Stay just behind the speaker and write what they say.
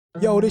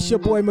Yo, this your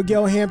boy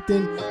Miguel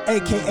Hampton,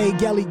 a.k.a.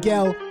 Gelly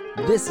Gel.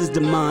 This is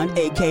Demond,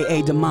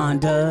 a.k.a. Demond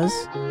Does.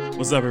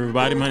 What's up,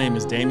 everybody? My name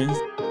is Damon.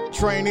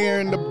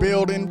 Trainier in the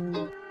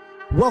building.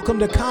 Welcome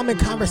to Common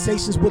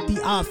Conversations with the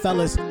Odd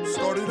Fellas.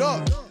 Start it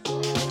up.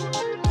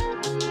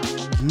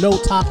 No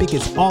topic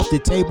is off the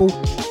table.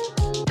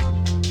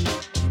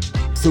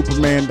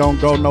 Superman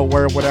don't go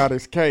nowhere without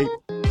his cape.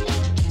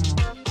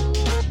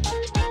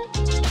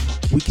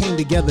 We came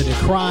together to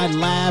cry,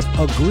 laugh,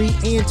 agree,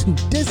 and to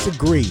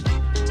disagree.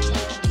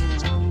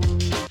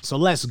 So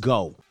let's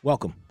go.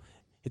 Welcome.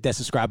 Hit that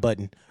subscribe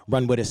button.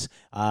 Run with us,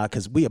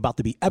 because we about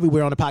to be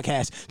everywhere on the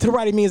podcast. To the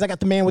right of me is I got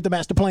the man with the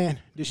master plan.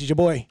 This is your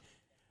boy,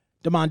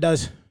 Demond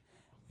Does.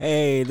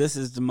 Hey, this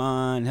is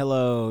Demond.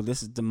 Hello,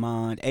 this is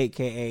Demond,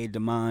 a.k.a.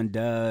 Demond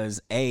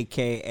Does,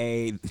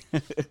 a.k.a.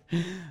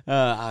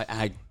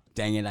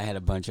 Dang it, I had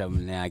a bunch of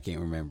them, now I can't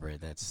remember it.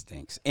 That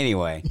stinks.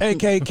 Anyway.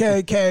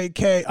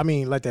 A-K-K-K-K. I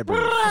mean, let that breathe.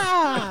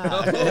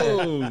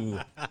 Oh,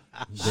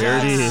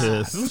 there it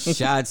is.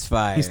 Shots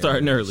fired. He's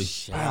starting early.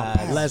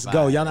 Let's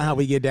go. Y'all know how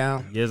we get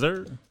down. Yes,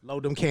 sir.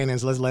 Load them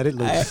cannons. Let's let it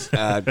loose.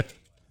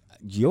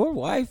 Your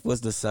wife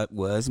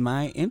was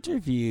my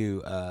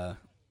interview,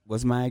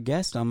 was my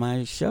guest on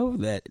my show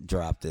that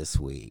dropped this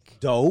week.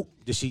 Dope.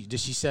 Did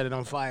she set it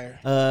on fire?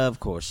 Of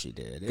course she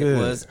did. Good. It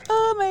was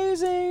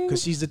amazing.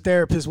 Because she's the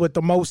therapist with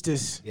the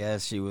mostest.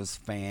 Yes, she was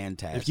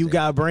fantastic. If you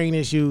got brain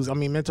issues,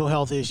 mental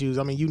health issues,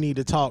 you need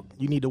to talk.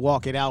 You need to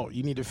walk it out.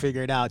 You need to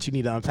figure it out. You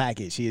need to unpack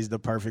it. She is the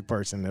perfect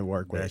person to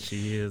work with. That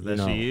she is.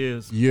 She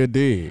is. You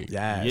dig.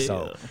 Yeah. Yeah.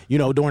 So,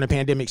 during the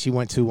pandemic, she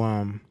went to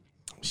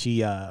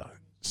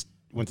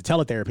went to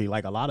teletherapy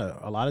like a lot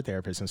of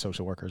therapists and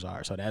social workers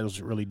are. So that was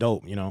really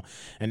dope,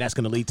 and that's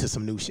going to lead to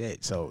some new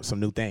shit. So some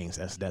new things.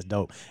 That's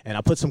dope. And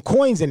I put some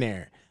coins in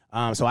there.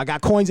 So I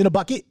got coins in a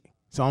bucket.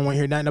 So I don't want to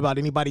hear nothing about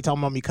anybody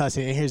talking about me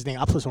cussing. And here's the thing.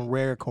 I put some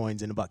rare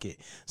coins in the bucket.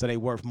 So they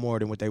worth more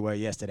than what they were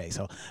yesterday.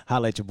 So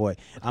holla at your boy.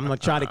 I'm going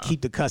to try to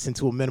keep the cussing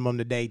to a minimum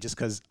today just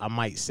because I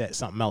might set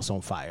something else on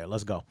fire.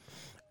 Let's go.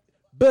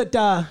 But,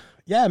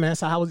 yeah, man.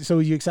 So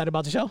were you excited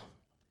about the show?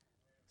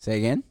 Say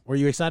again? Were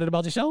you excited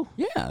about the show?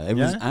 Yeah, it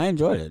was. I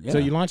enjoyed it. Yeah. So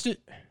you launched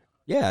it?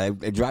 Yeah,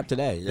 it dropped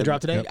today. It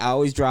dropped today? I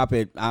always drop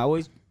it. I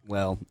always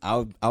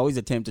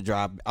attempt to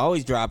drop. I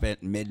always drop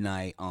it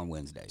midnight on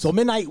Wednesdays. So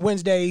midnight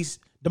Wednesdays,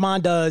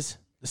 Demond Does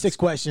the 6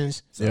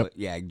 questions. So,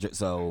 yeah.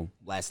 So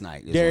last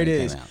night. There when it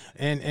came is. out.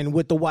 And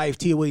with the wife,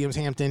 Tia Williams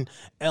Hampton,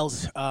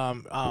 licensed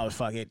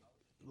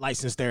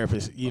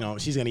therapist.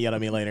 She's gonna yell at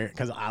me later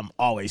because I'm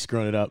always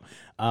screwing it up.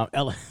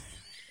 Ella.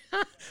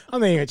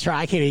 I'm not even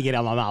try. I can't even get it out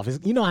of my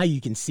mouth. You know how you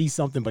can see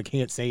something but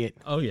can't say it?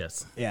 Oh,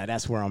 yes. Yeah,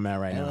 that's where I'm at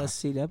right now.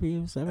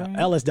 LSCW, is that right?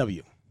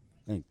 LSW.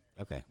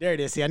 Okay. There it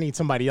is. See, I need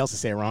somebody else to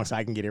say it wrong so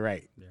I can get it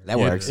right. That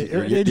works.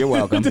 You're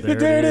welcome.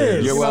 There it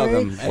is. You're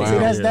welcome. See,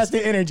 Wow. that's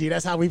the energy.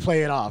 That's how we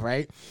play it off,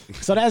 right?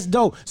 So that's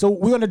dope. So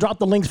we're gonna drop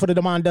the links for the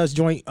Demond Does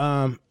joint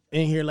in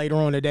here later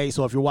on today.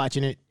 So if you're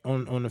watching it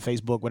on the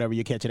Facebook, whatever,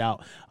 you catch it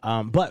out.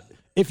 But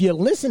if you're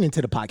listening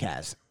to the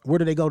podcast, where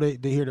do they go to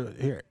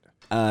hear it?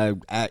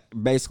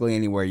 Basically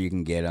anywhere you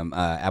can get them.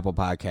 Apple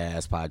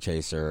Podcasts,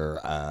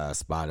 Podchaser,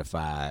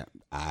 Spotify,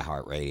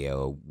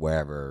 iHeartRadio,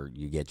 wherever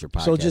you get your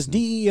podcast. So just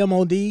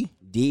DEMOD.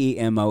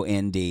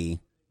 DEMOND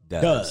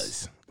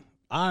does.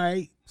 All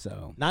right.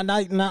 So not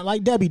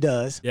like Debbie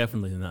does.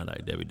 Definitely not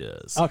like Debbie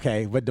Does.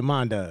 Okay, but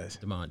Demond does.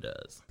 Demond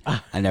Does.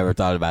 I never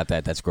thought about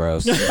that. That's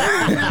gross. All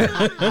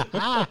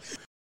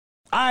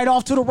right,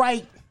 off to the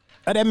right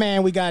of that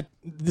man, we got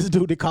this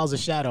dude that calls a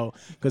shadow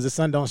because the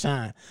sun don't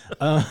shine.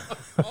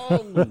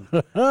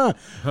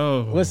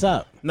 What's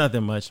up?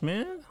 Nothing much,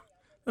 man.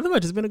 Nothing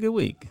much. It's been a good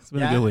week. It's been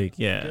Yeah? a good week.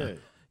 Yeah. Good.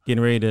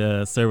 Getting ready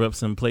to serve up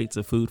some plates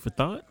of food for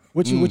thought.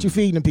 What you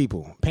feeding the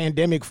people?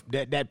 Pandemic,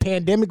 that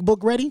pandemic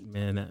book ready?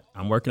 Man,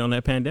 I'm working on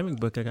that pandemic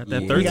book. I got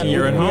that Yeah.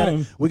 13-year at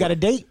home. We got a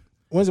date.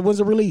 When's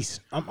the release?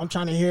 I'm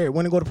trying to hear it.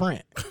 When to go to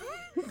print?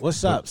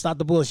 What's up? Stop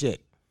the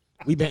bullshit.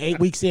 We've been 8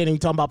 weeks in and we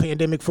talking about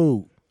pandemic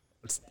food.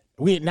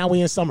 Now we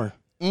in summer.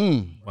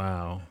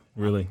 Wow.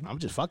 Really? I'm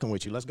just fucking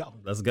with you. Let's go.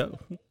 Let's go.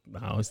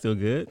 Wow, it's still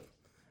good.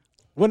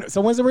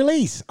 So when's the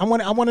release? I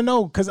want to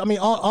know because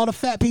all the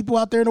fat people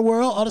out there in the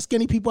world, all the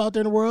skinny people out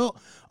there in the world,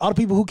 all the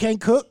people who can't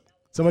cook,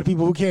 some of the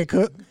people who can't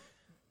cook,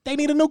 they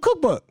need a new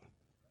cookbook.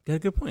 Got a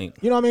good point.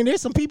 You know what I mean?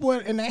 There's some people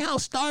in their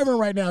house starving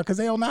right now because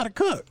they don't know how to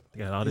cook. They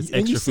got all this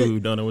And you extra sit-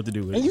 food, don't know what to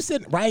do with And it. you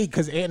said right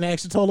because and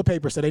extra toilet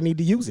paper, so they need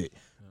to use it.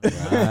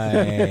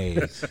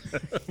 Right.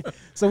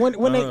 So when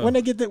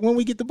we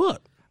get the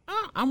book,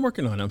 I'm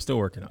working on it. I'm still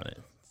working on it.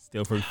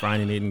 Still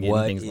refining it and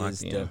getting things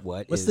locked in.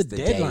 What's the the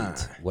deadline?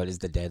 date? What is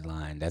the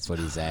deadline? That's what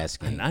he's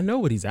asking. And I know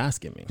what he's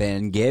asking me.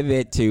 Then give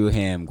it to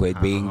him.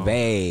 Quit being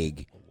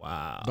vague.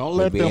 Wow. Don't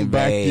let Being them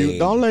back you. vague.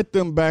 Don't let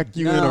them back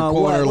you in a No,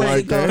 corner what-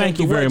 like that. Thank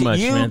you very much,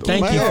 man.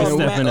 Thank you for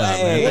stepping up,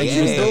 man. Thank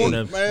you for stepping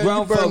up. Man,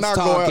 Grown you better folks not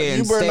go out. talking.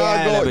 You better Stay not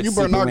out of go. it, You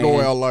better not go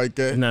Superman. out like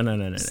that.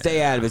 No.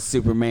 Stay out of it,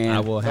 Superman. I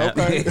will have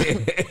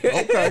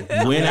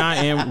Okay. when I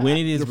am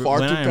You're far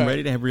too ready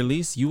packed. to have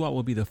release, you all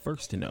will be the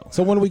first to know.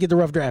 so when do we get the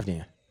rough draft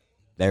in?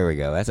 There we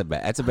go. That's a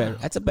better.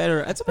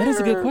 That is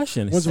a good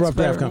question. When's the rough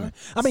draft better. coming?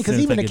 I mean, because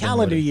Since even I the get done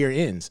calendar with it. year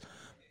ends.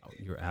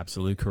 You're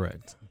absolutely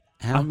correct.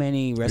 How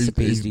many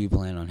recipes do you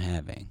plan on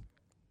having?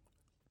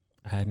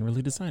 I hadn't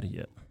really decided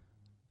yet.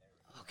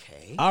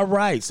 Okay. All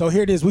right, so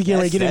here it is. We getting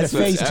ready to get into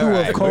phase 2 all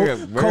right.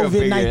 of We're gonna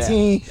figure it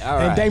COVID-19, out. All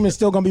and right. Damon's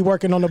still gonna be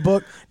working on the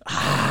book.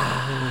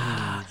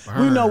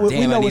 We know what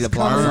Damn, I need what's a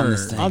bar coming. from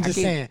this thing. I'm just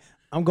saying.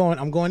 I'm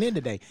going in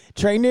today.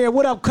 Trainier,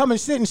 what up? Coming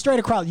sitting straight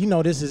across. You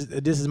know this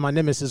is my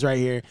nemesis right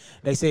here.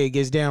 They say it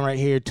gets down right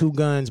here. 2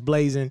 guns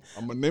blazing.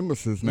 I'm a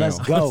nemesis now. Let's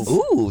go.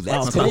 Ooh,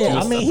 that's Today, you-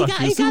 I mean, I thought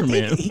you was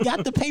Superman. he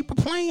got the paper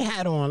plane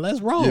hat on.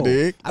 Let's roll. You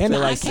dig? I And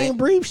feel I like can't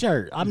breathe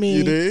shirt. I mean,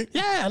 You dig?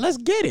 yeah, let's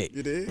get it.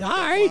 You did? All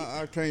right.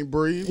 I can't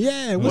breathe.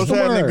 Yeah, What's the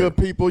happening, word? good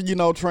people? You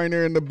know,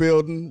 Trainer in the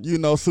building. You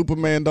know,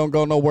 Superman don't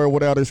go nowhere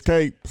without his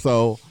cape.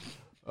 So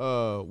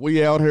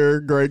we out here,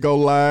 great, go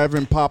live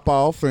and pop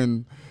off,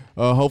 and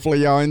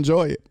hopefully y'all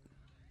enjoy it.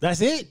 That's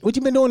it. What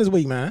you been doing this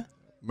week, man?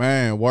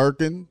 Man,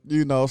 working,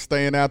 you know,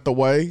 staying out the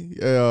way,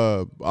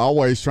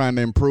 always trying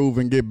to improve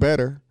and get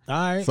better.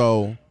 All right.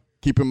 So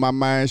keeping my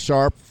mind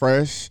sharp,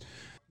 fresh,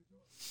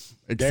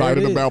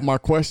 excited is. about my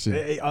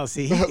question. Oh,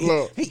 see,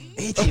 Look.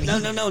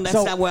 No, that's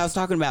So- not what I was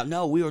talking about.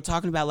 No, we were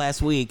talking about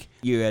last week.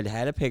 You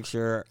had a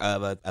picture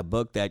of a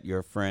book that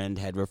your friend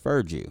had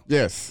referred you.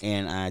 Yes,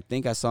 And I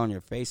think I saw on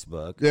your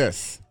Facebook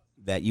yes,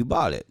 that you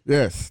bought it.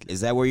 yes. Is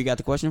that where you got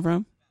the question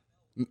from?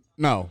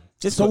 No,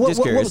 Just, so just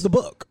what curious. was the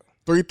book?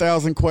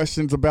 3,000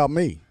 questions about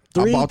me.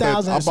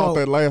 3,000, I bought so-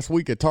 that last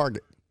week at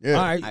Target. Yeah.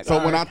 All right, So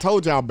all when right. I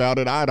told y'all about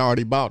it, I'd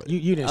already bought it.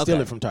 You didn't steal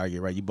Okay. it from Target,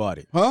 right? You bought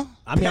it. Huh?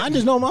 I mean, I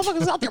just know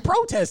motherfuckers out there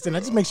protesting. I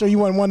just make sure you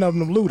weren't one of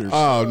them looters.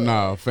 Oh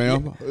no,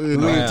 fam.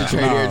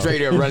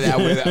 Trader run out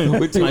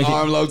with 2 Like-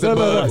 armloads of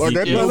bugs. Well,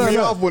 that threw me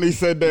off when he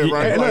said that,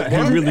 right? Hey, Like, look,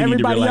 what? really need to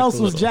everybody relax else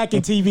a was little.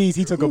 jacking TVs.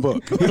 He took a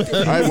book. Hey,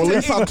 well, at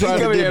least I'm trying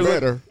to coming get here,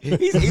 better.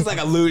 He's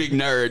like a looting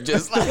nerd,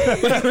 just like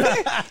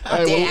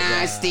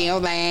I steal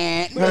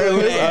that.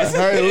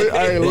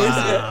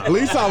 At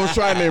least I was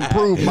trying to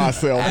improve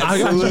myself. I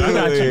got you,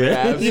 man.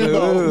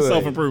 Absolutely.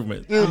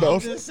 Self-improvement. You know,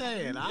 Just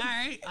saying. All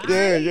right.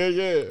 yeah.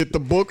 Get the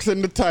books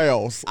and the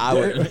towels. I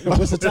would.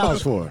 What's the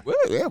towels for? Well,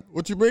 yeah.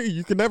 What you mean?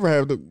 You can never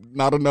have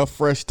not enough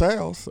fresh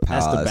towels.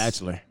 That's the Pause.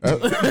 Bachelor.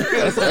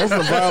 That's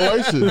a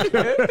violation.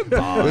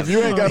 If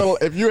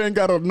you ain't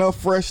got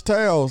enough fresh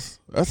towels,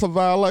 that's a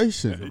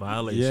violation.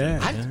 Violation.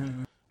 Yeah.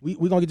 We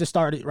gonna get this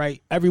started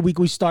right. Every week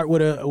we start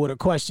with a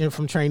question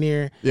from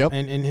Trainier. Yep.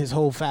 And his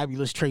whole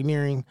fabulous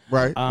traineering.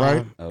 Right,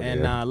 right.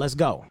 And let's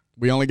go.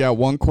 We only got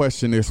one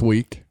question this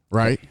week,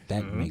 right?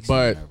 That makes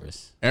But me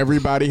nervous.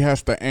 everybody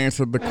has to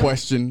answer the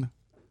question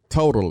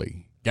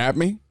totally. Got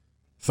me?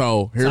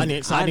 So here's I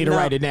need to know.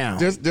 write it down.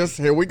 just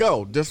here we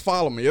go. Just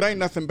follow me. It ain't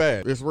nothing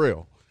bad. It's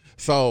real.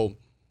 So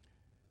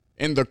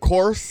in the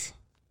course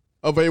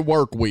of a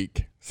work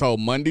week, so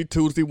Monday,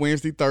 Tuesday,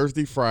 Wednesday,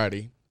 Thursday,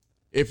 Friday,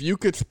 if you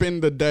could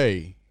spend the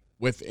day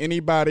with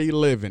anybody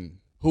living,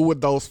 who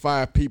would those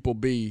 5 people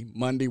be?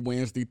 Monday,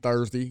 Tuesday,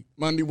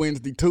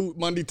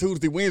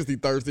 Wednesday,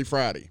 Thursday,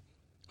 Friday.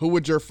 Who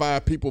would your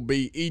 5 people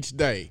be each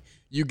day?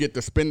 You get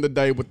to spend the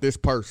day with this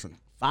person.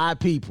 5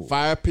 people.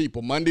 5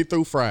 people, Monday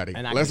through Friday.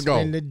 And I Let's can go.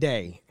 spend the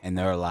day. And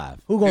they're alive.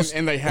 Who gonna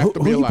And they have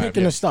to be who alive, you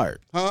picking yeah. to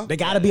start? Huh? They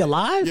got to be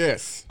alive?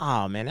 Yes.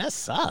 Oh man, that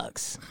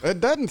sucks. It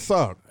doesn't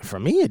suck. For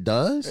me, it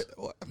does.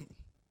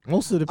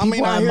 Most of the I people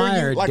mean, I hear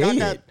admire you. are Like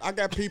dead. I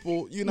got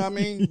people, you know what I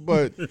mean?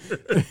 But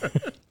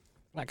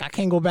Like I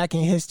can't go back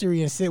in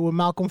history and sit with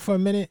Malcolm for a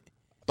minute.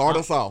 start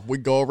us off. We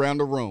go around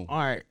the room. All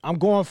right, I'm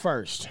going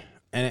first.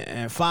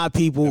 And 5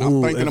 people And I'm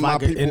who, thinking if of I my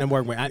could, people. in the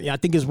work with, I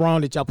think it's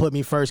wrong that y'all put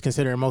me first,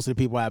 considering most of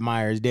the people I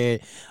admire is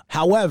dead.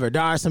 However,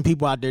 there are some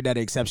people out there that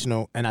are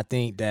exceptional, and I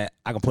think that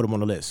I can put them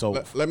on the list. So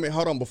Let me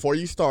hold on before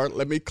you start.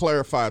 Let me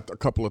clarify a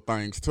couple of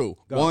things too.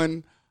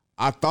 One,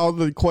 I thought of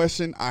the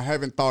question. I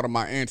haven't thought of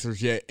my answers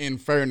yet. In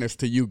fairness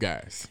to you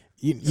guys,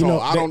 You So know,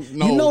 I don't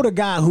know. You know, the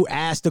guy who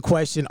asked the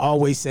question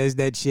always says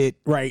that shit,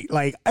 right?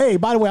 Like, hey,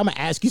 by the way, I'm gonna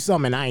ask you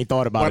something, and I ain't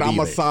thought about but it. I'm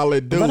a either.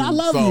 solid dude. But I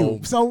love you,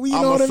 so you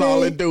I'm know a what I mean.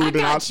 solid dude, I and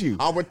got you.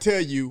 I would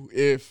tell you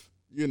if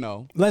you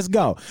know. Let's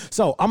go.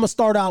 So I'm gonna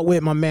start out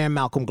with my man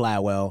Malcolm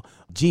Gladwell.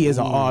 G is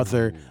an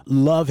author.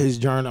 Love his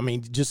journal. I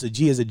mean,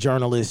 G is a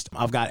journalist.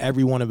 I've got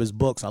every one of his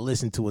books. I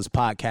listen to his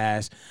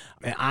podcast.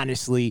 And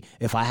honestly,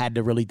 if I had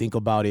to really think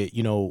about it,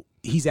 you know,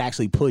 he's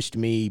actually pushed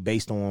me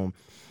based on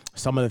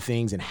some of the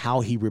things and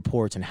how he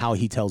reports and how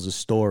he tells a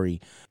story.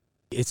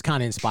 It's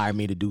kind of inspired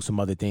me to do some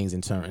other things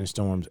in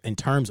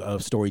terms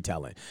of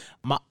storytelling.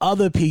 My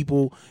other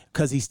people,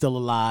 because he's still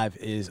alive,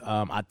 is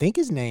I think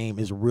his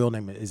real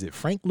name is it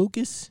Frank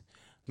Lucas?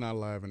 Not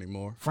alive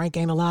anymore. Frank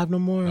ain't alive no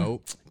more?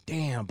 Nope.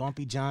 Damn,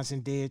 Bumpy Johnson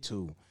dead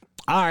too.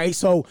 All right,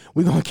 so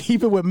we're gonna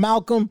keep it with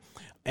Malcolm,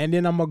 and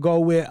then I'm gonna go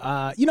with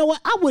you know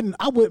what? I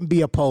wouldn't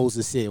be opposed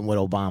to sitting with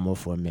Obama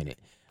for a minute.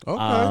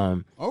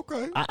 Okay.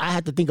 Okay. I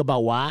had to think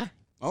about why.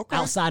 Okay.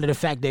 Outside of the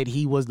fact that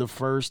he was the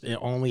first and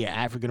only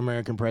African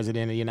American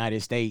president of the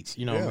United States,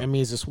 you know, Yeah. I mean,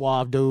 he's a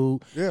suave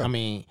dude. Yeah. I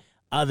mean,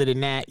 other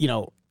than that, you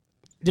know,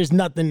 there's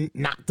nothing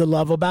not to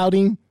love about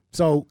him.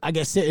 So I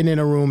guess sitting in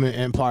a room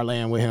and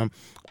parlaying with him.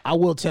 I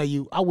will tell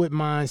you, I wouldn't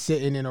mind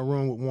sitting in a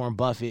room with Warren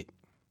Buffett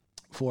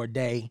for a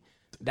day.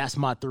 That's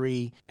my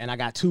 3. And I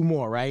got 2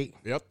 more, right?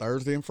 Yep,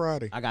 Thursday and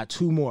Friday. I got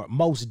 2 more.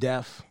 Mos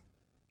Def.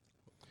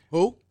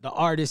 Who? The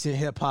artist and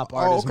hip hop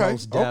artist, okay.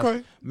 Mos Def.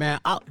 Okay.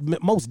 Man,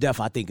 Mos Def,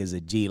 I think, is a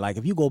G. Like,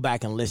 if you go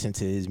back and listen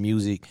to his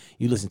music,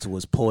 you listen to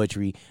his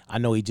poetry. I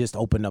know he just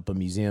opened up a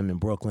museum in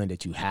Brooklyn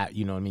that you have,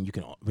 you know what I mean? You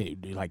can,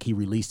 like, he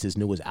released his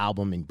newest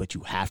album, but you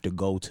have to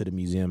go to the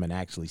museum and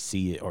actually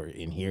see it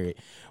and hear it,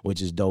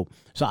 which is dope.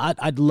 So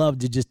I'd love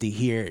to just to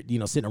hear,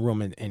 sit in a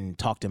room and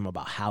talk to him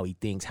about how he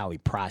thinks, how he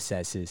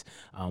processes,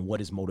 what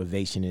his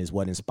motivation is,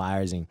 what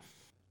inspires him.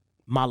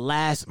 My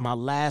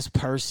last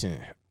person,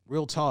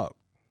 real talk.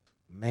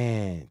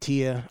 Man,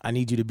 Tia, I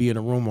need you to be in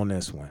the room on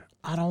this one.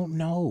 I don't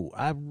know.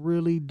 I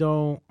really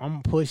don't.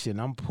 I'm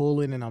pushing, I'm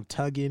pulling, and I'm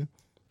tugging.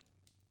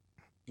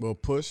 Well,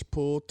 push,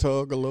 pull,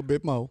 tug a little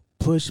bit more.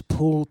 Push,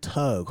 pull,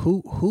 tug.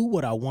 Who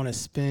would I want to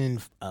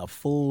spend a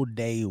full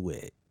day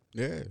with?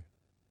 Yeah.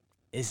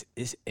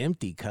 It's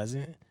empty,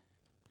 cousin.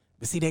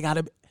 But see, they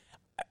gotta.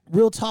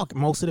 Real talk.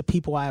 Most of the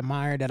people I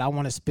admire that I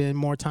want to spend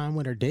more time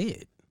with are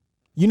dead.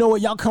 You know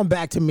what? Y'all come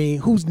back to me.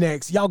 Who's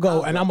next? Y'all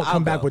go, and I'm gonna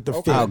come back with the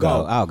 5th.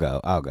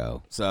 I'll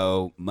go.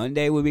 So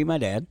Monday would be my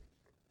dad.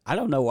 I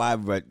don't know why,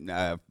 but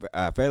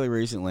fairly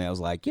recently I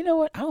was like, you know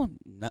what?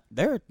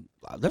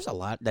 There's a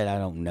lot that I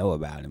don't know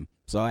about him.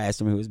 So I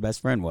asked him who his best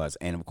friend was,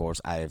 and of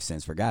course I have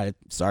since forgot it.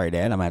 Sorry,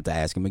 Dad. I'm gonna have to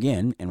ask him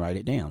again and write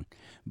it down.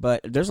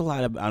 But there's a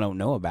lot I don't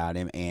know about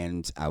him,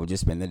 and I would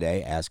just spend the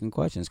day asking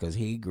questions because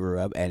he grew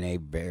up at a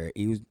very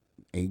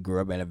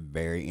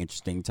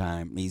interesting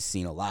time. He's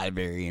seen a lot of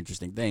very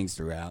interesting things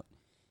throughout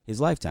his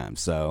lifetime.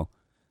 So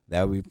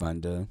that would be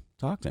fun to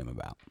talk to him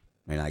about.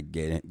 And I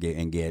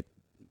get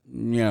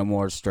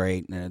more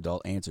straight and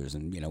adult answers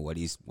and what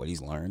he's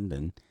learned,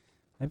 and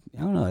I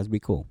don't know, that'd be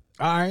cool.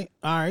 All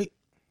right.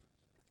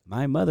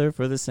 My mother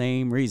for the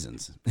same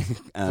reasons.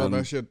 So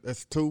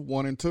that's 2,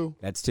 1, and 2?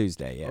 That's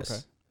Tuesday, yes.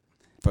 Okay.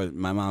 For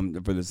my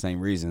mom for the same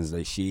reasons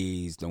that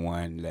she's the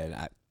one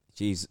that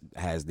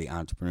has the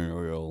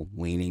entrepreneurial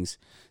leanings.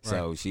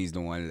 So Right. she's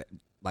the one that,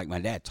 like, my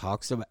dad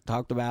talked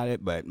about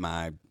it, but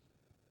my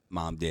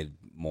mom did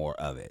more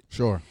of it.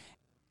 Sure.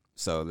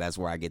 So that's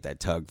where I get that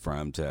tug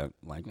from to,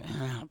 like,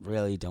 I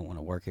really don't want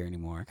to work here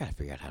anymore. I got to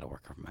figure out how to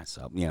work for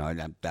myself.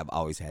 And I've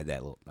always had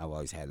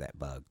that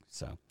bug.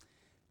 So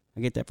I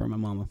get that from my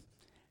mama.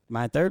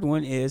 My 3rd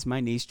one is my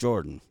niece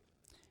Jordan.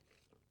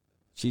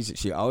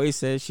 She always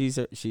says she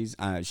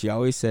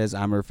always says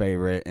I'm her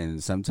favorite,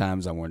 and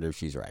sometimes I wonder if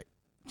she's right.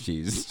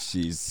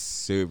 She's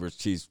super.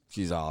 She's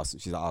awesome.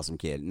 She's an awesome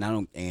kid.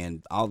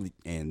 And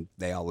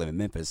they all live in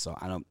Memphis, so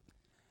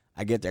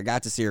I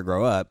got to see her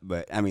grow up,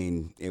 but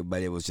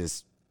it was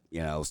just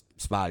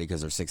spotty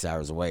because they're 6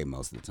 hours away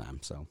most of the time.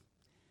 So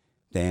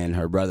then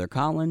her brother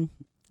Colin,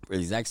 for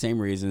the exact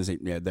same reasons,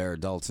 they're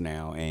adults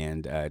now,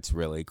 and it's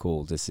really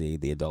cool to see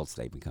the adults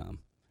they become.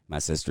 My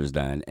sister's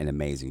done an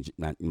amazing.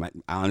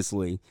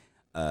 Honestly,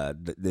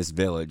 this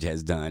village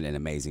has done an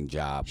amazing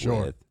job.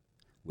 Sure.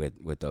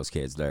 With those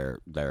kids. They're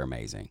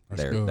amazing.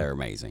 Good. They're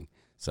amazing.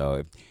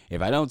 So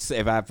if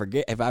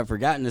I've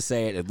forgotten to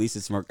say it, at least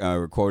it's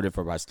recorded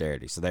for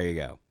posterity. So there you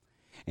go.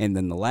 And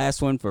then the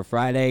last one for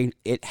Friday,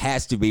 it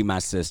has to be my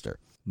sister.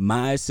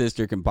 My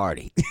sister can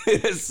party.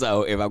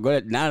 So if I'm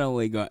going to not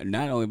only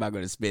am I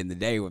going to spend the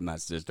day with my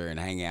sister and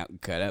hang out and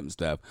cut up and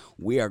stuff,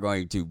 we are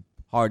going to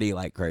party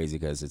like crazy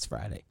because it's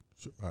Friday.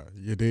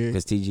 You did?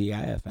 Because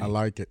TGIF. I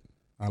like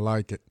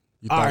it.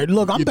 All right,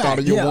 look, I'm back.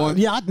 Won?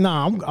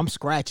 I'm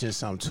scratching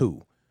some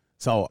too.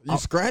 So you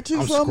scratching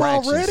I'm some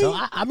scratching. already? So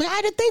I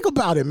had to think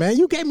about it, man.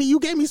 You gave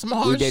me some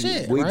hard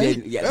shit. We right?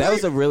 did. Yeah, that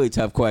was a really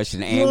tough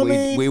question, and You know what I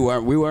mean?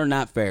 we were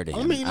not fair to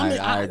him.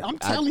 I'm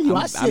telling you,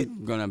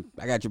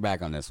 I got your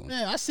back on this one.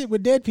 Yeah, I sit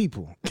with dead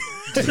people.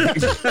 Shit.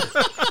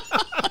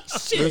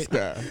 This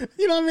guy.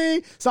 You know what I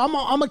mean? So I'm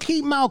gonna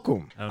keep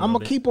Malcolm. I'm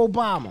gonna keep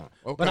Obama.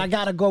 Okay. But I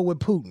gotta go with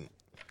Putin.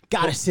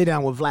 Gotta sit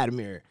down with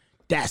Vladimir.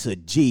 That's a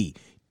G.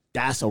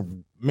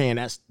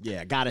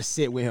 Gotta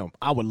sit with him.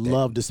 I would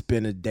love to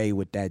spend a day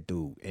with that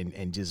dude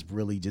and just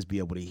really just be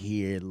able to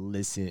hear,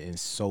 listen, and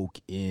soak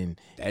in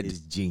his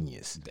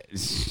genius.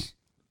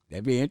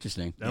 That'd be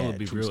interesting. That would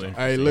be really.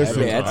 Hey,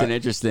 listen. That's an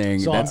interesting.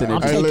 So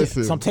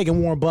I'm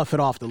taking Warren Buffett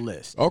off the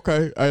list.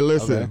 Okay. Hey,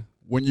 listen. Okay.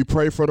 When you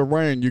pray for the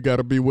rain, you got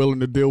to be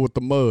willing to deal with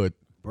the mud.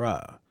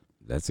 Bruh.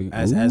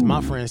 As my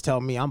friends tell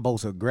me, I'm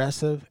both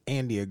aggressive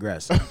and the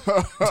aggressor.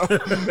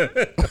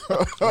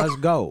 Let's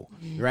go,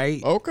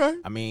 right? Okay.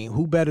 I mean,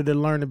 who better to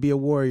learn to be a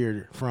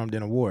warrior from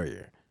than a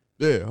warrior?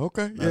 Yeah.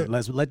 Okay. Yeah.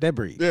 Let's let that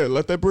breathe. Yeah.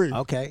 Let that breathe.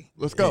 Okay.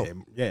 Let's go.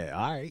 Yeah.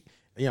 All right.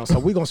 So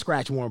we're gonna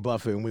scratch Warren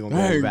Buffett and we're gonna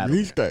go to Hey, battle.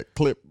 he's got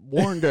clip.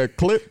 Warren got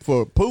clip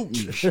for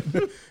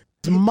Putin.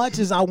 As much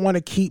as I want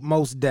to keep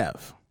Mos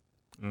Def,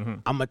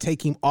 I'm gonna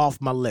take him off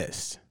my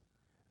list,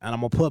 and I'm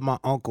gonna put my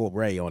Uncle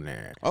Ray on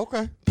there.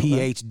 Okay.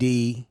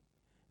 PhD,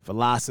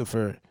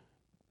 philosopher,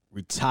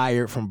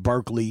 retired from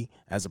Berkeley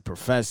as a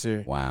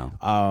professor.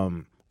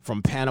 Wow.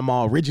 From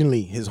Panama,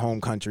 originally his home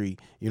country,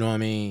 you know what I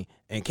mean?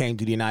 and came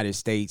to the United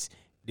States.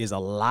 There's a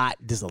lot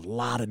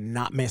of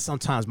not, man.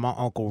 Sometimes my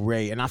Uncle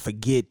Ray, and I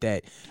forget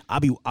that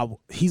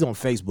he's on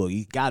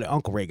Facebook.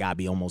 Uncle Ray gotta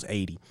be almost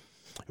 80.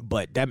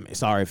 But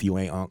sorry if you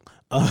ain't Unc.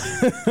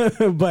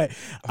 But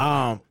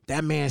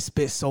that man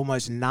spits so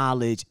much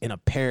knowledge in a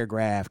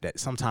paragraph that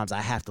sometimes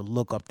I have to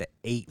look up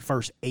the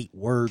first 8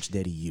 words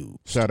that he used.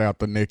 Shout out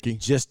to Nikki.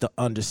 Just to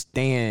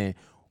understand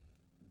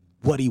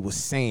what he was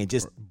saying.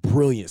 Just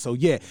brilliant. So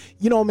yeah,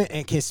 you know what I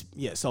mean?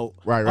 And so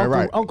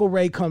right. Uncle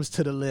Ray comes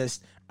to the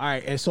list. All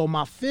right, and so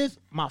my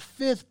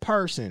fifth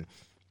person,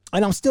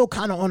 and I'm still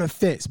kind of on the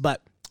fence,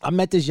 but I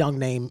met this young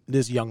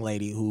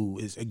lady who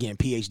is, again,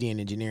 PhD in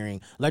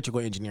engineering, electrical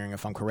engineering,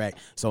 if I'm correct.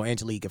 So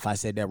Angelique, if I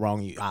said that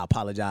wrong, I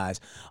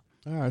apologize.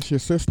 It's your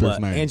sister's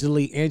name.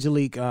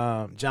 Angelique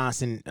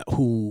Johnson,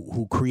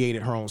 who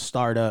created her own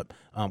startup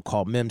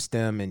called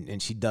MemStem, and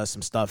she does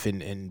some stuff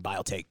in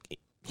biotech,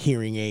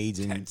 hearing aids,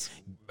 and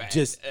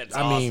that's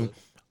awesome.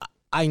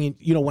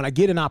 When I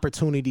get an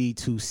opportunity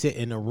to sit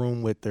in a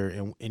room with her,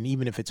 and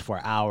even if it's for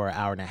an hour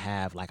and a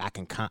half, like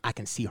I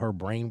can see her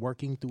brain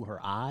working through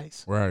her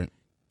eyes. Right.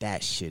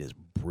 That shit is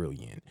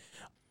brilliant.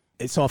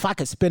 And so if I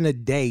could spend a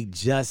day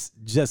just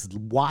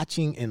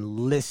watching and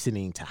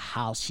listening to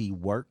how she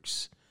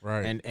works,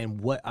 right,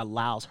 and what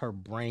allows her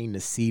brain to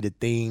see the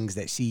things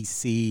that she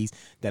sees,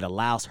 that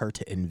allows her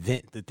to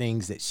invent the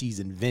things that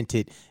she's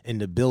invented, and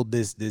to build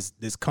this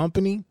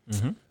company.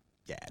 Mm-hmm.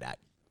 Yeah,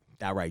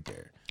 that right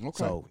there. Okay.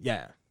 So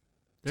yeah.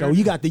 So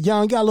you got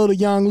a little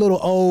young, little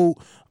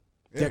old.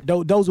 Yeah.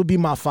 Those would be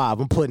my 5.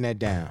 I'm putting that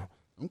down.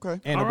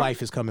 Okay. And the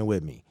wife is coming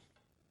with me.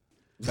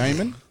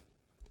 Damon?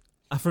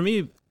 For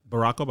me,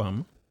 Barack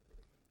Obama.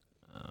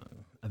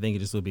 I think it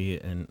just will be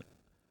an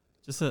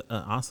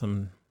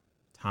awesome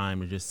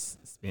time to just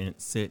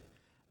sit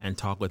and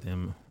talk with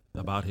him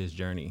about his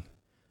journey,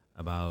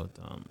 about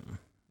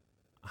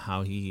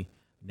how he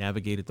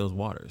navigated those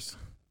waters.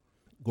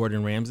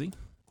 Gordon Ramsay.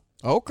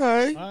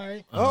 Okay. All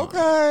right.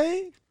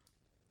 Okay.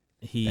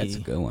 That's a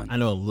good one. I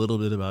know a little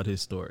bit about his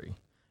story,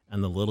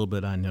 and the little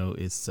bit I know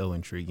is so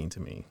intriguing to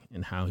me,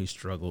 and how he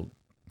struggled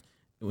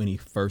when he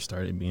first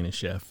started being a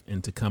chef,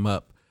 and to come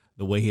up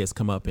the way he has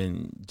come up,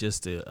 and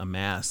just to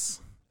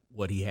amass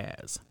what he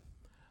has.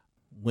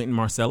 Wynton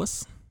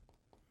Marsalis.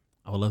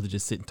 I would love to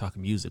just sit and talk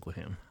music with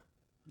him.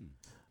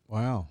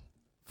 Wow.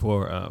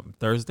 For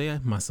Thursday,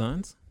 my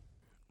sons,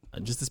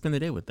 just to spend the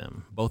day with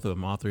them. Both of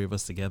them, all 3 of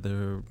us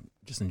together,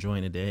 just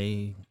enjoying the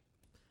day,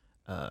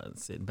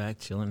 sitting back,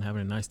 chilling,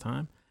 having a nice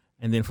time.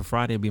 And then for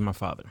Friday, it'll be my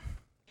father.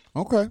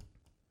 Okay.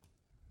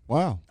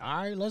 Wow. All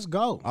right, let's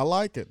go. I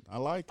like it.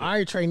 All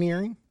right,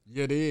 traineering.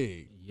 You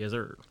dig. Yes,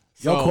 sir.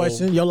 Your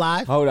question, your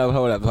live. Hold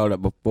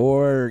up.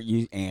 Before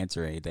you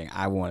answer anything,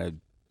 I want to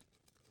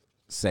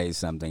say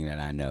something that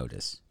I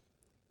noticed.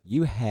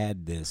 You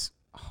had this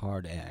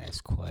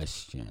hard-ass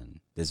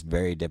question, this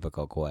very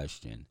difficult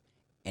question,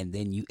 and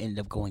then you ended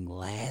up going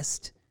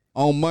last.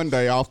 On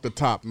Monday, off the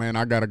top, man,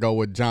 I got to go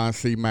with John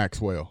C.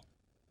 Maxwell.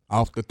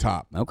 Off the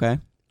top. Okay.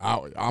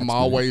 I'm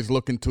always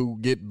looking to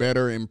get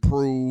better,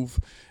 improve,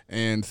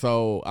 and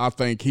so I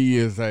think he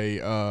is a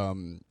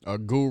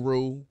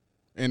guru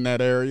in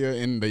that area,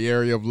 in the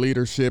area of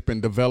leadership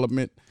and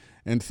development,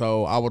 and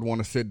so I would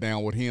want to sit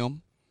down with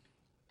him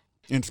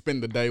and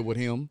spend the day with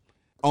him.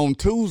 On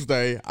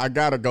Tuesday, I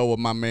got to go with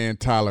my man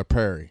Tyler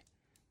Perry.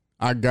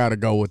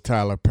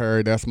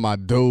 That's my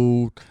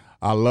dude.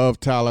 I love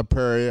Tyler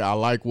Perry. I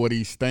like what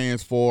he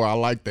stands for. I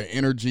like the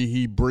energy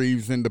he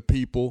breathes into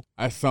people.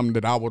 That's something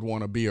that I would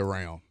want to be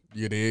around.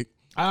 You dig?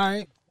 All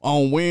right.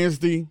 On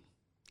Wednesday,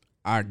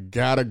 I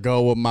got to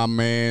go with my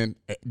man,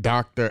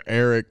 Dr.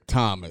 Eric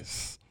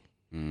Thomas,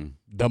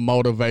 the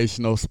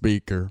motivational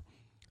speaker.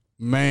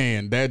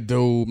 Man, that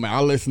dude, man,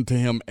 I listen to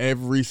him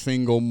every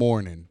single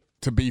morning.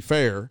 To be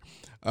fair,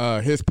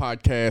 his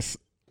podcast,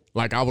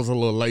 like I was a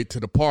little late to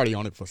the party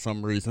on it for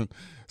some reason.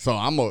 So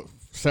I'm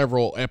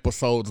several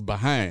episodes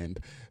behind.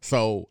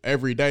 So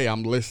every day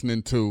I'm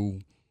listening to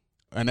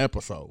an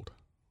episode.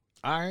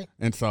 All right.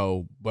 And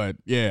so, but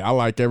yeah, I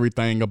like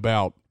everything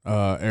about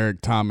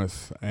Eric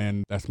Thomas,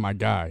 and that's my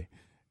guy.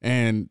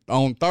 And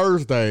on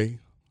Thursday,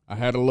 I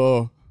had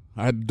to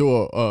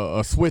do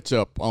a switch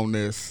up on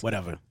this.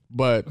 Whatever.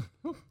 But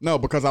no,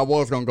 because I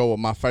was gonna go with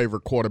my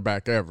favorite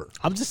quarterback ever.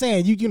 I'm just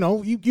saying, you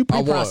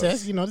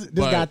pre-process.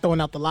 This guy throwing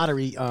out the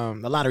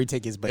lottery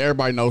tickets. But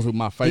everybody knows who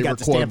my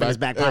favorite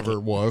quarterback ever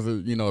was.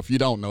 If you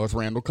don't know, it's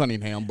Randall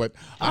Cunningham. But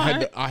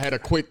I had a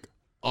quick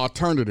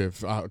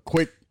alternative,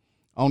 quick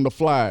on the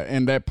fly,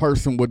 and that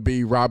person would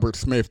be Robert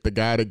Smith, the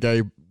guy that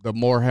gave the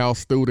Morehouse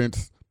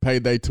students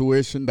paid their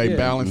tuition, they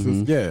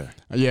balances. Mm-hmm.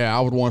 Yeah,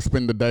 I would want to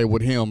spend the day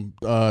with him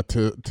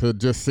to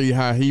just see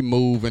how he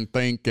move and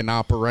think and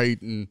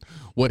operate and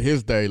what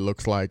his day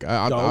looks like.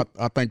 I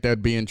think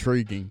that'd be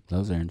intriguing.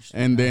 Those are interesting.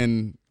 And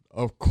then,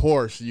 of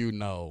course,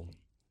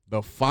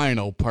 the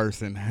final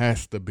person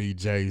has to be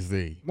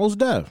Jay-Z. Most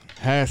def.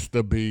 Has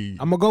to be.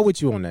 I'm gonna go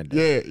with you on that.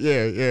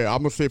 Yeah.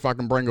 I'm gonna see if I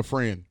can bring a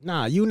friend.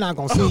 Nah, you not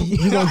gonna see.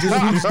 You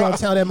just gonna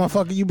tell that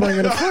motherfucker you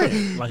bringing a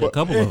friend. Like a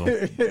couple of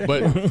them.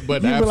 But You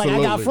be absolutely, like,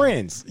 I got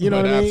friends. You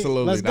know but what I mean?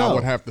 absolutely, Let's I go.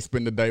 would have to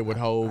spend the day with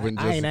Hov and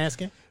I just ain't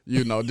asking.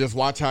 just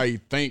watch how he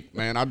think,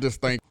 man. I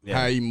just think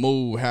how he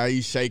move, how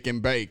he shake and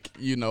bake,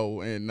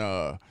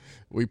 and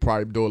we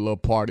probably do a little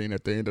partying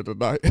at the end of the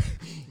night.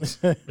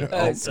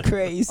 That's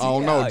crazy. I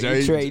don't know, Oh, Jay.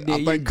 You Trey D, I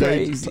you think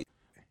Jay. crazy.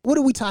 What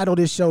do we title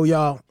this show,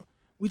 y'all?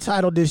 We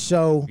titled this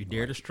show You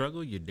dare to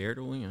struggle, you dare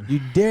to win. "You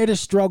Dare to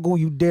Struggle,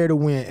 You Dare to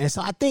Win." And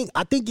so I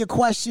think your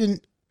question.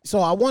 So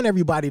I want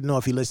everybody to know,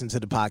 if you listen to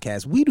the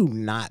podcast, we do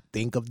not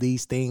think of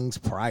these things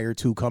prior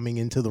to coming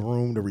into the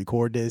room to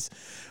record this,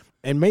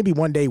 and maybe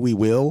one day we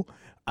will.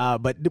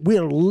 But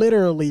we're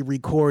literally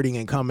recording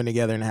and coming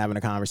together and having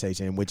a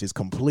conversation, which is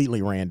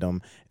completely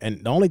random.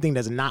 And the only thing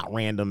that's not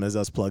random is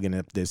us plugging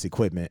up this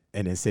equipment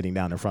and then sitting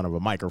down in front of a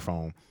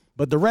microphone.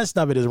 But the rest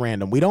of it is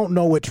random. We don't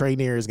know what Trey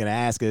Neer is going to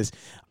ask us.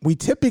 We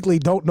typically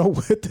don't know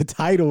what the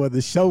title of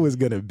the show is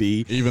going to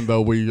be. Even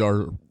though we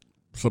are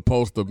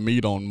supposed to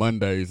meet on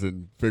Mondays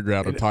and figure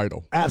out a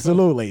title.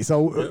 Absolutely.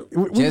 So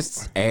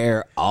Just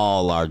air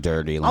all our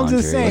dirty I'm laundry.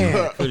 just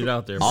saying. Put it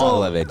out there.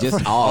 All of it.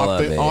 Just all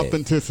of it.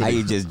 Authenticity. How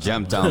you just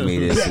jumped on me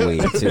this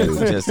week, too.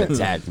 Just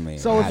attacked me.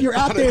 So if you're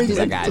out there, Because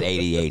I got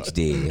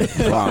ADHD. What's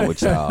wrong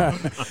with y'all?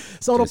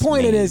 So the Just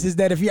point of me. this is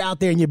that if you're out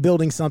there and you're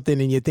building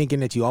something and you're thinking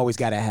that you always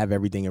got to have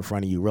everything in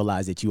front of you,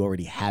 realize that you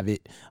already have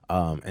it.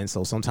 And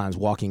so sometimes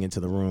walking into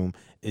the room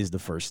is the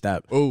first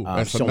step. Ooh,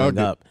 that's a showing nugget.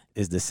 up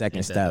is the second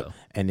Ain't that step, though?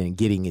 and then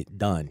getting it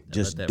done.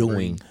 Just that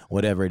doing breathe.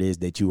 whatever it is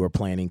that you are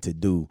planning to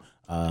do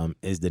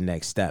is the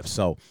next step.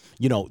 So,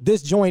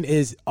 this joint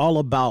is all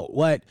about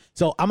what.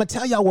 So I'm gonna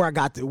tell y'all where I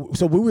got to.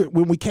 So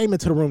when we came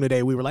into the room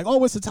today, we were like, "Oh,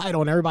 what's the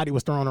title?" And everybody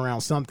was throwing around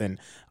something.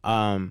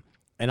 And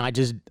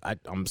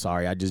I'm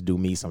sorry, I just do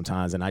me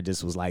sometimes, and I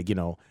just was like,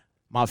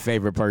 my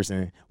favorite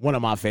person, one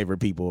of my favorite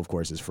people, of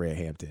course, is Fred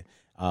Hampton.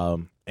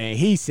 And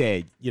he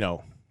said,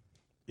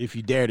 if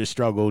you dare to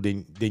struggle,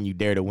 then you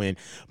dare to win.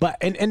 But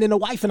and then the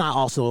wife and I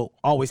also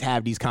always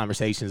have these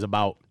conversations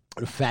about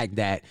the fact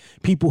that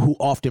people who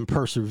often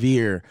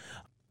persevere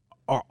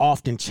are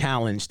often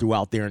challenged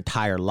throughout their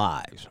entire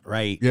lives,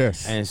 right?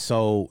 Yes. And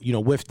so,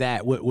 with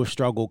that, with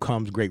struggle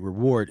comes great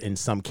reward in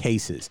some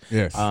cases.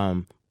 Yes.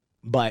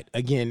 But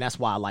again, that's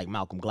why I like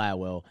Malcolm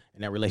Gladwell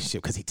in that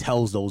relationship, because he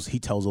tells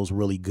those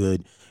really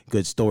good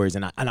stories.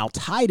 And I'll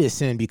tie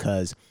this in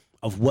because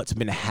of what's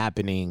been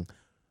happening.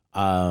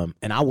 And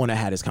I want to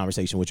have this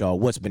conversation with y'all.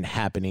 What's been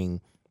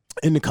happening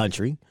in the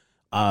country?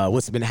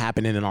 What's been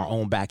happening in our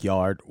own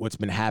backyard? What's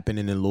been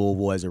happening in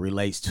Louisville as it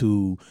relates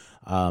to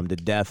the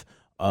death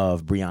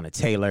of Breonna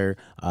Taylor,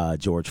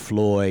 George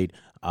Floyd,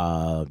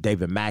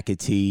 David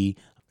McAtee,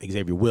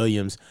 Xavier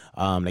Williams,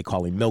 they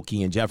call him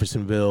Milky in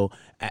Jeffersonville,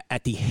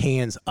 at the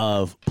hands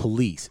of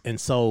police. And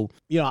so,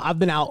 I've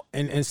been out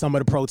in some of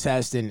the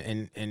protests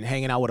and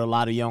hanging out with a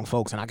lot of young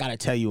folks, and I got to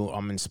tell you,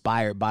 I'm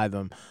inspired by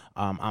them.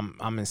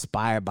 I'm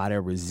inspired by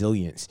their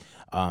resilience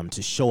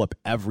to show up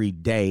every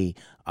day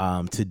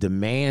to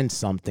demand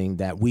something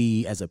that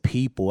we as a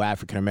people,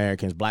 African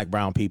Americans, Black,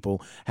 brown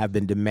people, have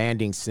been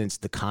demanding since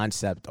the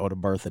concept or the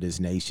birth of this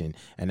nation,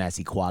 and that's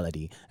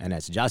equality and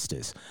that's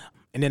justice.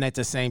 And then at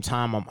the same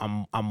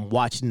time, I'm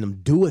watching them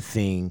do a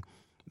thing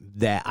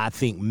that I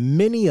think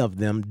many of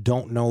them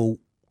don't know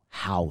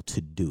how to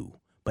do,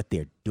 but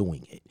they're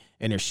doing it.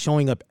 And they're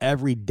showing up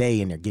every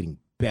day and they're getting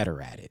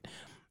better at it.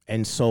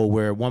 And so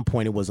where at one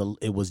point it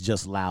was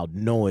just loud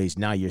noise,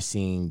 now you're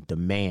seeing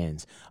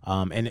demands.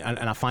 And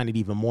I find it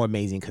even more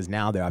amazing because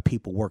now there are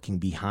people working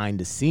behind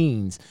the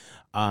scenes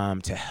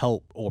to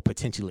help or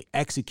potentially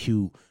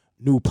execute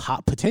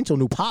potential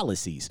new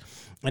policies.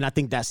 And I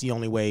think that's the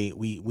only way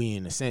we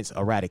in a sense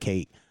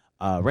eradicate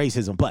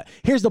racism. But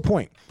here's the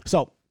point.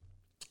 So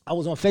I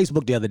was on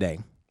Facebook the other day,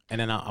 and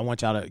then I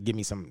want y'all to give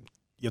me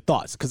your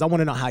thoughts, because I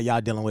want to know how y'all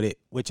dealing with it,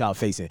 what y'all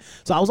facing.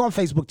 So I was on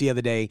Facebook the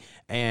other day,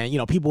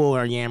 and people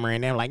are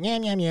yammering. They're like,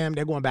 yam, yam, yam.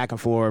 They're going back and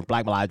forth.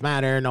 Black lives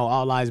matter. No,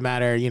 all lives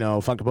matter.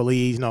 Fuck the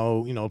police.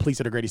 No, police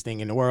are the greatest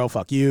thing in the world.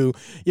 Fuck you.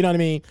 You know what I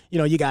mean?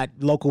 You got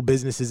local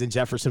businesses in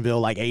Jeffersonville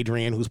like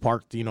Adrian, who's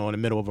parked, in the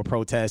middle of a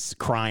protest,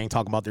 crying,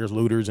 talking about there's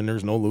looters and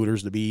there's no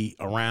looters to be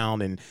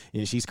around, and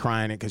she's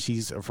crying because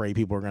she's afraid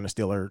people are going to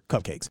steal her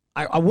cupcakes.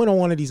 I went on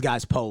one of these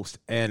guys' posts,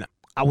 and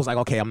I was like,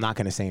 okay, I'm not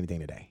going to say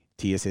anything today.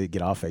 Tia said,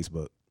 get off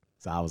Facebook.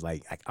 So I was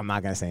like, I'm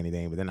not going to say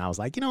anything. But then I was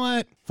like, you know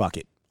what? Fuck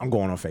it. I'm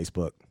going on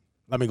Facebook.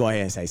 Let me go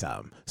ahead and say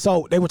something.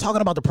 So they were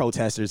talking about the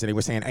protesters, and they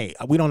were saying, hey,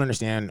 we don't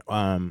understand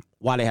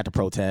why they had to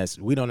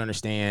protest. We don't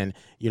understand,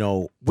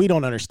 we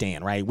don't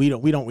understand, right? We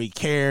don't really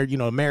care.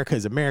 America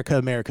is America.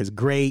 America's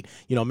great.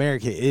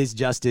 America is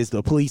justice.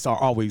 The police are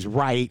always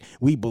right.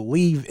 We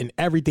believe in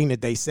everything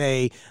that they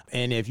say.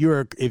 And if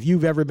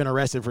you've ever been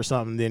arrested for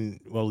something, then,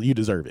 well, you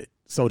deserve it,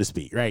 so to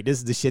speak, right? This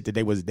is the shit that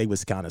they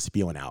was kind of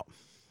spewing out.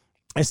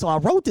 And so I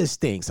wrote this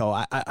thing. So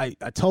I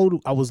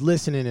was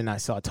listening, and I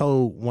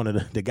told one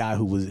of the guy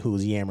who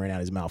was yammering out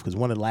his mouth, because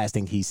one of the last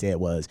things he said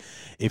was,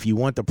 if you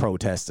want the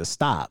protests to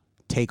stop,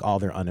 take all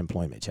their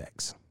unemployment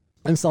checks.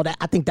 And so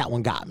I think that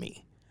one got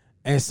me.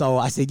 And so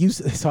I said,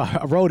 so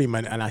I wrote him,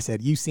 and I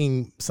said, you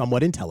seem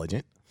somewhat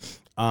intelligent.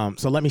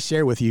 So let me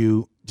share with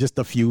you just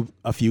a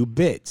few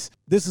bits.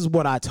 This is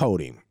what I told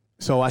him.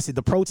 So I said,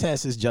 the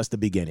protest is just the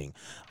beginning.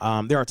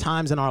 There are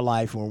times in our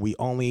life when we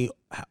only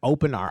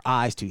open our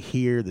eyes to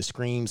hear the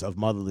screams of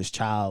motherless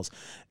childs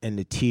and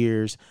the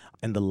tears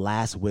and the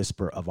last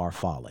whisper of our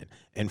fallen.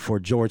 And for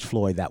George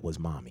Floyd, that was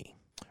mommy,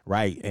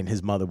 right? And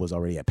his mother was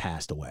already had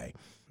passed away.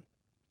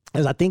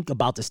 As I think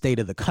about the state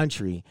of the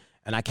country,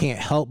 and I can't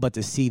help but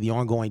to see the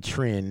ongoing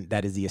trend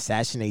that is the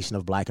assassination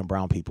of black and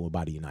brown people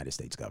by the United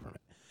States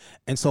government.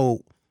 And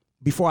so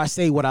before I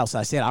say what else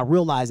I said, I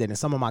realized that in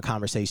some of my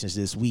conversations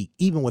this week,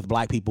 even with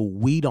black people,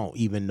 we don't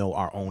even know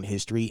our own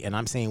history. And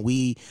I'm saying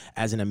we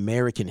as an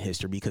American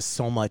history, because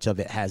so much of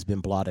it has been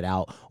blotted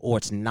out, or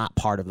it's not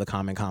part of the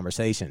common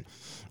conversation.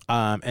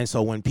 And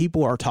so when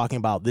people are talking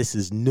about this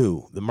is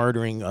new, the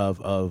murdering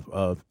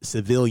of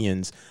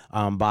civilians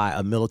by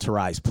a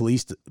militarized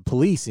police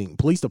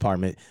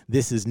department,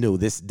 this is new.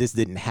 This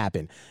didn't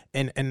happen.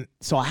 And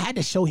so I had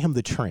to show him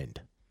the trend.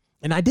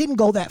 And I didn't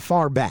go that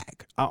far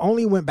back. I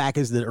only went back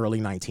as the early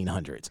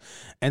 1900s.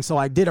 And so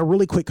I did a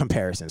really quick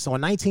comparison. So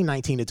in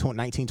 1919 to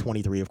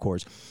 1923, of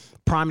course,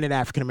 prominent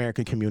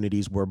African-American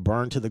communities were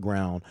burned to the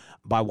ground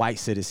by white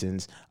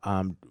citizens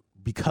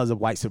because of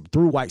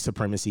through white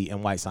supremacy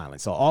and white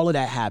silence. So all of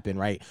that happened,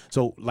 right?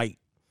 So like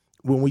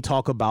when we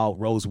talk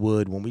about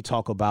Rosewood, when we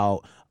talk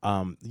about,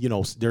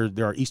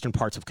 there are eastern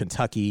parts of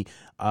Kentucky,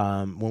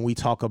 when we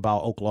talk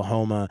about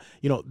Oklahoma,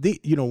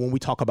 when we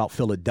talk about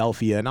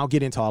Philadelphia, and I'll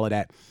get into all of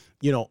that,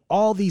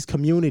 all these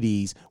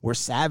communities were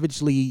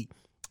savagely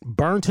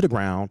burned to the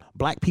ground.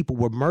 Black people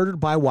were murdered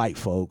by white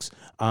folks,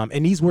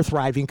 and these were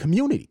thriving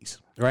communities,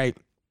 right?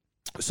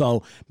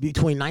 So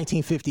between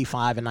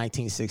 1955 and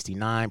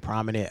 1969,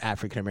 prominent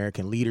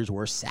African-American leaders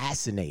were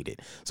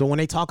assassinated. So when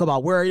they talk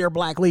about where are your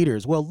black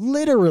leaders? Well,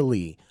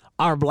 literally,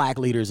 our black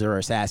leaders are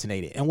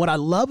assassinated. And what I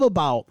love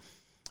about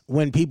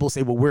when people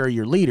say, well, where are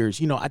your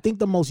leaders? I think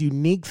the most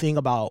unique thing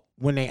about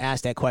when they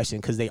ask that question,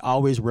 because they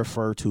always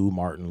refer to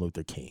Martin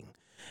Luther King.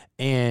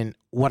 And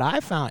what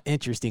I found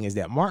interesting is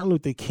that Martin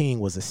Luther King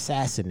was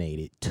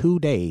assassinated 2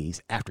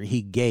 days after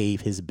he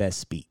gave his best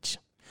speech.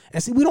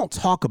 And see, we don't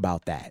talk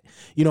about that.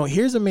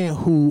 Here's a man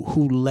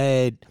who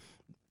led,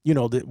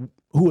 who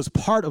was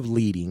part of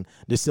leading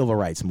the civil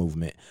rights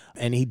movement.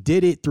 And he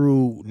did it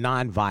through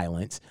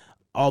nonviolence.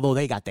 Although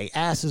they got their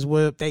asses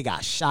whipped, they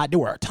got shot. There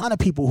were a ton of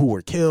people who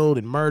were killed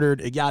and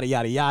murdered, yada,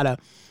 yada, yada.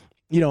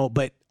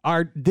 But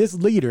this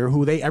leader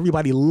who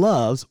everybody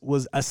loves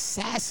was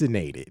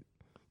assassinated,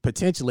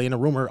 potentially, and a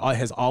rumor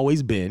has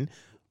always been,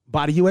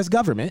 by the U.S.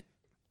 government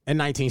in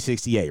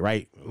 1968,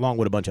 right? Along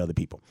with a bunch of other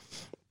people.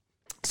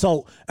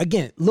 So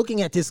again,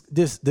 looking at this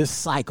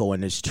cycle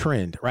and this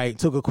trend, right?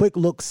 Took a quick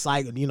look,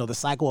 the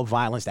cycle of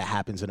violence that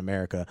happens in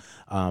America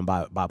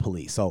by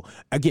police. So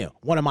again,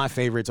 one of my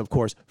favorites, of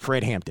course,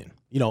 Fred Hampton.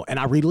 And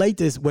I relate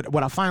this with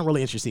what I find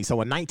really interesting. So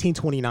in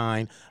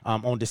 1929,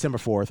 on December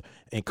 4th,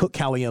 in Cook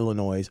County,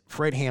 Illinois,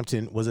 Fred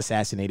Hampton was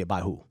assassinated by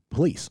who?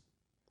 Police,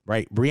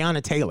 right?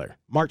 Breonna Taylor,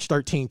 March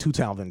 13,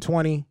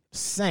 2020,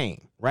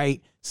 same,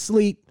 right?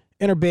 Sleep,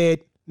 in her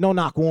bed, no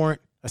knock warrant,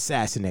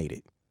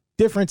 assassinated.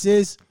 Difference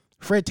is,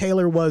 Fred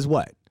Taylor was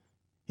what?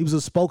 He was a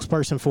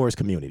spokesperson for his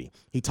community.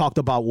 He talked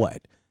about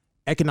what?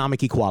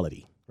 Economic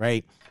equality,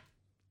 right?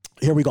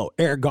 Here we go.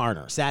 Eric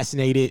Garner,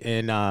 assassinated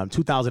in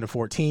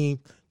 2014.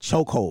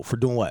 Chokehold for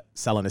doing what?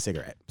 Selling a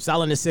cigarette.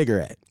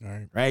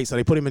 Right? So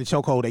they put him in a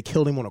chokehold. They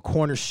killed him on a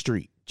corner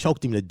street.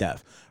 Choked him to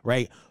death,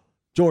 right?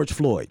 George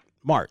Floyd,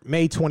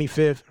 May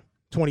 25th,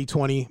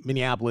 2020,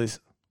 Minneapolis.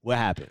 What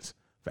happens?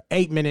 For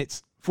 8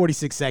 minutes,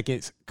 46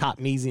 seconds, cop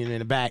knees him in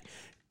the back.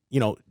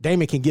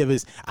 Damon can give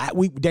us.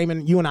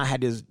 Damon, you and I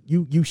had this.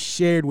 You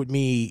shared with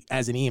me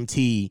as an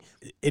EMT,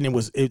 and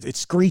it's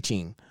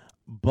screeching,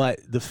 but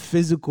the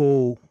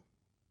physical,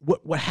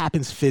 what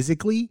happens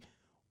physically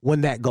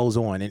when that goes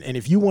on, and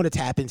if you want to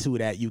tap into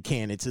that, you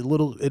can. It's a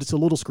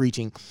little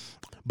screeching,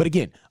 but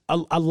again,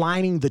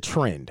 aligning the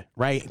trend,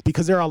 right?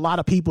 Because there are a lot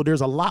of people.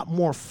 There's a lot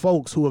more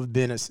folks who have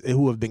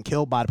been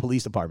killed by the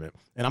police department,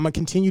 and I'm gonna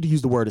continue to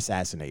use the word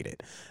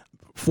assassinated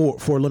for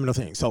liminal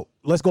things. So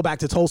let's go back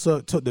to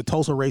Tulsa, to the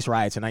Tulsa race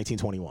riots in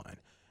 1921,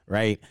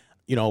 right?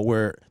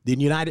 Where the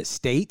United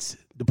States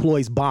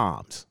deploys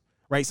bombs,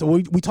 right? So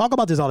we talk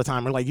about this all the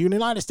time. We're like, the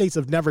United States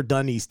have never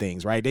done these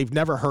things, right? They've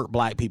never hurt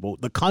black people,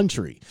 the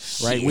country,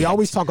 right? Shit. We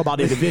always talk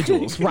about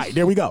individuals. Right,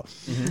 there we go.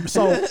 Mm-hmm.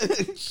 So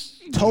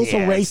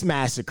Tulsa race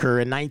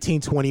massacre in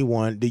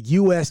 1921, the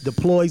U.S.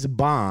 deploys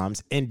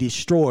bombs and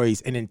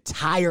destroys an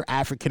entire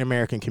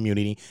African-American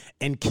community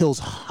and kills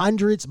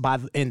hundreds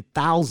and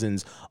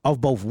thousands of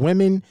both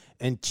women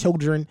and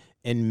children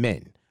and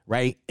men,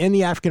 right? In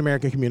the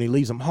African-American community,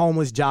 leaves them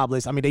homeless,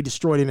 jobless. I mean, they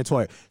destroyed it in the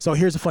toilet. So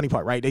here's the funny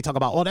part, right? They talk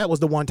about, that was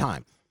the one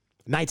time.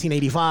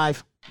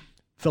 1985,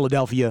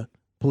 Philadelphia,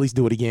 police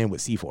do it again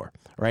with C4,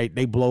 right?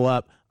 They blow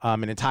up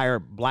an entire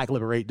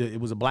it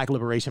was a black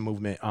liberation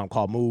movement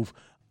called MOVE,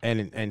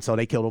 and so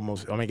they killed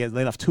almost, they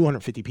left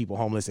 250 people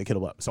homeless, they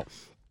killed them up. So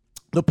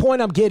the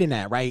point I'm getting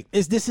at, right,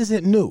 is this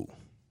isn't new.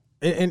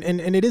 And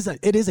it is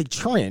a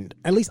trend.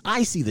 At least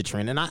I see the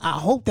trend, and I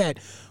hope that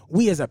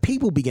we as a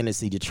people begin to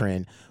see the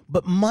trend.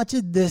 But much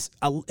of this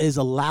is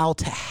allowed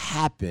to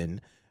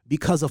happen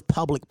because of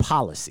public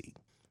policy,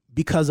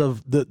 because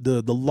of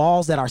the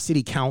laws that our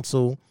city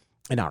council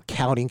and our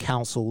county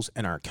councils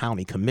and our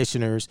county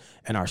commissioners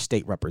and our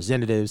state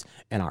representatives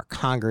and our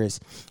Congress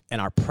and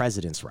our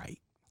presidents write.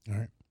 All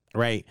right.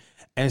 Right.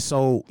 And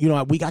so,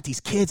 we got these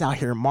kids out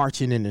here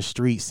marching in the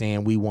street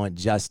saying we want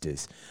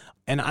justice.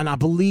 And I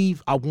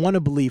want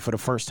to believe for the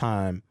first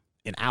time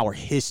in our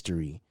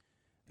history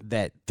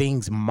that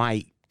things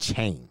might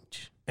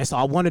change. And so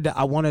I wanted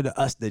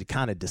us to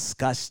kind of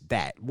discuss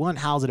that. One,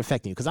 how's it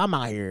affecting you? Because I'm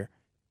out here,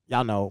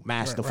 y'all know,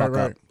 mask the fuck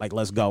up. Like,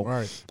 let's go.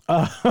 Right.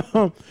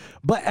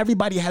 But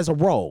everybody has a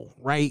role,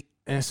 right?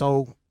 And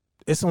so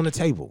it's on the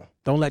table.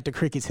 Don't let the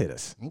crickets hit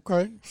us.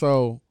 Okay.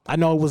 So I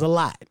know it was a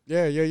lot.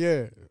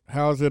 Yeah.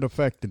 How's it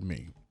affected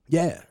me?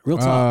 Yeah, real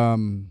talk.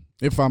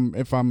 If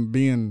I'm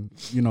being,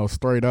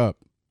 straight up,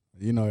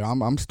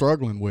 I'm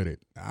struggling with it.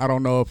 I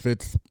don't know if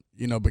it's,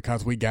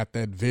 because we got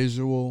that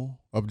visual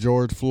of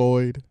George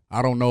Floyd.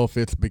 I don't know if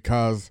it's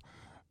because,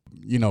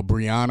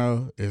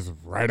 Breonna is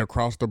right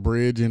across the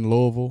bridge in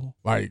Louisville.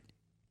 Like,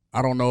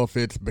 I don't know if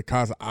it's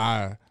because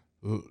I,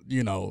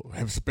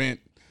 have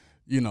spent,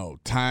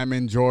 time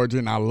in Georgia,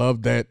 and I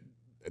love that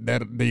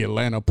the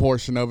Atlanta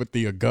portion of it,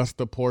 the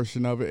Augusta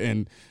portion of it,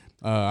 and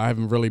I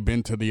haven't really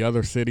been to the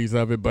other cities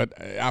of it, but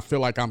I feel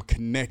like I'm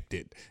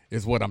connected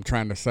is what I'm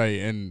trying to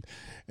say.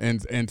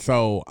 And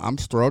so I'm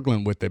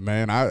struggling with it,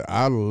 man.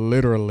 I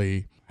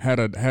literally had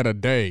a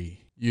day,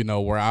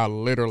 where I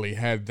literally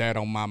had that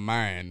on my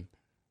mind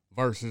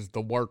versus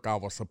the work I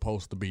was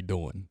supposed to be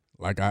doing.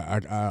 Like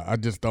I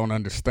just don't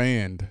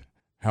understand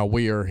how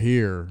we are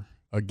here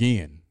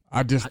again.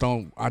 I just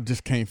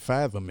can't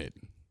fathom it.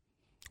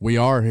 We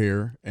are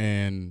here,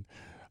 and,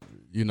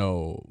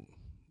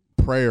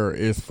 prayer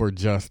is for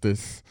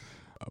justice.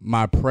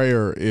 My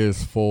prayer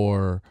is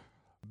for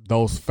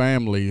those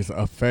families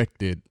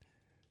affected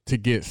to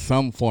get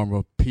some form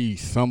of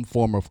peace, some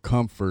form of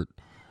comfort,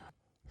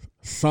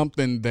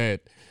 something that,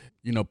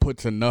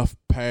 puts enough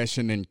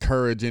passion and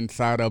courage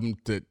inside of them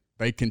that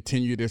they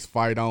continue this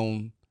fight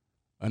on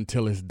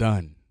until it's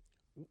done.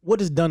 What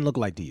does done look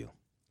like to you?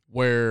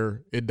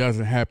 Where it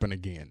doesn't happen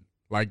again.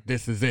 Like,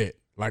 this is it.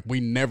 Like,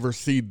 we never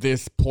see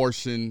this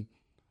portion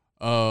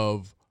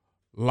of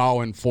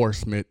law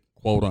enforcement,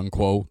 quote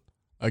unquote,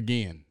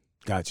 again.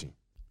 Got you.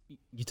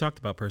 You talked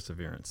about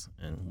perseverance,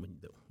 and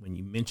when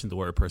you mentioned the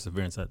word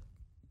perseverance, I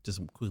just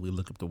quickly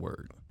looked up the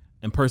word.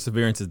 And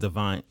perseverance is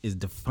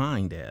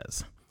defined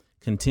as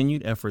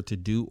continued effort to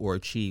do or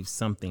achieve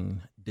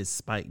something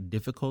despite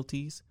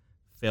difficulties,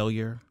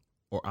 failure,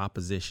 or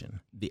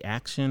opposition. The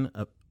action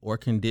of, or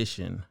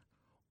condition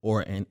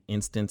or an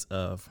instance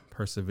of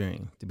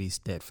persevering, to be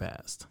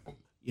steadfast.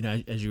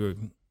 As you were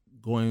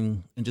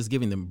going and just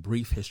giving them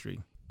brief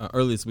history.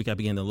 Earlier this week, I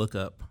began to look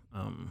up,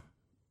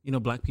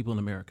 Black people in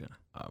America.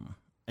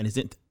 And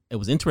it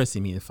was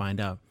interesting to me to find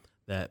out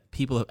that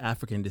people of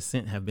African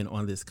descent have been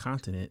on this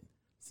continent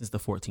since the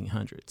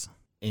 1400s.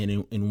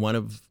 And in one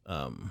of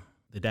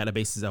the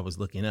databases I was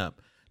looking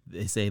up,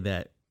 they say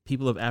that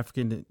people of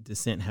African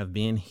descent have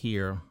been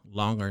here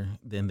longer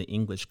than the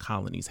English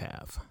colonies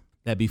have.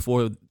 That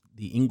before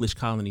the English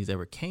colonies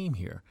ever came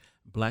here,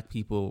 Black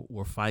people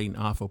were fighting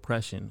off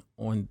oppression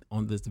on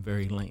this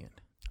very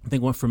land. I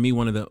think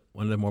one of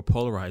the more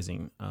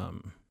polarizing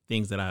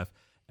things that I've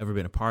ever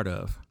been a part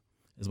of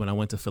is when I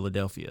went to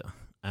Philadelphia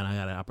and I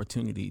got an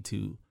opportunity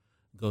to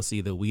go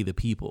see the We the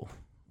People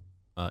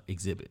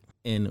exhibit.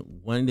 And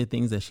one of the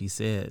things that she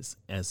says,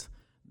 as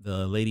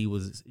the lady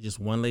was just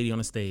one lady on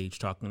a stage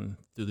talking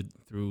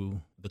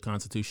through the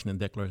Constitution and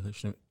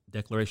Declaration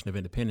of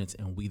Independence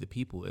and We the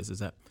People, is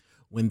that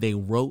when they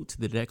wrote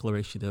the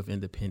Declaration of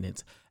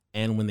Independence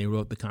and when they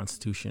wrote the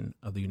Constitution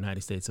of the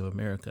United States of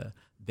America,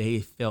 they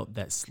felt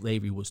that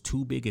slavery was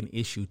too big an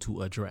issue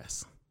to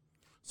address.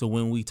 So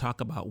when we talk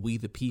about we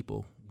the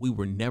people, we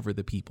were never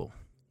the people.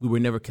 We were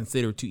never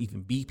considered to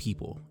even be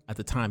people at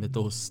the time that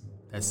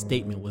that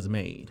statement was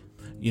made.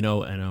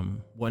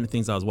 And one of the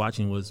things I was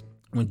watching was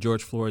when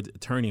George Floyd's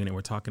attorney, and they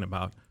were talking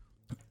about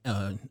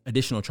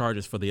additional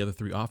charges for the other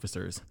three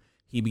officers,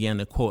 he began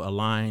to quote a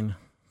line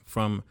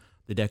from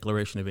the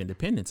Declaration of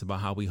Independence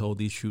about how we hold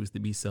these truths to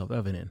be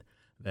self-evident,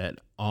 that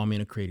all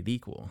men are created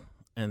equal.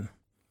 And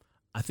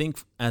I think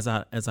as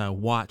I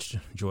watched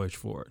George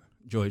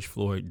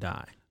Floyd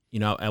die,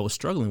 I was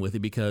struggling with it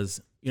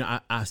because,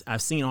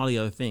 I've seen all the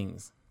other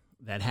things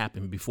that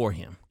happened before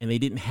him, and they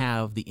didn't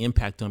have the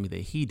impact on me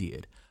that he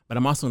did. But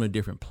I'm also in a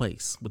different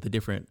place with a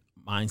different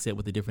mindset,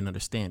 with a different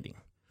understanding.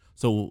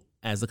 So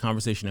as the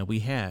conversation that we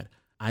had,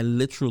 I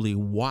literally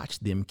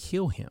watched them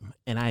kill him,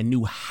 and I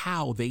knew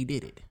how they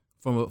did it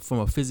from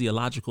a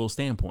physiological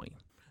standpoint,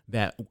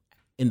 that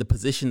in the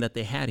position that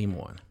they had him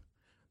on,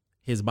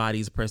 his body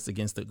is pressed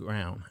against the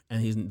ground,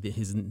 and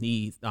his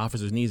knees, the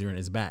officer's knees are in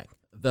his back,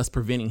 thus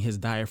preventing his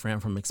diaphragm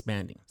from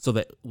expanding. So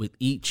that with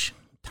each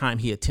time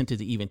he attempted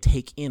to even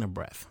take in a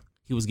breath,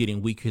 he was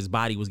getting weaker. His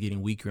body was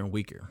getting weaker and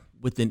weaker.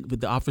 With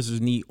the officer's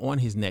knee on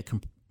his neck,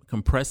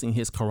 compressing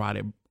his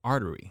carotid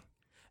artery,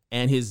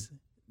 and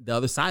the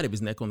other side of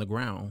his neck on the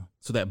ground,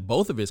 so that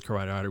both of his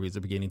carotid arteries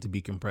are beginning to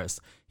be compressed.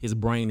 His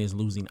brain is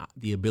losing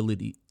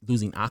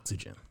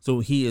oxygen. So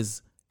he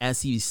is,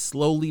 as he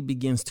slowly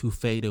begins to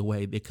fade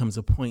away, there comes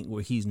a point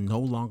where he's no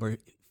longer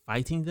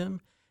fighting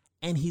them,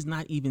 and he's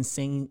not even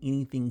saying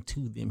anything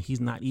to them. He's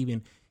not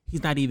even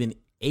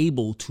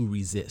able to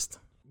resist.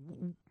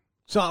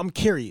 So I'm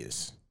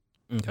curious.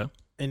 Okay.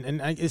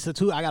 And it's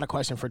I got a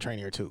question for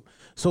Trainier too.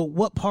 So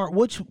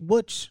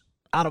which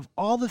out of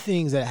all the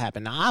things that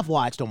happened, now I've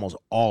watched almost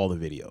all the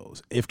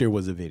videos, if there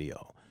was a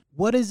video.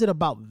 What is it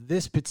about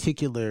this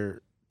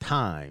particular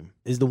time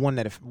is the one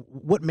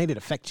what made it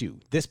affect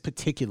you? This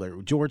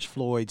particular, George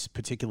Floyd's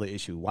particular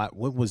issue. Why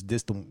was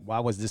this the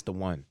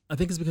one? I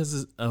think it's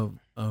because of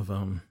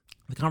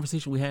the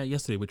conversation we had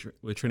yesterday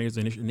with Trainier's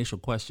initial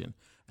question.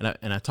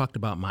 And I talked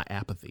about my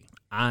apathy.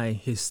 I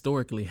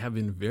historically have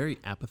been very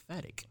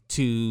apathetic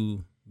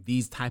to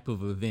these type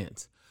of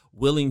events,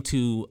 willing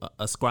to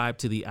ascribe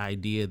to the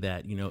idea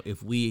that,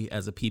 if we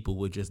as a people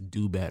would just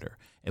do better,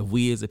 if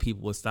we as a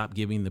people would stop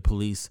giving the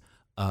police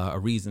a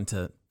reason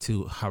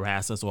to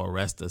harass us or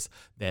arrest us,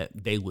 that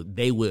they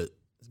would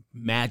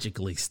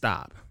magically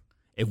stop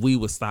if we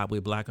would stop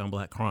with black on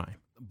black crime.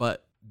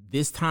 But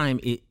this time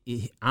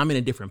I'm in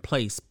a different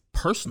place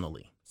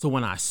personally. So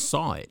when I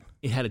saw it,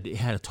 it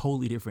had a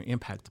totally different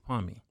impact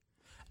upon me.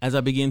 As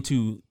I begin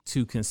to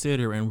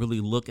consider and really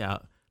look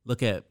at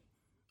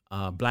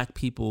black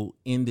people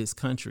in this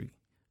country,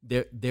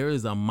 there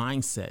is a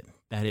mindset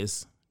that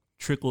is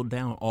trickled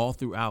down all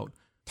throughout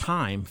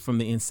time from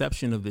the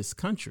inception of this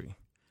country.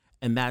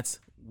 And that's,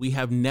 we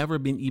have never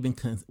been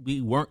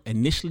we weren't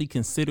initially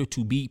considered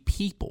to be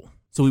people.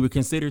 So we were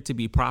considered to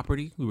be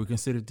property. We were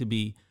considered to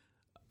be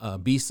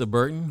beasts of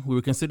burden. We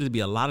were considered to be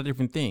a lot of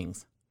different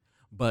things,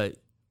 but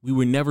we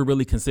were never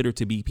really considered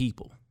to be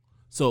people.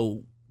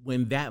 So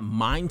when that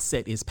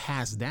mindset is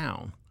passed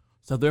down,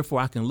 so therefore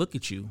I can look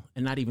at you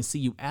and not even see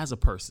you as a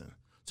person.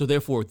 So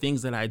therefore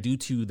things that I do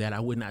to you that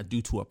I would not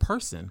do to a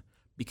person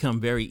become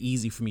very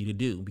easy for me to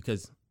do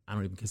because I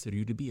don't even consider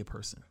you to be a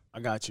person. I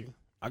got you.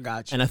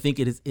 And I think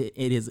it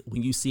is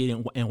when you see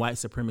it in white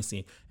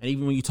supremacy, and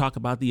even when you talk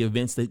about the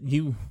events that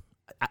you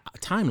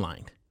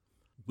timelined,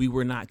 we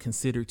were not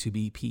considered to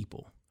be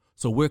people.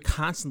 So we're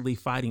constantly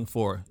fighting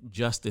for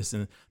justice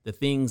and the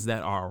things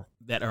that are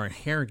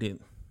inherited,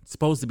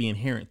 supposed to be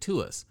inherent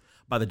to us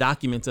by the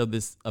documents of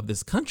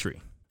this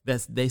country.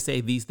 They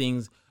say these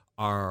things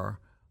are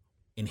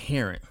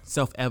inherent,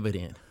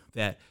 self-evident,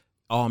 that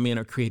all men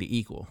are created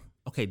equal.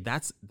 Okay,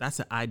 that's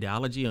an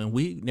ideology, and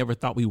we never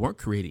thought we weren't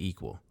created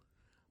equal.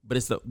 But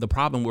it's the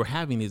problem we're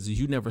having is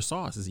you never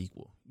saw us as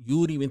equal. You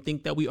would even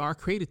think that we are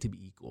created to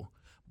be equal,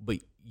 but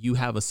you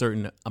have a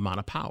certain amount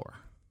of power.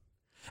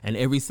 And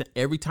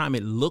every time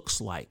it looks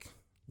like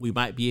we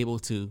might be able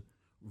to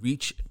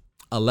reach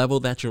a level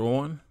that you're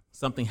on,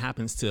 something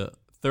happens to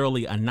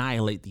thoroughly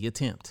annihilate the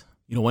attempt.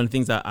 One of the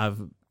things that I've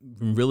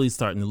been really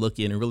starting to look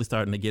at and really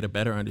starting to get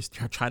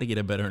try to get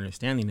a better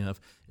understanding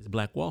of is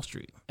Black Wall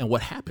Street and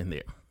what happened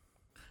there.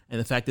 And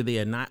the fact that they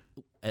are not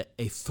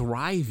a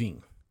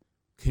thriving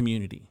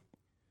community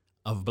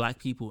of black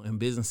people and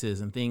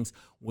businesses and things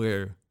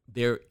where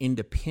they're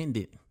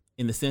independent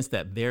in the sense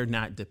that they're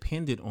not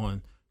dependent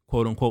on,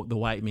 quote unquote, the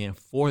white man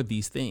for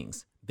these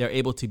things. They're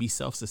able to be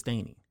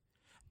self-sustaining.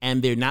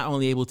 And they're not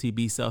only able to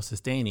be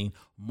self-sustaining,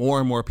 more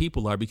and more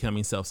people are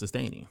becoming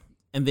self-sustaining.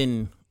 And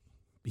then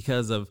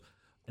because of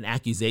an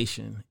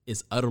accusation,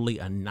 is utterly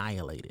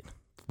annihilated,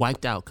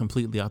 wiped out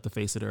completely off the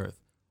face of the earth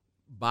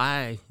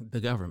by the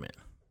government.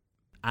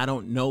 I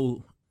don't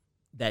know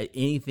that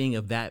anything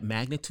of that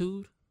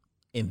magnitude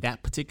in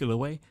that particular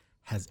way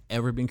has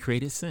ever been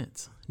created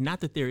since.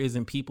 Not that there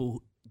isn't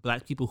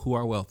black people who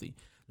are wealthy.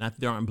 Not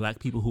that there aren't black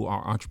people who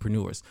are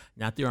entrepreneurs.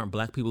 Not that there aren't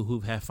black people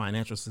who've had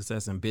financial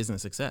success and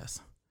business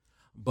success.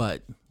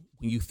 But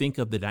when you think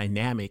of the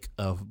dynamic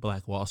of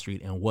Black Wall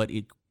Street and what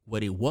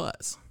it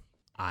was,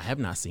 I have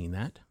not seen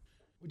that.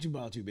 What you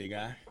about to, big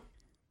guy?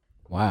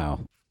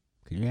 Wow.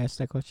 Could you ask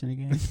that question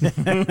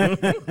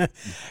again?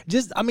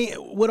 Just, I mean,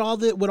 with all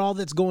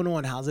that's going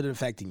on, how's it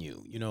affecting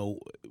you?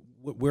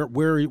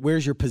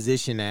 Where's your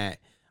position at?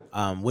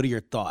 What are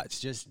your thoughts?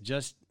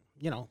 Just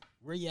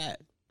where you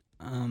at?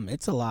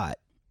 It's a lot.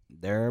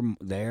 There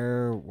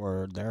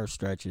are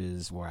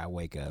stretches where I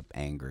wake up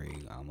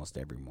angry almost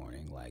every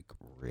morning, like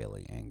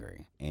really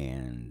angry,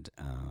 and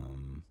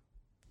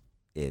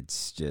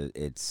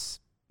it's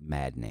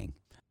maddening.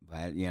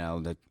 But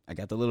I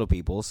got the little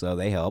people, so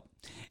they help,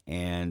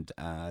 and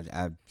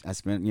I've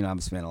spent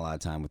a lot of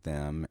time with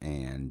them,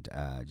 and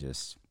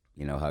just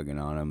hugging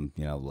on them,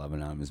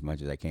 loving on them as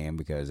much as I can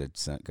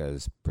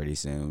because pretty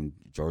soon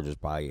Georgia's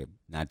probably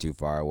not too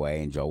far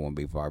away and Joel won't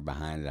be far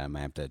behind. And I'm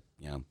gonna have to,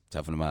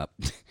 toughen them up.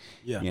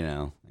 Yeah.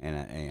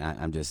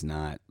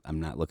 I'm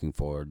not looking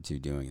forward to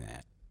doing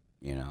that.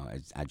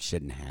 I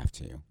shouldn't have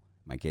to.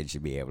 My kids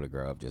should be able to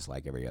grow up just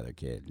like every other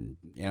kid.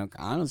 And,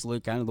 honestly,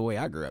 kind of the way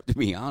I grew up, to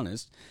be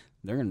honest.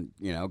 They're going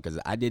to, because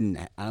I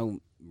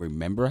don't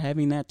remember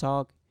having that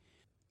talk.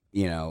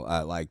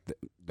 Like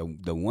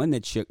the one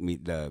that shook me,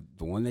 the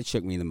one that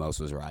shook me the most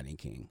was Rodney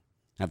King.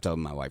 I've told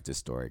my wife this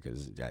story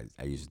because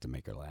I use it to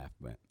make her laugh.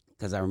 But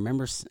because I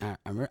remember,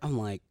 I'm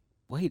like,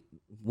 wait,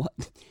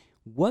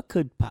 what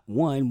could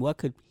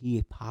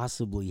he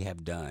possibly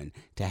have done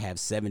to have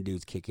 7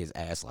 dudes kick his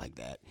ass like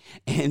that?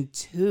 And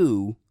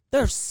 2,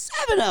 there's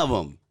 7 of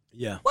them.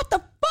 Yeah. What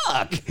the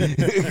fuck?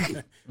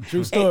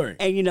 True story.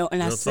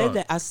 And I said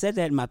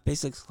that in my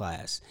physics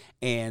class,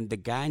 and the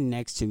guy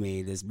next to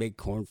me, this big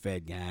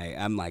corn-fed guy,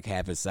 I'm like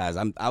half his size.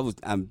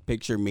 I'm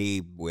picture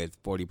me with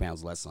 40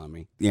 pounds less on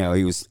me. I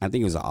think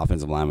he was an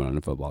offensive lineman on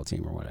the football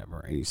team or whatever.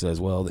 And he says,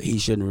 well, he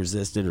shouldn't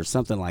resist it or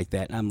something like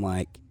that. And I'm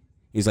like,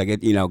 he's like,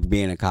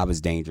 being a cop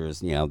is dangerous,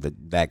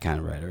 that kind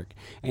of rhetoric.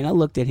 And I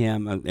looked at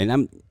him, and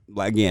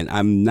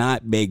I'm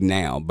not big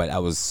now, but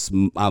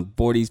I'm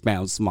 40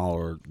 pounds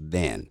smaller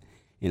then.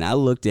 And I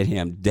looked at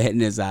him dead in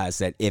his eyes,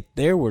 said, if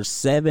there were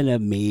 7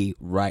 of me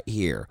right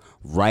here,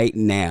 right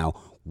now,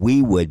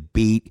 we would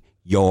beat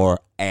your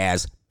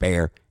ass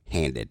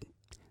barehanded.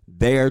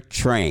 They're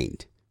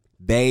trained.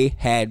 They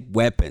had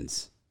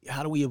weapons.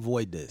 How do we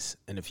avoid this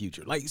in the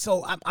future? Like,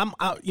 so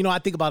I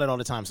think about it all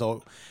the time.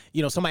 So,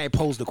 somebody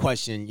posed the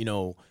question,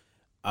 You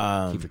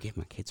forget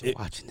my kids are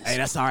watching this. Hey,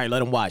 that's all right. Let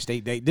them watch.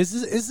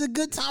 It's a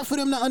good time for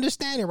them to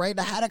understand it, right?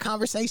 To have a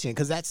conversation,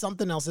 because that's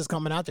something else that's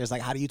coming out there. It's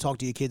like, how do you talk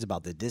to your kids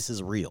about this? This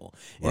is real.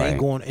 It ain't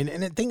going.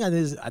 And the thing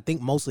is, I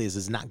think mostly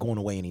is not going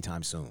away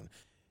anytime soon.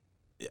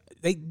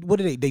 They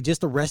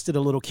just arrested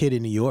a little kid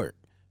in New York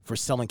for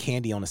selling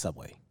candy on the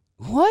subway.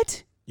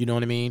 What? You know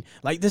what I mean?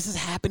 Like, this is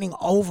happening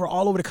all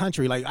over the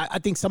country. Like, I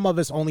think some of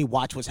us only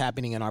watch what's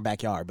happening in our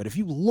backyard. But if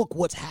you look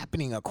what's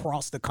happening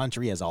across the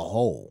country as a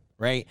whole,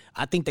 right?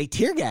 I think they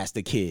tear gassed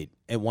a kid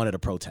at one of the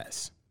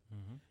protests.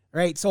 Mm-hmm.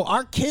 Right? So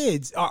our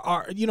kids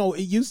are, it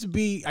used to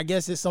be, I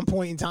guess at some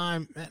point in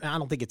time, I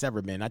don't think it's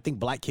ever been. I think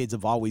black kids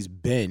have always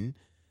been,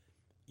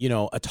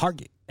 a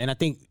target. And I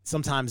think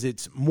sometimes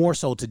it's more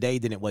so today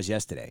than it was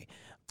yesterday.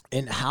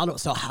 And how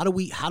do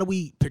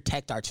we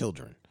protect our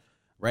children?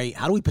 Right?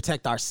 How do we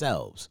protect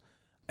ourselves?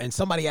 And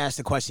somebody asked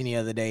the question the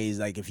other day, is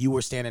like, if you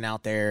were standing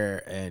out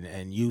there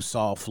and you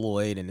saw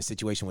Floyd and the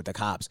situation with the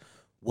cops,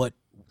 what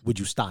would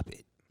you stop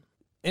it?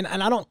 And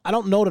I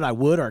don't know that I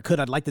would or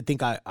could. I'd like to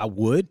think I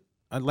would.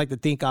 I'd like to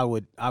think I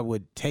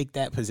would take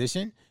that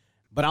position.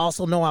 But I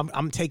also know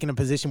I'm taking a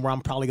position where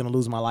I'm probably going to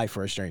lose my life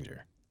for a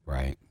stranger.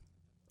 Right.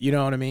 You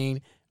know what I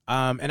mean?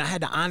 And I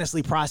had to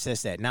honestly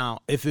process that. Now,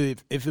 if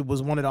it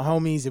was one of the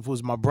homies, if it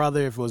was my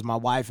brother, if it was my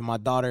wife and my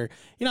daughter,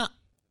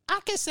 I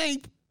can say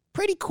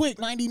pretty quick,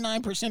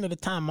 99% of the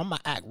time, I'm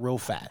going to act real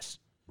fast.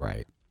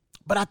 Right.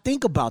 But I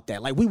think about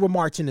that. Like, we were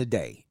marching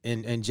today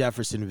in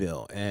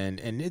Jeffersonville.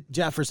 And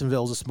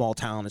Jeffersonville is a small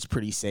town. It's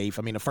pretty safe.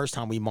 I mean, the first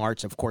time we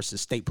marched, of course, the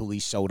state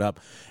police showed up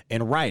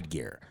in riot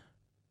gear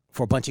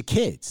for a bunch of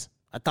kids.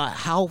 I thought,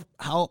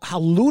 how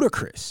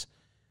ludicrous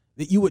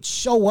that you would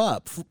show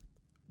up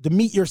to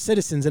meet your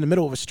citizens in the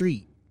middle of a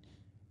street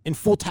in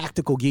full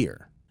tactical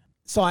gear.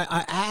 So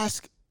I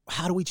ask,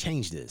 how do we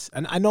change this?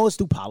 And I know it's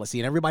through policy,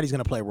 and everybody's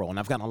going to play a role. And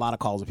I've gotten a lot of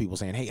calls of people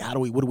saying, hey,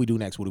 what do we do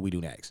next? What do we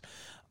do next?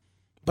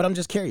 But I'm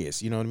just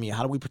curious, you know what I mean?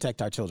 How do we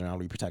protect our children? How do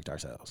we protect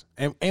ourselves?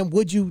 And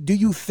do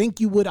you think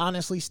you would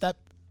honestly step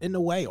in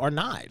the way or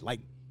not? Like,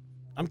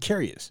 I'm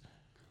curious.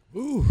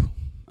 Ooh.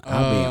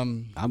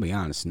 I'll be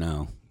honest,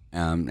 no.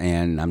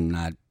 And I'm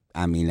not.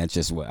 I mean, that's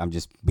just what I'm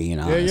just being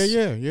honest.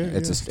 Yeah.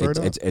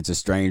 It's a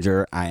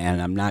stranger,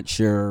 and I'm not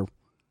sure.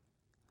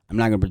 I'm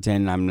not gonna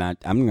pretend I'm not.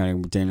 I'm gonna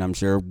pretend I'm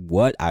sure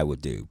what I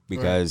would do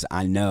because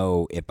I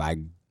know if I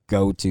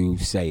go to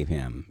save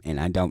him, and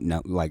I don't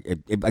know. Like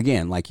if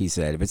again, like he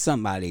said, if it's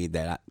somebody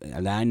that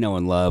I know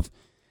and love,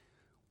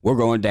 we're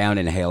going down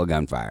in a hail of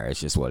gunfire. It's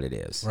just what it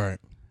is. Right.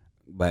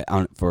 But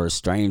for a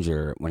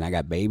stranger, when I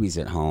got babies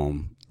at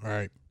home,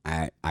 right.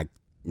 I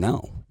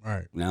no.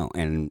 Right. No,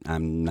 and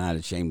I'm not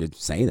ashamed to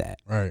say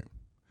that. Right.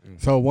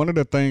 So one of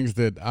the things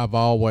that I've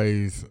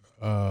always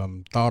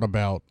thought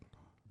about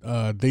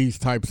these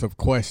types of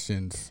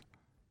questions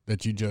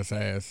that you just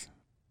asked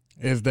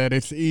is that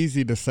it's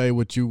easy to say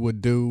what you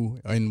would do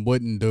and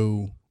wouldn't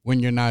do when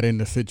you're not in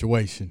the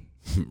situation.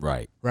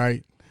 Right.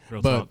 Right.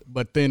 Real talk.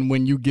 But then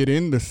when you get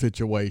in the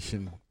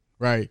situation,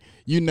 right,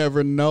 you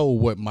never know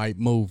what might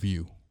move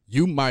you.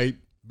 You might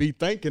be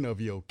thinking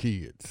of your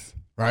kids,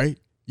 right?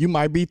 You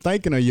might be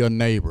thinking of your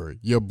neighbor,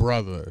 your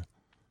brother,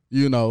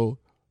 your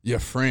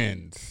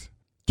friends,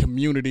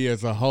 community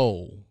as a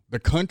whole, the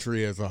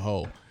country as a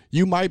whole.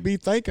 You might be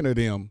thinking of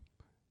them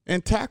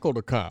and tackle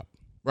the cop,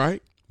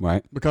 right?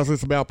 Right. Because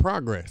it's about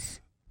progress.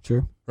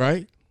 True.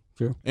 Right?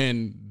 True.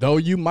 And though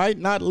you might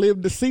not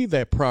live to see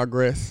that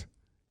progress,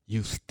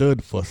 you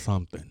stood for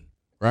something,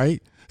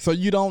 right? So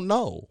you don't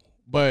know,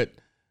 but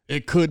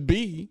it could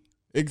be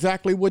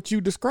exactly what you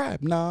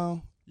described.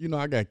 No, you know,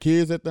 I got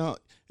kids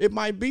it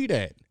might be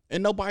that,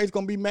 and nobody's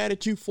going to be mad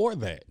at you for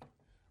that,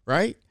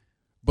 right?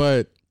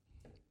 But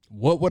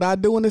what would I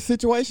do in this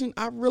situation?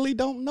 I really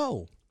don't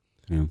know.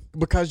 Yeah.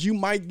 Because you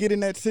might get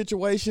in that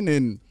situation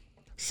and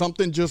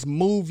something just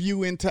move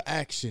you into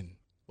action.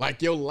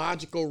 Like your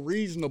logical,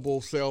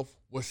 reasonable self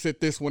will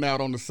sit this one out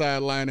on the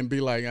sideline and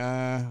be like,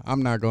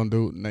 I'm not going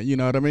to do it. You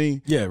know what I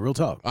mean? Yeah, real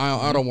talk.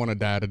 I don't want to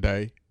die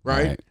today,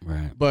 right?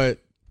 Right. But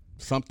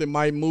something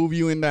might move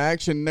you into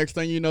action. Next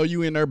thing you know,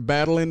 you in there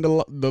battling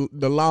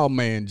the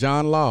lawman,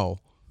 John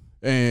Law,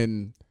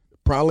 and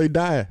probably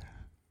die.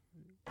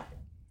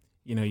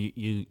 You know,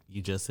 you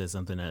just said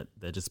something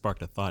that just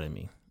sparked a thought in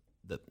me.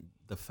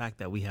 The fact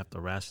that we have to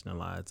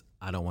rationalize,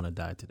 I don't want to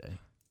die today.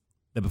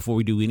 That before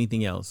we do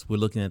anything else, we're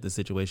looking at the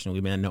situation.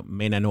 We may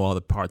not know all the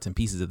parts and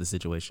pieces of the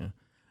situation,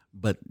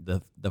 but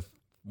the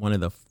one of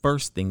the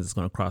first things that's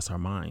going to cross our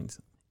minds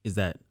is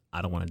that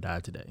I don't want to die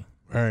today.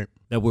 Right.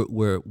 That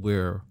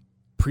we're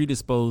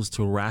predisposed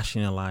to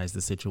rationalize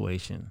the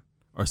situation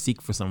or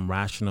seek for some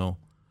rational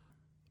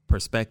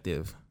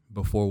perspective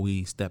before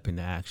we step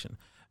into action.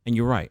 And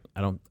you're right.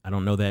 I don't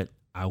know that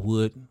I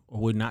would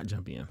or would not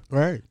jump in.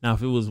 Right. Now,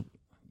 if it was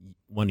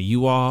one of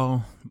you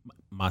all,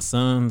 my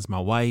sons, my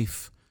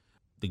wife,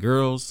 the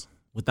girls,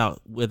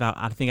 without,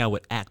 I think I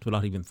would act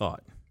without even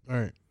thought.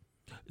 Right.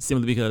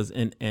 Simply because,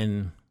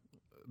 and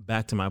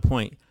back to my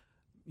point,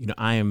 you know,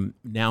 I am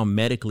now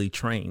medically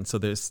trained. So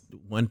there's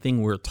one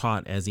thing we're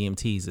taught as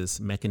EMTs is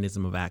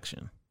mechanism of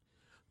action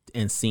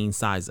and scene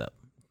size up,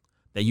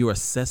 that you're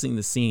assessing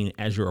the scene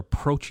as you're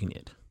approaching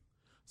it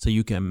so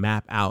you can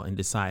map out and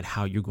decide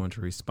how you're going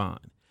to respond.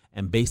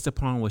 And based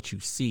upon what you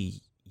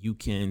see, you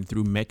can,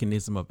 through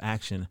mechanism of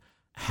action,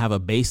 have a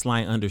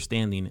baseline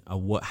understanding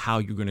of how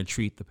you're going to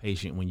treat the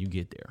patient when you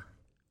get there.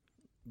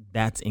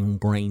 That's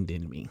ingrained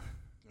in me.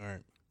 All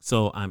right.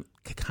 So I'm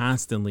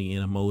constantly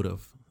in a mode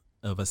of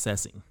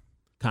assessing,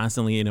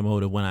 constantly in a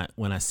mode of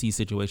when I see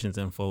situations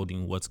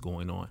unfolding, what's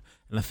going on.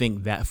 And I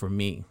think that for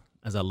me,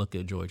 as I look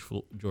at George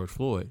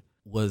Floyd,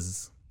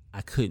 was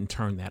I couldn't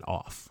turn that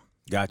off.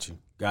 Got you.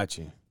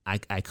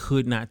 I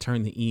could not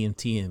turn the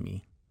EMT in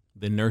me,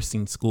 the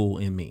nursing school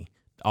in me,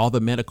 all the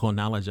medical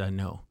knowledge I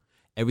know,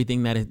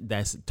 everything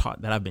that's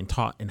taught, that I've been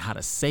taught, and how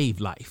to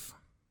save life.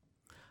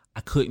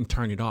 I couldn't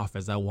turn it off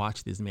as I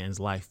watched this man's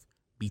life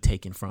be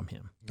taken from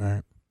him. All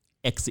right.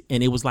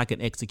 And it was like an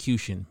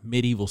execution,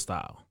 medieval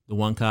style. The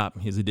one cop,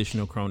 his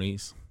additional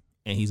cronies,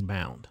 and he's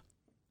bound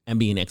and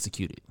being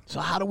executed.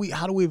 So how do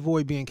we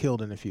avoid being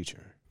killed in the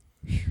future?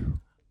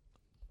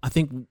 I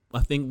think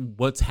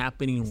what's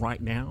happening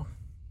right now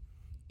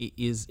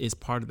is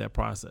part of that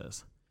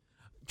process.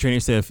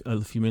 Trainer said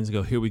a few minutes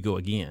ago, "Here we go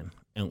again."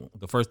 And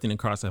the first thing that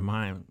crossed my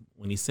mind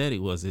when he said it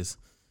was this: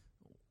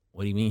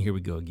 "What do you mean, here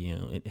we go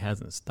again? It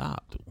hasn't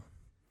stopped.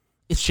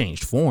 It's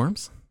changed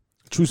forms."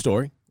 True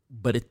story.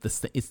 But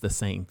it's the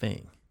same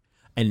thing.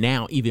 And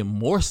now, even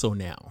more so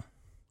now,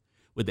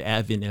 with the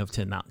advent of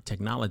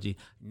technology,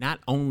 not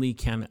only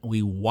can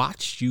we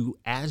watch you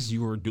as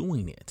you're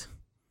doing it,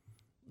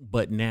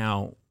 but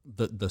now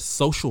the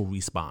social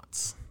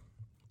response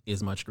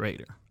is much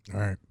greater. All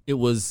right.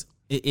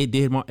 It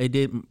did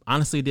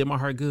my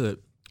heart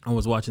good. I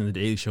was watching the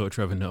Daily Show with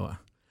Trevor Noah,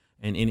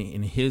 and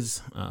in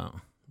his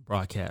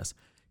broadcast,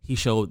 he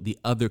showed the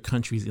other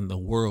countries in the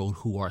world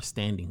who are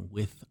standing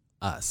with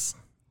us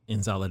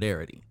in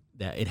solidarity,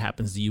 that it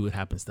happens to you, it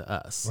happens to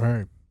us.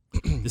 Right.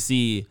 To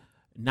see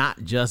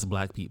not just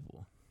black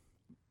people.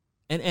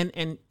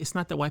 And it's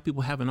not that white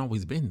people haven't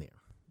always been there.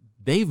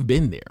 They've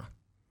been there.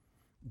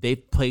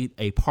 They've played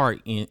a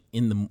part in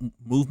the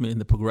movement, in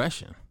the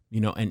progression,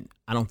 you know, and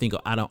I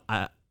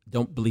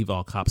don't believe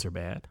all cops are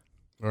bad.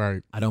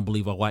 Right. I don't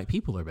believe all white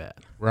people are bad.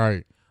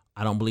 Right.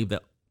 I don't believe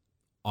that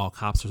all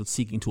cops are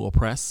seeking to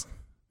oppress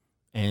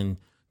and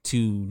to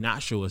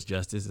not show us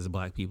justice as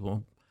black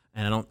people.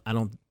 And I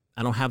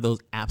don't have those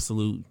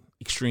absolute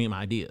extreme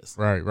ideas.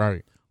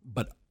 Right.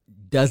 But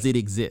does it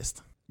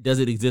exist? Does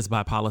it exist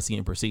by policy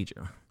and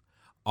procedure?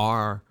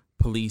 Are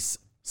police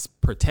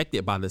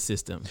protected by the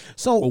system?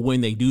 Or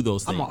when they do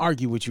those things? I'm gonna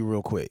argue with you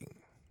real quick,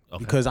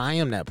 because I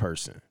am that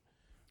person,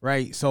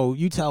 right? So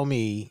you tell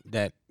me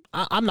that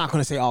I'm not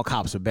gonna say all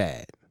cops are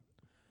bad.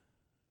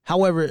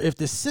 However, if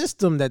the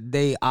system that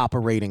they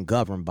operate and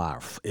govern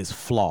by is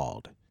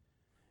flawed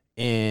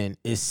and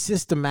is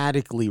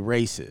systematically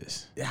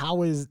racist,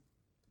 how is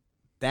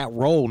that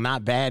role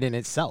not bad in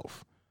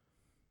itself?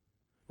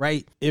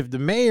 Right? If the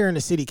mayor and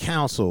the city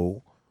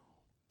council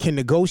can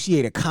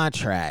negotiate a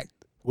contract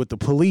with the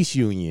police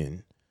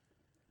union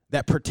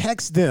that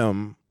protects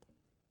them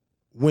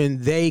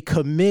when they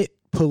commit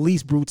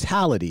police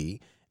brutality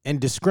and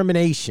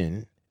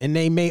discrimination, and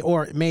they may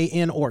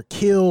end or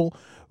kill,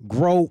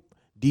 grope,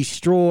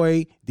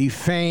 destroy,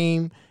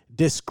 defame,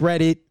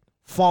 discredit,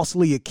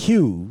 falsely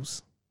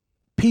accuse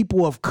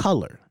people of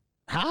color,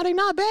 how are they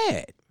not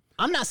bad?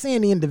 I'm not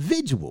saying the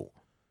individual,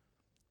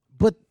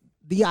 but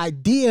the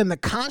idea and the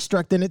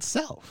construct in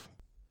itself.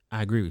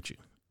 I agree with you.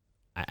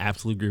 I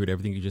absolutely agree with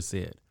everything you just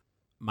said.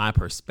 My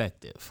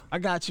perspective I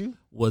got you.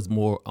 was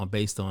more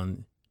based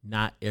on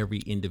not every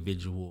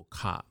individual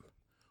cop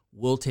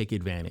will take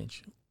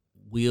advantage,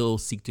 will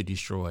seek to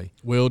destroy,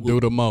 We'll do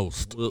the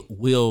most.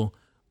 will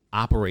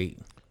operate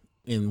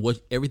in what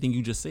everything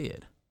you just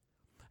said.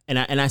 And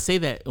I say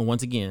that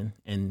once again,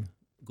 and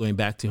going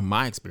back to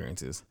my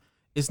experiences,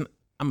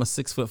 I'm a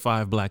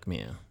 6'5" black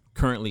man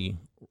currently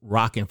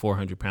rocking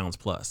 400 pounds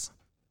plus.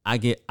 I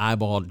get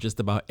eyeballed just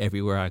about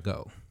everywhere I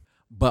go.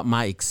 But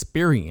my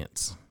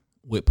experience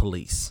with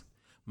police,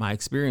 my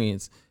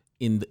experience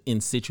in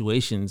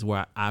situations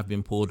where I've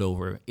been pulled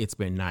over, it's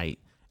been night,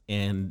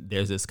 and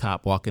there's this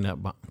cop walking up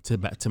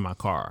to my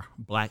car,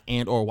 black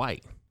and or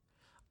white.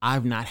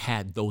 I've not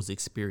had those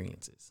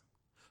experiences.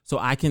 So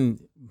I can,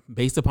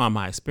 based upon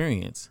my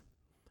experience,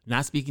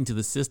 not speaking to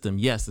the system,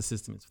 yes, the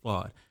system is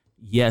flawed.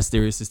 Yes,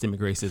 there is systemic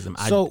racism.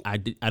 So- I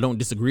don't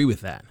disagree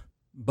with that.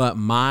 But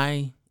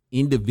my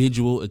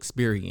individual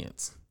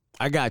experience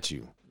I got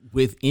you.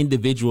 with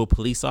individual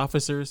police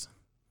officers,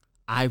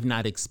 I've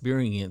not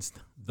experienced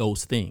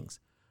those things.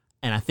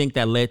 And I think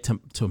that led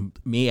to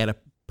me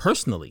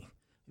personally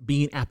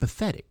being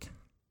apathetic.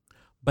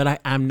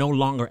 But I'm no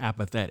longer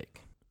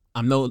apathetic.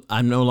 I'm no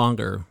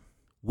longer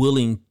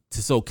willing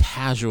to so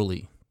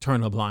casually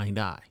turn a blind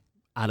eye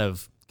out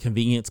of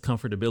convenience,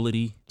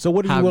 comfortability. So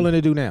what are you willing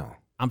to do now?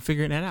 I'm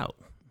figuring that out.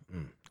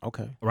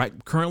 Okay. Right.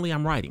 Currently,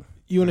 I'm writing.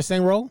 You in the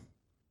same role?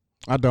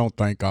 I don't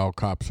think all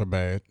cops are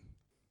bad.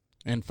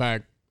 In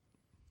fact,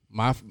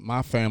 my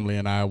family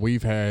and I,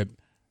 we've had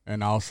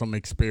an awesome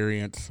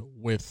experience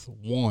with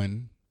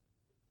one,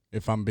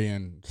 if I'm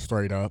being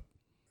straight up.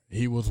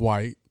 He was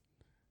white.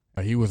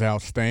 He was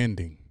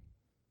outstanding.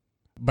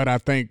 But I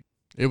think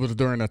it was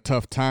during a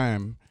tough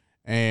time,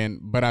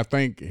 but I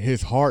think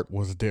his heart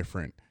was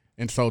different.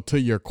 And so to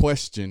your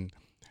question,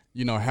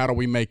 how do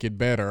we make it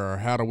better, or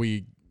how do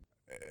we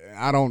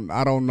I don't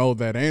know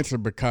that answer,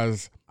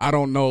 because I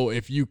don't know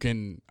if you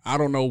can, I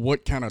don't know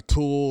what kind of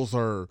tools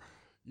or,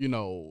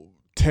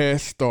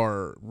 test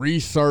or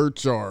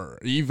research or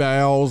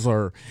evals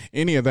or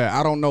any of that.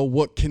 I don't know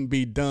what can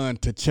be done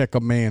to check a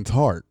man's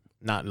heart.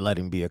 Not let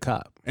him be a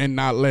cop. And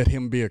not let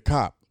him be a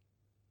cop.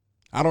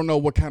 I don't know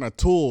what kind of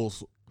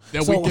tools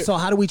that we can. So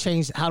how do we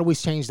change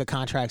the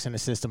contracts and the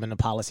system and the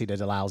policy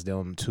that allows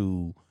them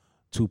to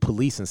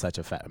police in such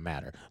a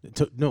matter?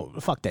 No,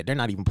 fuck that. They're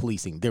not even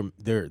policing. They're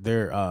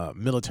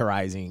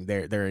militarizing.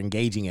 They're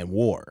engaging in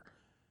war.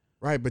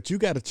 Right, but you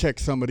got to check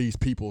some of these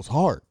people's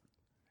heart.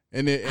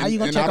 How you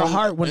gonna check a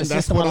heart when the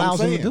system allows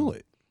them to do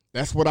it?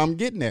 That's what I'm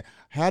getting at.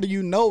 How do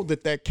you know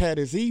that cat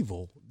is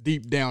evil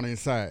deep down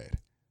inside?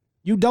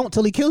 You don't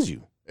till he kills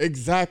you.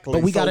 Exactly.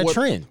 But we got a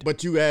trend.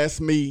 But you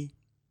asked me.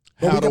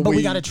 But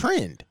we got a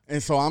trend.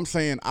 And so I'm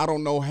saying I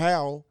don't know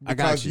how,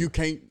 because you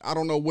can't. I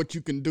don't know what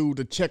you can do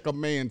to check a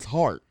man's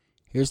heart.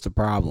 Here's the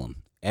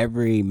problem.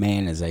 Every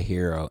man is a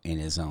hero in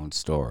his own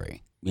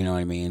story. You know what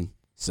I mean?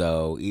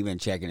 So even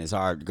checking his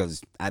heart,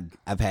 because I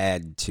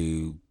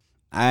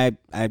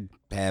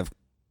have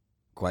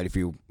quite a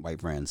few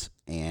white friends,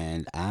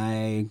 and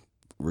I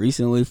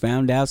recently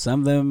found out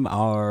some of them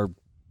are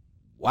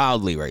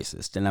wildly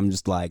racist, and I'm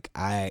just like,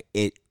 that's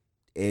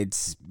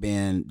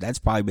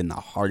probably been the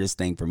hardest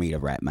thing for me to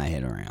wrap my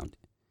head around.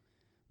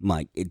 I'm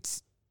like,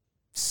 it's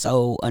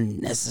so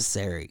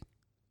unnecessary.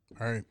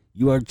 Right.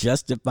 You are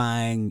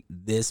justifying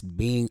this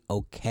being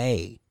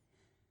okay.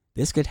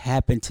 This could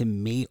happen to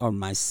me or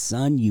my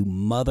son, you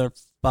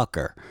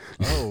motherfucker.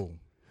 Oh.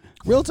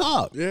 Real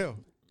talk. Yeah.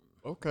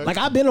 Okay. Like,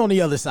 I've been on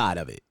the other side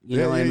of it. You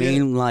know what I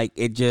mean? Like,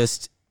 it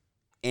just,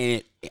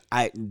 and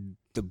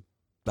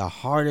the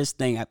hardest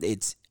thing,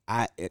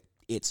 I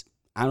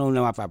don't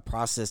know if I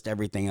processed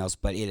everything else,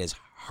 but it is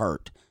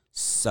hurt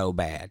so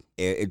bad.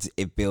 It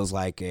feels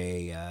like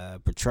a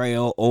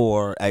betrayal,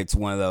 or it's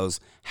one of those,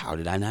 how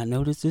did I not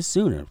notice this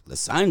sooner? The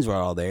signs were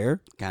all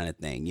there kind of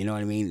thing. You know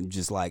what I mean?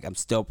 Just like, I'm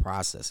still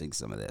processing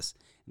some of this.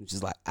 I'm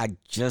just like,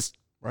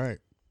 right.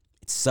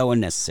 It's so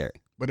unnecessary.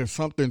 But if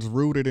something's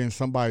rooted in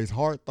somebody's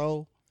heart,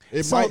 though,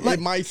 it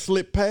might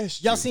slip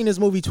past you. Y'all seen this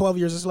movie 12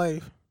 Years a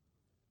Slave?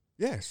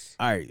 Yes.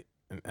 All right.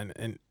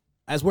 And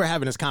as we're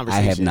having this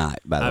conversation, I have not,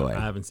 by the way. I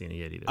haven't seen it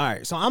yet either. All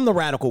right. So I'm the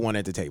radical one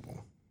at the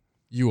table.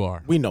 You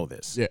are. We know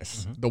this.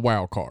 Yes. The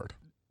wild card.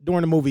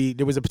 During the movie,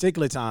 there was a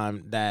particular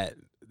time that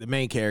the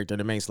main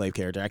slave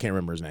character, I can't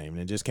remember his name,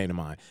 and it just came to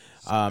mind.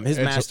 His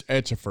master,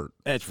 Etcheford.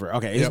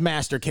 Okay. His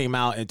master came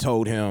out and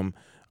told him,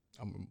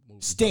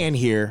 stand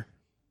here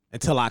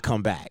until I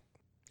come back.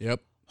 Yep.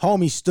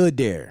 Homie stood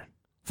there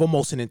for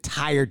almost an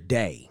entire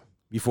day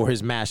before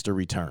his master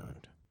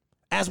returned.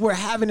 As we're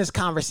having this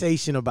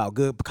conversation about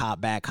good cop,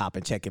 bad cop,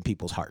 and checking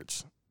people's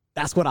hearts,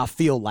 that's what I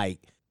feel like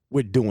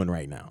we're doing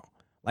right now.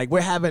 Like,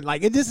 we're having,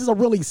 this is a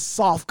really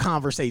soft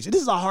conversation.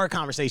 This is a hard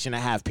conversation to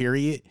have,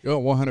 period. Yeah,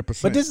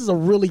 100%. But this is a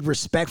really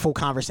respectful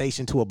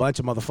conversation to a bunch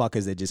of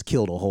motherfuckers that just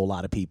killed a whole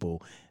lot of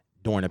people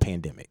during the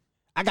pandemic.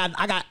 I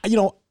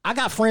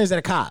got friends that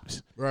are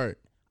cops. Right.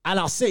 And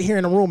I'll sit here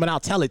in the room and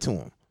I'll tell it to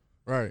them.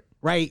 Right.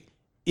 Right?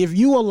 If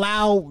you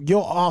allow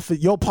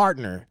your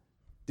partner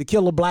to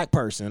kill a black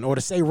person or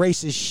to say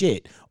racist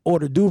shit or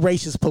to do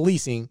racist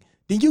policing,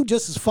 then you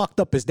just as fucked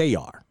up as they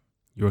are.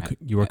 You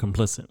were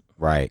complicit.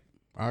 Right.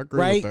 I agree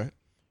Right? with that.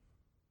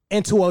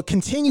 And to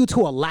continue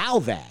to allow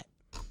that,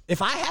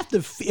 if I have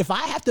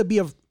to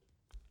be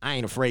I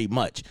ain't afraid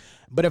much,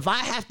 but if I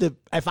have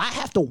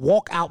to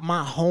walk out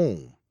my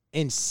home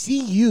and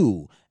see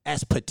you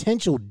as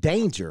potential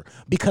danger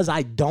because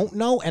I don't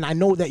know and I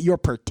know that you're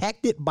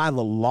protected by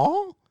the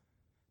law,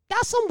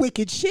 that's some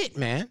wicked shit,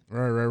 man.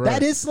 Right.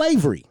 That is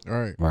slavery.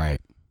 Right.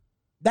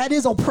 That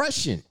is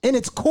oppression in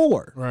its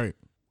core. Right.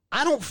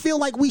 I don't feel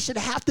like we should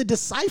have to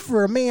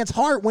decipher a man's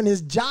heart when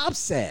his job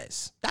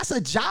says. That's a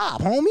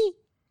job, homie.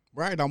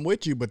 Right, I'm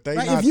with you, but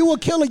Right? If you a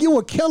killer, you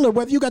a killer,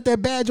 whether you got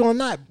that badge or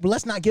not. But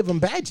let's not give them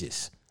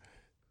badges.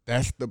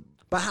 that's the.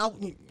 But how?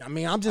 I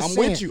mean, I'm just I'm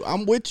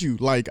saying. with you.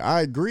 Like,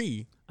 I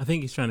agree. I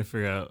think he's trying to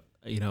figure out,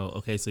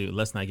 okay, so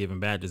let's not give him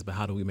badges, but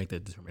how do we make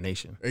that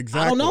determination?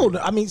 Exactly. I don't know.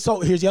 I mean, so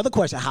here's the other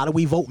question: how do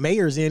we vote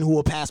mayors in who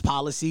will pass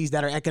policies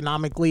that are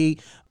economically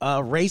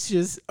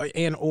racist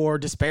and or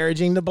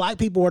disparaging the black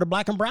people or the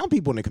black and brown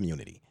people in the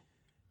community?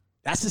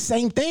 That's the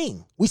same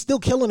thing. We still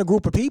killing a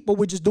group of people.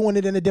 We're just doing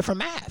it in a different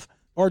math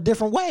or a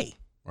different way.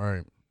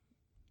 Right.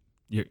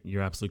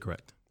 You're absolutely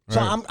correct. So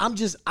Right. I'm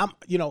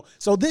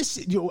so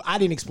this, I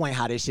didn't explain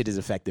how this shit has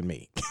affected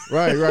me.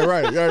 Right.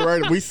 Yeah,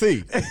 right. We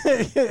see.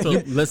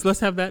 So let's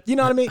have that. You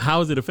know what I mean?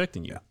 How is it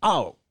affecting you?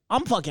 Oh,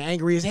 I'm fucking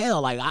angry as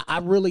hell. Like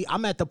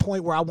I'm at the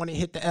point where I want to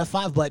hit the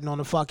F5 button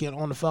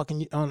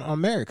on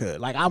America.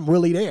 Like I'm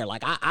really there.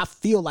 Like I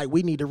feel like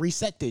we need to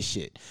reset this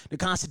shit. The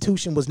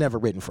Constitution was never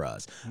written for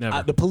us.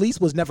 Never. The police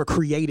was never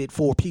created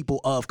for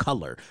people of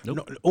color,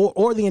 Nope.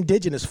 or the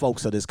indigenous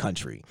folks of this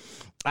country.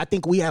 I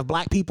think we have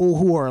black people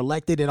who are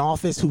elected in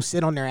office who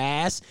sit on their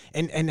ass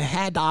and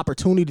had the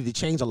opportunity to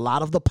change a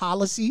lot of the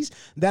policies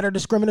that are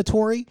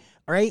discriminatory,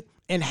 right?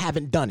 And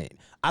haven't done it.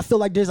 I feel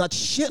like there's a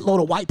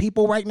shitload of white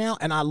people right now,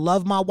 and I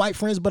love my white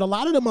friends, but a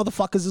lot of the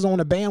motherfuckers is on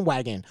the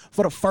bandwagon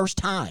for the first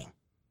time.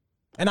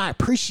 And I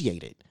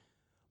appreciate it.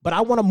 But I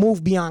want to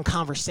move beyond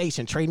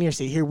conversation. Trey Neer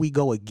said, here we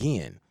go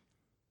again.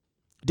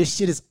 This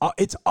shit is,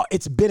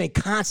 it's been a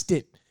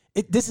constant.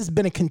 This has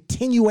been a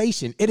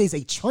continuation. It is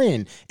a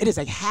trend. It is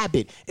a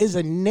habit. It is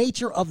a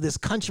nature of this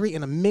country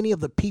and of many of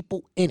the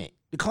people in it.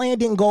 The Klan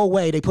didn't go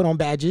away. They put on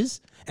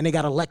badges and they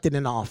got elected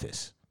in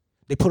office.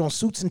 They put on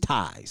suits and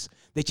ties.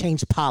 They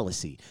changed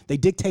policy. They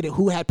dictated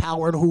who had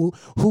power and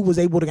who was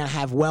able to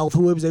have wealth,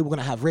 who was able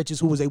to have riches,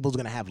 who was able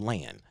to have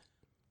land.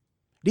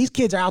 These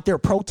kids are out there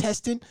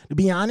protesting, to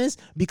be honest,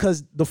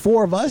 because the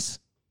four of us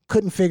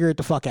couldn't figure it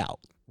the fuck out.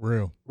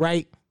 Real.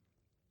 Right?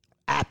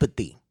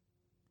 Apathy.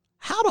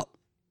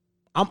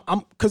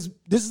 Because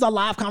this is a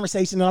live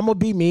conversation and I'm gonna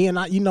be me and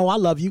I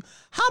love you.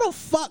 How the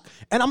fuck?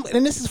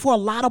 And this is for a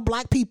lot of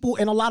black people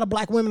and a lot of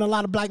black women, a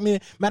lot of black men.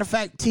 Matter of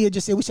fact, Tia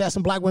just said we should have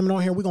some black women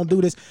on here. We're gonna do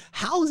this.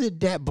 How is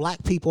it that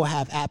black people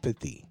have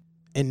apathy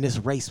in this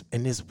race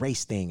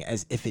thing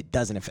as if it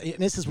doesn't? And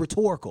this is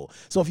rhetorical.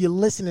 So if you're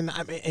listening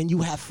and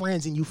you have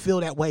friends and you feel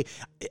that way,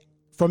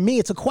 for me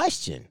it's a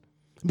question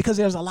because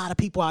there's a lot of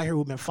people out here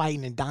who've been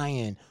fighting and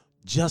dying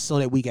just so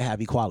that we can have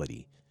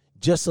equality.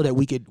 Just so that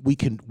we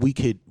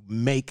could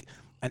make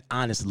an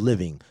honest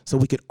living, so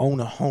we could own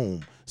a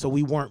home, so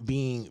we weren't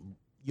being,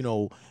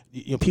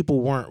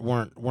 people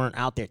weren't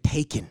out there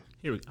taken.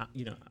 Here,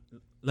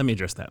 let me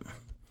address that.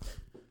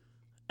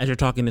 As you're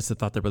talking, it's a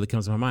thought that really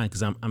comes to my mind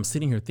because I'm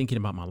sitting here thinking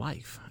about my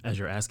life as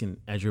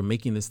you're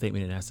making this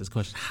statement and ask this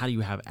question. How do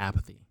you have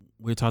apathy?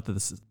 We're taught that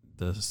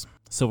the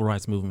civil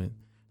rights movement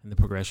and the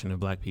progression of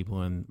black people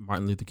and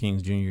Martin Luther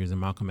King's Jr.'s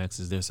and Malcolm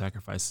X's, their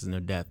sacrifices and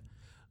their death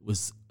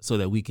was so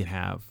that we could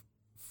have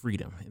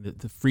freedom,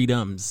 the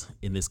freedoms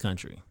in this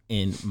country.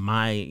 And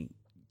my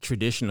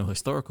traditional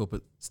historical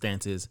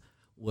stances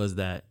was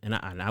that, and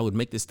I would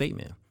make this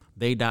statement,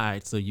 they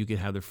died so you could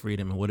have the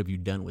freedom, and what have you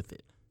done with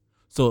it?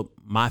 So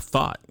my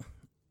thought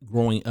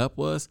growing up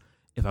was,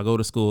 if I go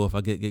to school, if I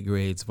get good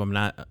grades, if I'm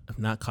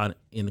not caught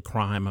in the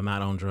crime, I'm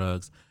not on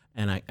drugs,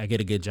 and I get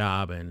a good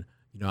job, and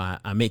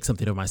I make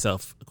something of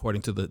myself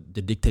according to the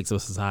dictates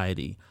of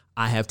society,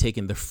 I have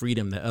taken the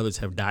freedom that others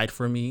have died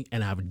for me,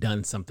 and I've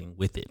done something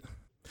with it.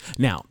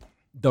 Now,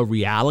 the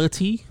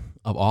reality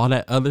of all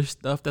that other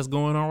stuff that's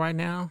going on right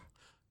now,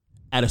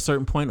 at a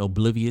certain point,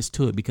 oblivious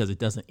to it because it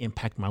doesn't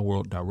impact my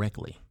world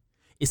directly.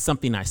 It's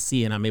something I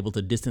see and I'm able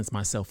to distance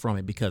myself from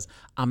it because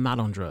I'm not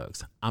on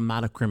drugs. I'm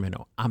not a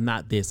criminal. I'm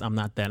not this. I'm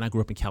not that. And I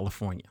grew up in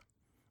California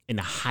in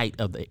the height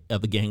of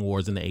the gang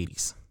wars in the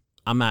 80s.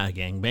 I'm not a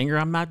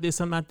gangbanger. I'm not this.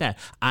 I'm not that.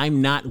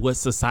 I'm not what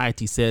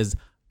society says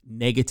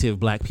negative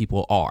black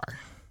people are.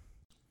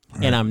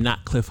 Right. And I'm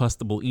not Cliff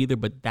Hustable either,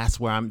 but that's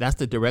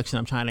the direction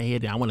I'm trying to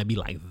head. And I want to be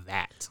like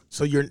that.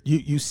 So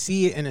you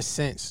see it in a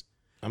sense.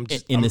 I'm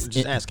just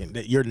asking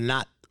that you're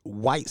not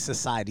white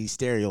society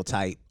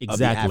stereotype of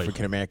the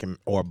African American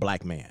or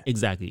black man.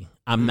 Exactly.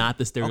 I'm not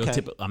the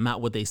stereotypical. Okay. I'm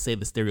not what they say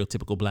the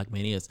stereotypical black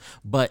man is.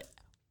 But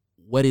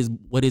what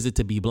is it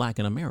to be black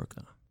in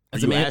America? Are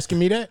you asking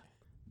me that?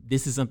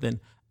 This is something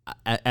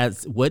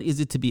as what is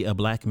it to be a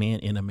black man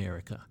in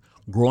America?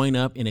 growing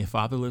up in a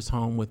fatherless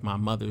home with my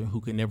mother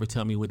who could never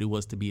tell me what it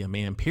was to be a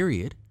man,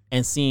 period,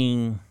 and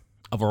seeing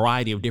a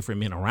variety of different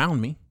men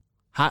around me,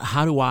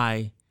 how do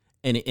I,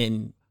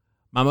 and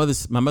my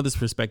mother's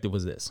perspective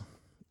was this.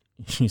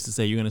 She used to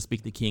say, you're going to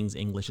speak the king's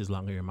English as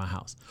long as you're in my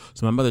house.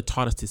 So my mother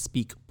taught us to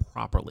speak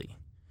properly.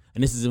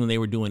 And this is when they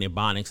were doing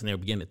Ebonics, and they were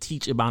beginning to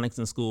teach Ebonics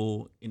in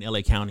school in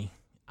LA County.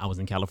 I was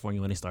in California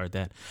when they started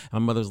that. And my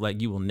mother was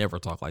like, you will never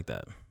talk like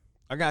that.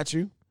 I got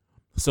you.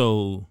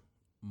 So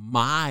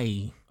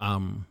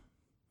and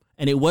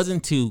it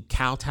wasn't to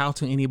kowtow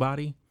to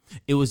anybody.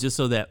 It was just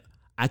so that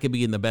I could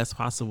be in the best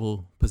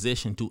possible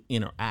position to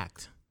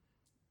interact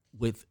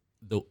with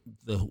the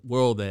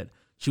world that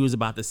she was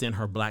about to send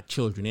her black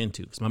children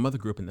into. Because my mother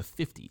grew up in the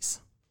 50s.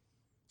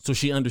 So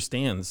she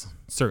understands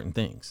certain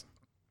things.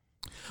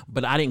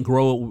 But I didn't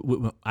grow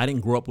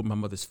up with my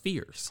mother's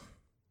fears,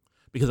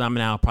 because I'm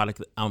now a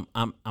product. I'm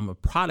a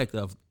product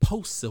of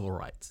post civil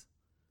rights.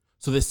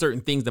 So there's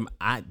certain things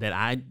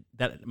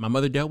that my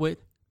mother dealt with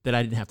that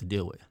I didn't have to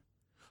deal with.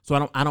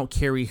 So I don't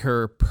carry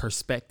her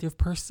perspective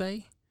per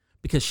se,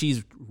 because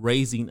she's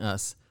raising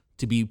us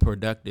to be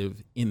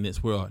productive in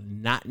this world,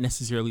 not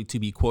necessarily to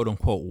be quote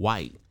unquote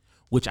white,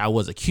 which I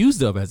was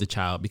accused of as a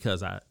child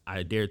because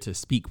I dared to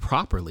speak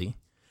properly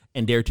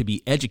and dared to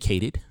be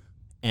educated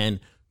and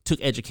took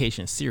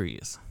education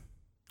serious.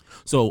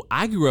 So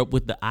I grew up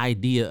with the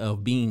idea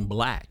of being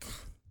black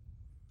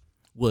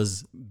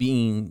was to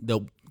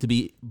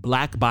be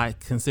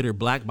considered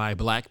black by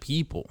black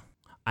people.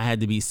 I had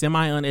to be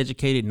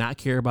semi-uneducated, not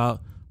care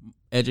about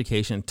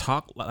education,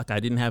 talk like I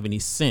didn't have any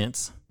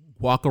sense,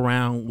 walk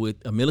around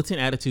with a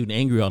militant attitude and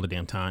angry all the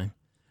damn time.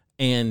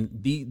 And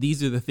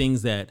these are the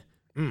things that,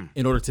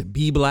 in order to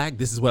be black,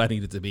 this is what I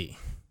needed to be.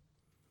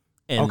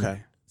 And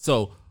Okay.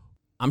 So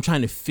I'm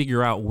trying to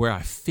figure out where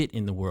I fit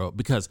in the world,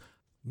 because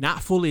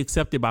not fully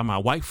accepted by my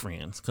white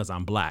friends because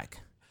I'm black,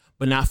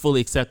 but not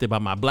fully accepted by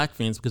my black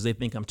friends because they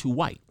think I'm too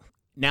white.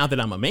 Now that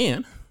I'm a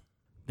man,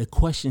 the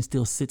question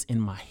still sits in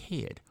my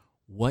head.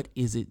 What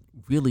is it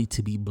really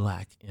to be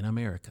black in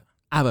America?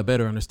 I have a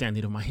better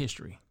understanding of my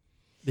history,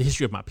 the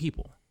history of my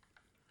people.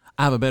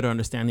 I have a better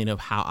understanding of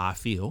how I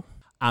feel.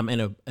 I'm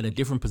in a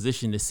different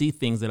position to see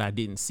things that I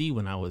didn't see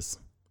when I was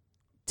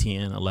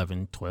 10,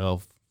 11,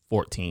 12,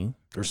 14.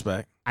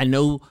 Respect. I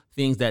know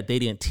things that they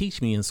didn't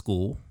teach me in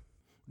school,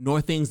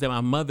 nor things that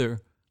my mother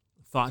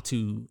thought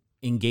to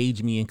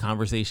engage me in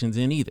conversations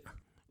in either.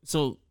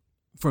 So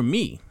for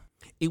me,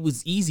 it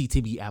was easy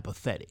to be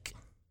apathetic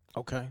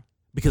Okay.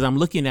 because I'm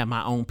looking at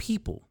my own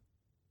people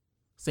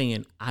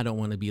saying, I don't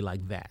want to be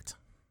like that.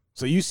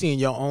 So you seeing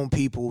your own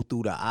people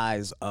through the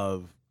eyes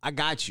of, I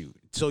got you.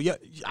 So yeah,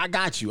 I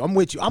got you. I'm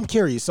with you. I'm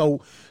curious.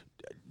 So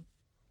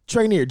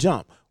Trainier,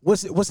 jump.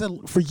 What's it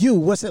for you?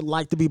 What's it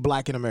like to be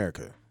black in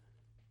America?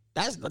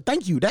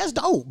 Thank you. That's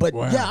dope. But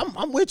Wow. yeah,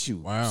 I'm with you.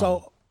 Wow.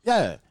 So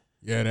yeah.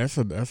 Yeah, that's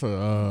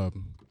a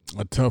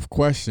tough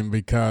question,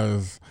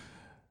 because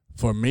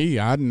for me,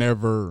 I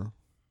never,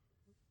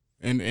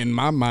 in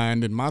my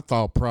mind, in my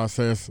thought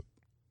process,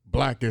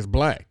 black is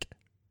black.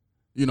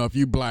 You know, if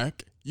you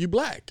black, you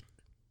black.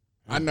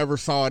 I never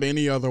saw it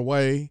any other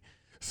way.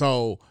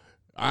 So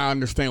I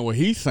understand what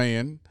he's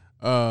saying,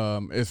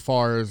 as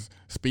far as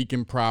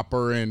speaking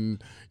proper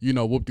and, you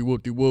know,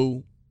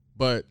 whoop-de-whoop-de-woo.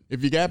 But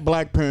if you got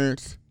black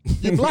parents,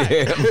 you're black.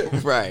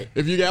 Right.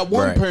 If you got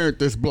one Right. parent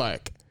that's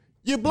black,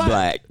 you're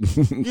black.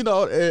 You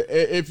know,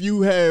 if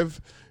you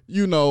have,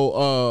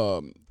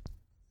 all,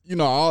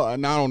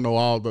 and I don't know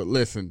all the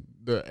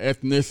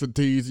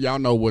ethnicities, y'all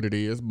know what it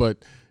is, but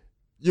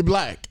you're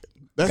black.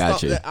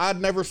 Gotcha. I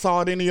never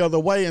saw it any other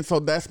way, and so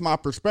that's my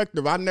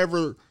perspective. I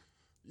never,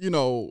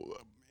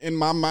 in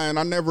my mind,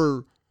 I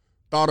never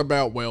thought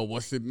about, well,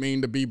 what's it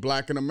mean to be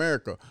black in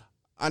America?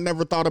 I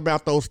never thought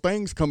about those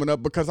things coming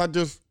up because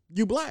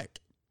you black.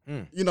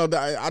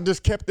 I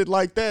just kept it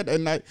like that.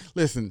 And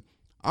listen,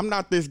 I'm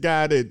not this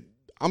guy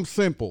I'm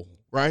simple,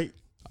 right?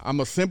 I'm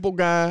a simple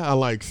guy. I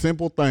like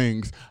simple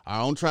things. I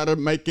don't try to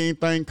make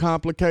anything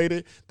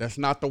complicated. That's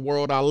not the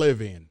world I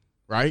live in,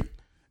 right?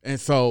 And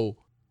so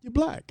you're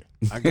black.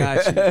 I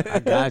got you. I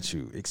got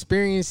you.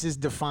 Experiences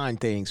define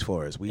things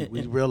for us. We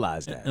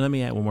realize that. And let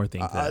me add one more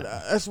thing to that.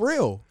 That's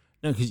real.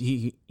 No, because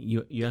you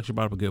actually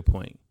brought up a good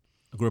point.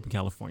 I grew up in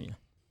California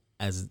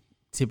as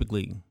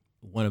typically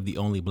one of the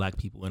only black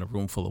people in a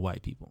room full of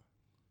white people.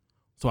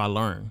 So I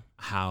learned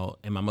how,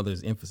 and my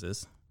mother's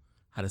emphasis,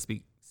 how to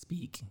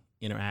speak,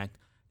 interact,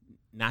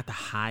 not to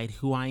hide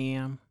who I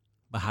am,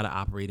 but how to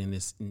operate in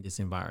this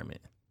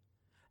environment.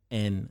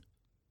 And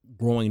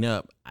growing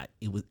up,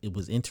 it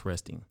was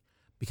interesting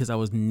because I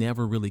was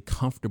never really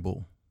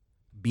comfortable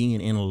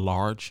being in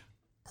large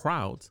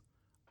crowds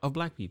of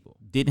black people.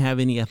 Didn't have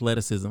any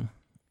athleticism,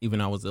 even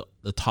though I was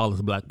the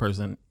tallest black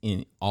person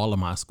in all of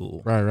my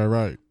school.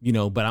 Right.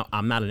 But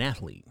I'm not an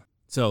athlete.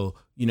 So,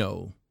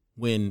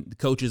 when the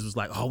coaches was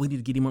like, oh, we need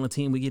to get him on the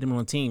team, we get him on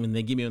the team, and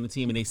they get me on the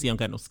team and they see I don't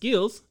got no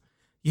skills,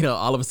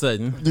 all of a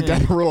sudden, You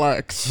gotta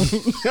relax.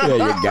 Yeah,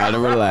 you gotta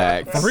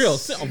relax. real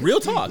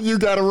talk. You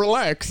gotta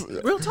relax.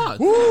 Real talk.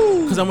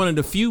 Because I'm one of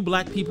the few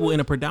black people in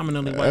a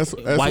predominantly That's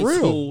white real.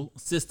 school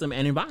system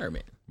and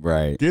environment.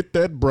 Right. Get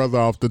that brother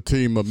off the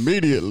team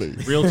immediately.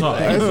 Real talk.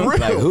 That's real.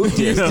 Like, who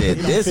just did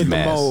this Fit the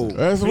mess? mold.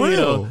 That's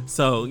real.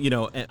 So,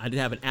 and I did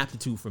have an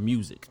aptitude for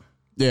music.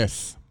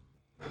 Yes.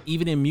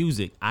 Even in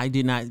music, I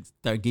did not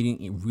start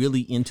getting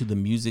really into the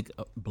music,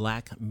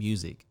 black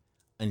music,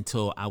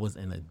 until I was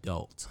an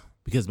adult.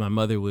 Because my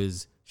mother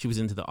was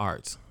into the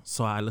arts.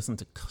 So I listened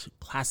to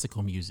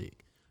classical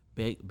music,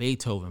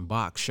 Beethoven,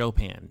 Bach,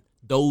 Chopin.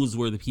 Those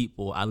were the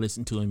people I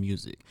listened to in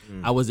music.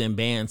 I was in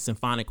bands,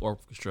 symphonic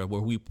orchestra,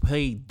 where we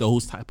played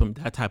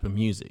that type of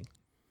music.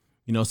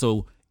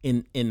 So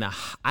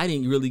I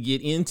didn't really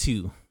get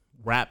into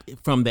rap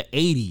from the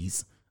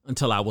 80s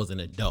until I was an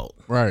adult.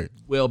 Right.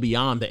 Well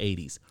beyond the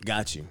 80s.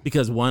 Got you.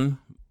 Because one,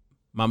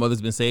 my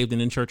mother's been saved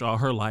and in church all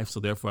her life, so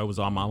therefore it was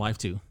all my life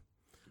too.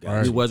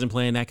 Right. We wasn't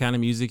playing that kind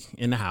of music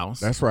in the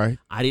house. That's right.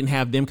 I didn't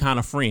have them kind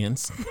of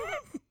friends.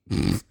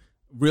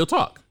 Real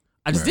talk.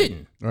 I just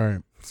didn't. Right.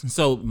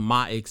 So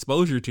my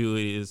exposure to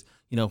it is,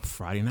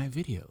 Friday night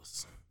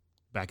videos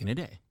back in the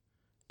day.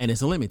 And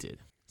it's limited.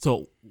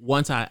 So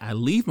once I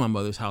leave my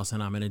mother's house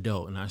and I'm an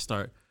adult and I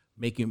start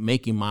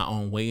making my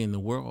own way in the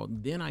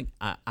world, then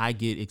I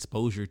get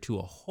exposure to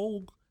a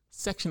whole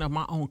section of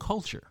my own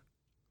culture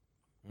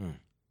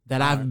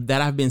that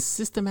I've been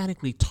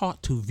systematically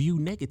taught to view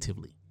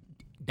negatively,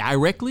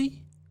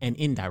 directly and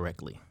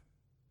indirectly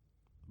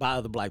By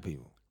other black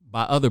people.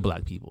 by other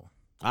black people.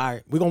 All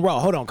right, we're gonna roll.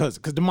 Hold on, cause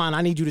Damon,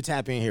 I need you to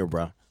tap in here,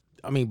 bro.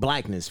 I mean,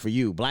 blackness for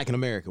you, black in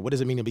America. What does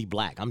it mean to be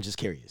black? I'm just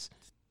curious.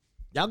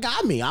 Y'all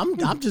got me.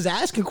 I'm just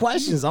asking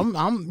questions.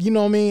 I'm you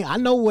know what I mean? I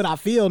know what I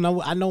feel.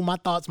 I know my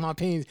thoughts, my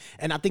opinions,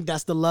 and I think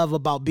that's the love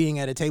about being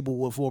at a table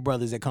with four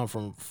brothers that come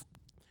from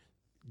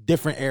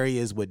different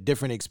areas with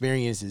different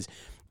experiences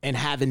and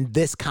having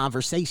this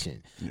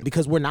conversation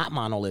because we're not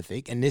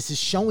monolithic, and this is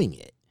showing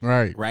it.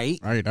 Right. Right.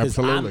 Right. 'Cause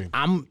Absolutely.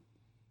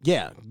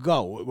 Yeah.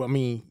 Go. I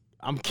mean,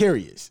 I'm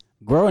curious.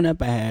 Growing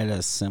up, I had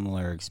a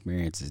similar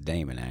experience as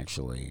Damon.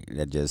 Actually,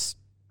 that just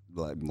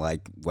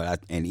like what I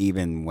and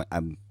even when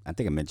I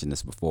think I mentioned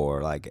this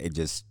before. Like it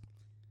just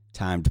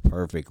timed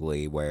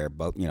perfectly where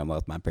both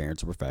my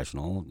parents are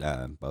professional,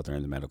 both are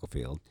in the medical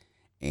field,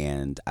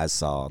 and I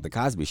saw the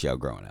Cosby Show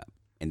growing up,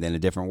 and then A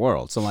Different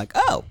World. So I'm like,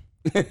 oh,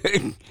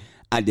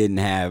 I didn't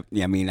have.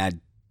 I mean, I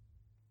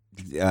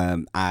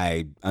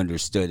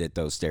understood that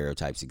those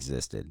stereotypes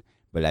existed,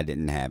 but I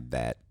didn't have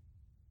that.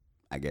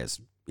 I guess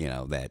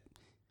that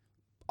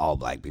all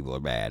black people are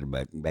bad,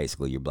 but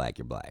basically you're black.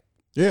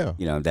 Yeah.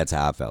 That's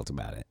how I felt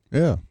about it.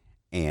 Yeah.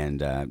 And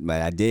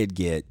but I did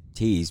get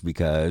teased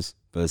because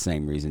for the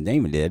same reason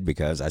Damon did,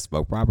 because I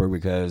spoke proper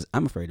because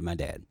I'm afraid of my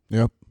dad.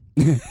 Yep.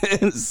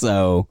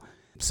 so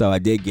I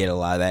did get a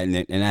lot of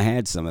that, and I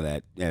had some of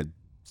that.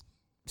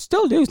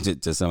 Still do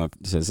to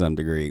some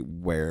degree,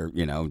 where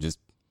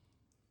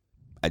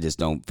I just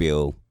don't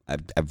feel. I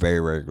very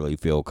rarely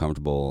feel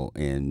comfortable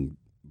in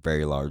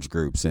very large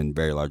groups, and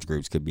very large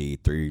groups could be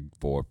 3,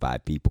 4,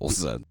 5 people.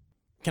 So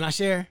Can I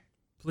share?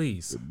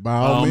 Please. By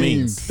all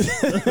means.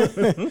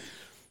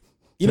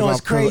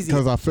 It's crazy.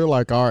 Because I feel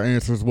like our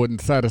answers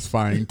wasn't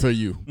satisfying to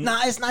you.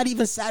 Nah, it's not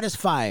even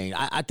satisfying.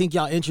 I think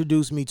y'all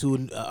introduced me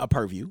to a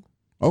purview.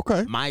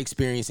 Okay. My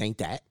experience ain't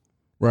that,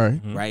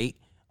 Right. right?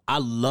 I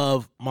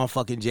love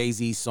motherfucking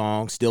Jay-Z's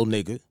song, Still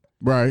Nigga,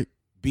 Right.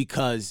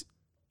 because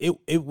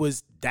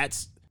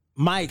that's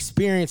my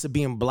experience of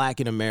being black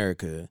in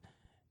America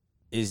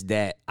is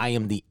that I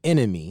am the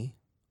enemy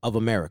of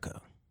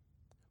America.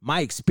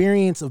 My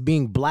experience of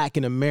being black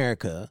in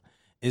America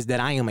is that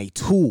I am a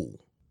tool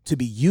to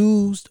be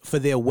used for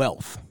their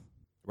wealth,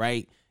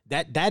 right?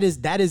 That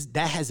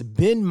has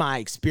been my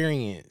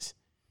experience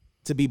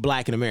to be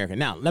black in America.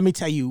 Now, let me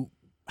tell you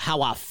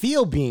how I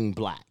feel being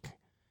black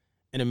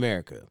in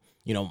America.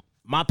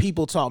 My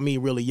people taught me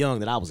really young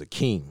that I was a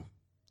king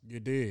You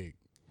dig.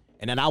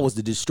 and that I was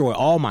to destroy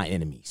all my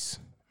enemies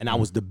and I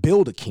was to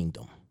build a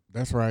kingdom,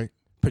 That's right.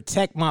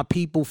 protect my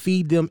people,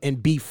 feed them,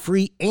 and be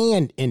free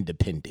and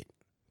independent.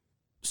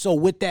 So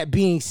with that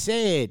being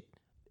said,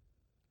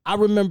 I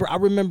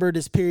remember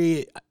this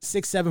period,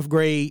 6th, 7th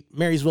grade,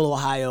 Marysville,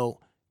 Ohio,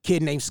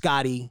 kid named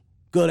Scotty,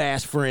 good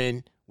ass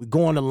friend. We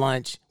going to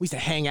lunch. We used to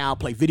hang out,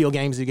 play video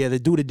games together,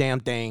 do the damn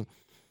thing.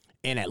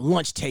 And at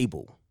lunch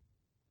table.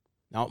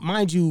 Now,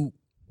 mind you,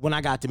 when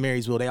I got to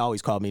Marysville, they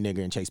always called me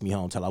nigger and chased me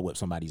home till I whipped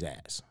somebody's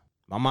ass.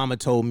 My mama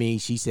told me,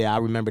 she said, I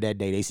remember that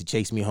day. They used to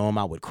chase me home.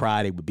 I would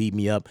cry. They would beat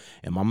me up.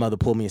 And my mother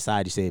pulled me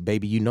aside and said,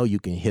 baby, you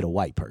can hit a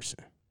white person.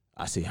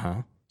 I said,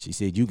 huh? She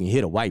said, you can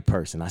hit a white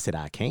person. I said,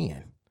 I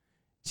can.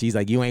 She's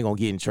like, you ain't going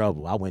to get in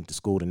trouble. I went to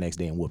school the next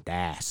day and whooped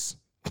ass.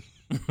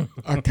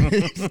 I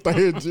can't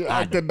stand you.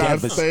 I could not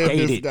stand this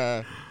devastated.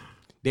 guy.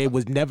 They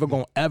was never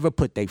going to ever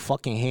put their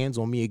fucking hands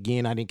on me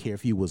again. I didn't care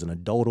if you was an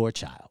adult or a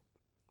child.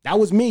 That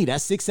was me.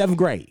 That's 6th, 7th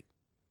grade.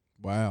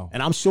 Wow.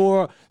 And I'm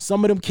sure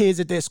some of them kids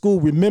at that school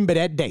remember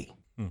that day.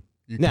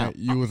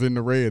 You was in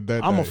the red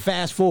that I'm day. a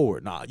fast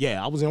forward. Nah,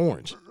 yeah, I was in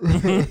orange.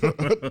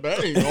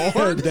 That ain't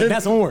orange.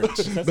 That's orange.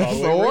 That's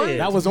orange.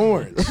 That was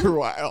orange.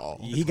 Wow.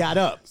 He got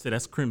up. So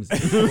that's crimson.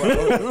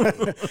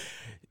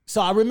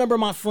 So I remember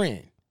my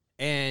friend,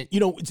 and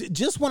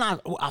just when I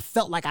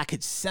felt like I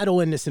could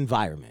settle in this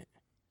environment,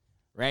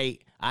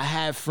 right? I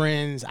had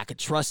friends, I could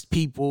trust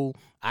people,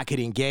 I could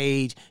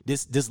engage.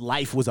 This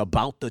life was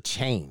about to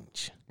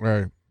change.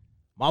 Right.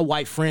 My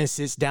white friend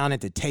sits down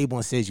at the table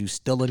and says, "You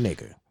still a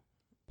nigga."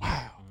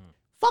 Wow.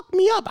 Fuck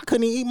me up. I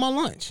couldn't even eat my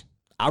lunch.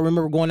 I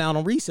remember going out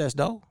on recess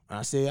though. And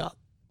I said,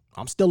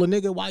 "I'm still a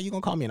nigga. Why you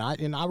gonna call me?"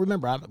 And I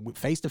remember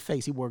face to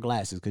face, he wore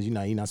glasses because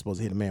you're not supposed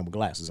to hit a man with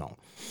glasses on.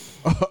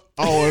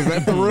 Oh, is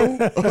that the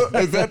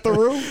rule? Is that the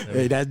rule?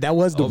 Hey, that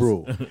was the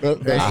rule.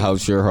 I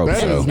sure hope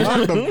so.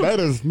 That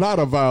is not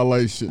a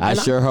violation. I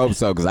sure hope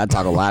so, because I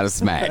talk a lot of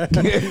smack.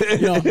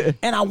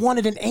 And I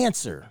wanted an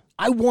answer.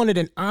 I wanted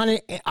an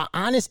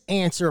honest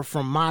answer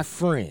from my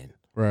friend.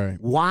 Right.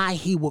 Why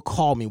he would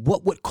call me.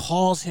 What would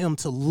cause him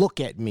to look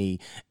at me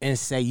and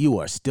say, "You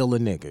are still a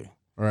nigga."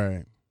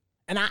 Right.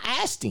 And I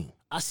asked him.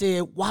 I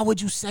said, "Why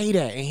would you say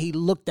that?" And he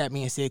looked at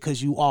me and said,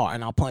 "Because you are."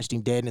 And I punched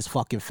him dead in his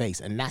fucking face.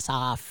 And that's how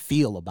I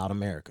feel about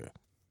America.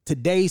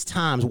 Today's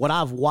times, what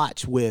I've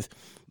watched with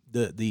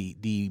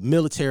the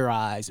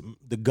militarized,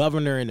 the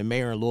governor and the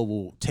mayor in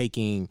Louisville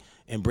taking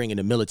and bringing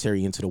the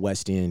military into the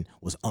West End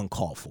was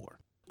uncalled for.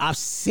 I've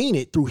seen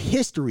it through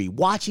history,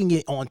 watching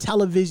it on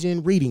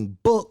television, reading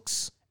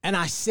books. And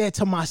I said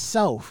to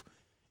myself,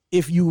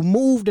 if you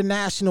move the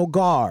National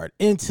Guard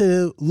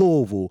into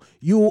Louisville,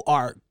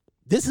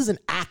 this is an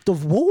act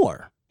of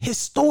war.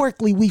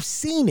 Historically, we've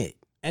seen it.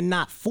 And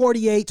not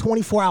 48,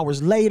 24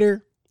 hours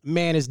later,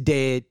 man is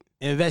dead,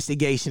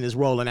 investigation is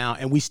rolling out,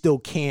 and we still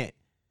can't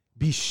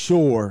be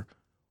sure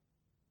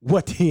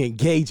what the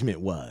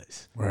engagement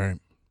was. Right.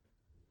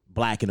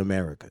 Black in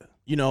America.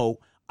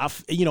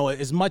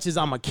 As much as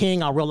I'm a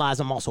king, I realize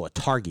I'm also a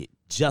target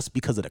just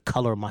because of the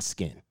color of my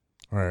skin.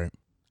 Right.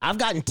 I've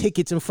gotten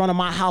tickets in front of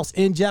my house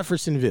in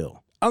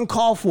Jeffersonville.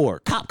 Uncalled for.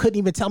 Cop couldn't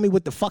even tell me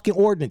what the fucking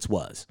ordinance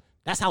was.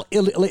 That's how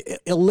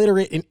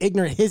illiterate and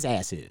ignorant his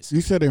ass is.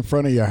 You said in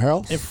front of your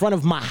house? In front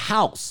of my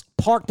house.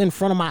 Parked in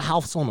front of my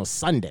house on a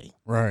Sunday.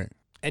 Right.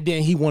 And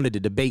then he wanted to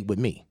debate with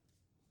me.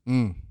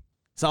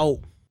 So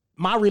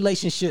my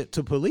relationship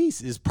to police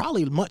is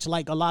probably much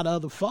like a lot of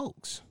other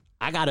folks.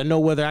 I got to know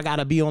whether I got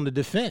to be on the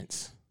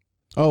defense.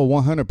 Oh,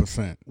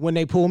 100%. When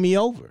they pull me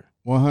over.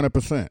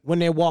 100%. When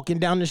they're walking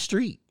down the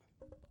street.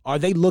 Are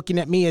they looking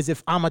at me as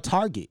if I'm a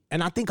target?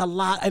 And I think a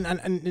lot,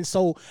 and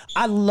so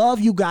I love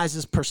you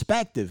guys'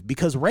 perspective,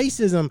 because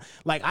racism,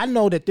 like, I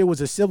know that there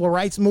was a civil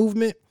rights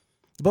movement,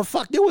 but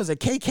fuck, there was a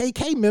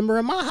KKK member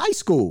in my high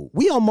school.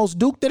 We almost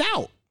duked it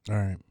out. All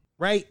right.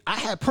 Right? I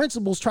had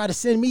principals try to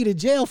send me to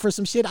jail for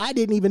some shit I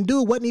didn't even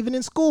do, wasn't even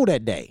in school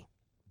that day.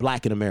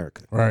 Black in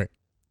America. Right.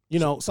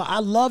 So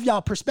I love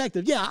y'all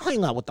perspective. Yeah, I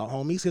hang out with the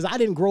homies because I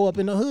didn't grow up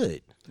in the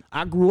hood.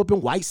 I grew up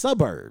in white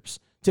suburbs.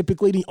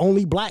 Typically the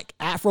only black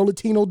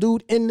Afro-Latino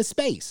dude in the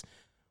space.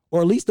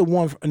 Or at least the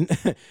one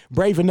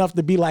brave enough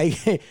to be like,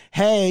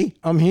 "Hey,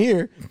 I'm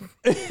here."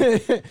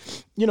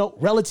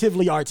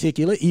 Relatively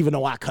articulate, even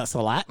though I cuss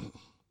a lot.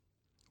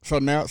 So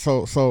now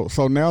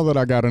that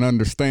I got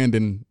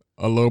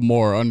a little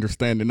more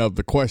understanding of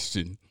the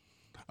question,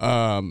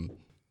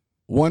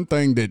 one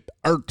thing that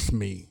irks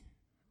me,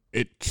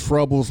 it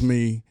troubles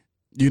me,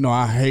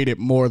 I hate it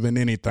more than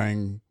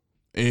anything,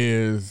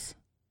 is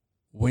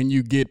when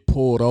you get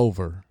pulled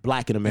over.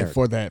 Black in America. And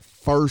for that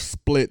first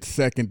split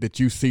second that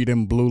you see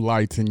them blue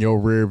lights in your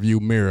rear view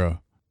mirror.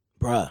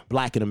 Bruh,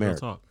 black in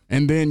America.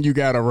 And then you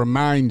got to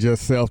remind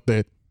yourself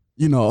that,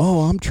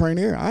 I'm trained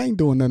here. I ain't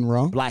doing nothing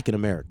wrong. Black in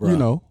America,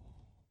 bruh.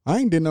 I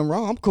ain't did nothing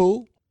wrong. I'm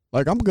cool.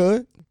 Like, I'm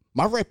good.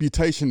 My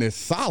reputation is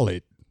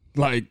solid.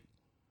 Like,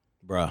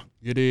 bruh.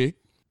 You dig?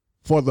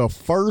 For the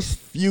first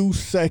few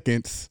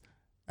seconds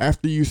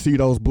after you see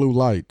those blue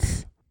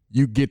lights,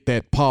 you get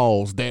that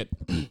pause, that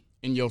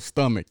in your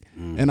stomach.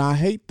 And I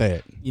hate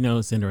that.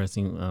 It's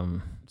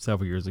interesting.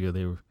 Several years ago,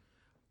 they were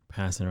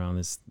passing around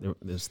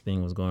this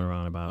thing was going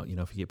around about,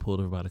 if you get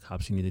pulled over by the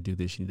cops, you need to do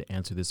this. You need to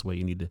answer this way.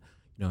 You need to,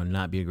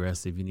 not be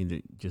aggressive. You need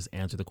to just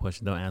answer the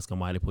question. Don't ask them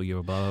why they pull you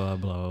over, blah, blah,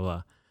 blah, blah,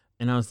 blah.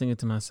 And I was thinking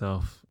to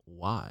myself,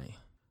 why?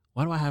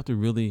 Why do I have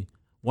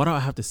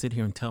to sit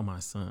here and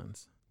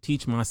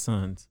teach my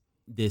sons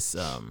this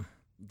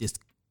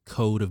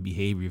code of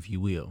behavior, if you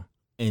will,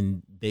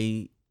 and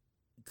they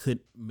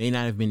may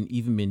not have been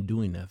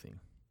doing nothing,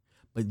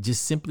 but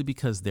just simply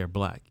because they're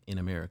black in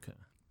America,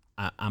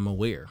 I'm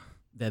aware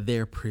that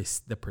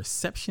the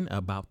perception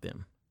about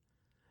them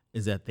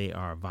is that they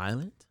are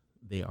violent,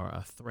 they are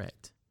a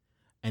threat,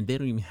 and they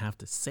don't even have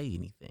to say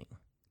anything.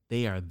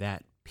 They are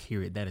that,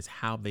 period. That is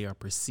how they are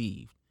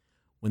perceived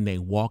when they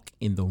walk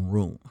in the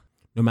room.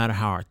 No matter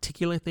how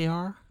articulate they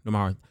are, no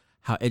matter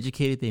how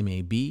educated they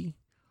may be,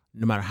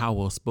 no matter how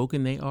well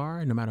spoken they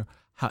are, no matter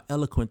how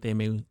eloquent they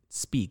may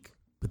speak,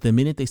 but the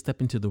minute they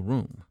step into the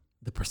room,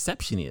 the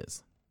perception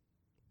is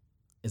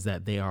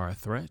that they are a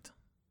threat.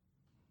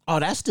 Oh,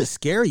 that's the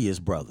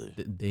scariest, brother.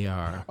 They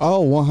are.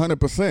 Oh,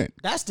 100%.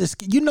 That's the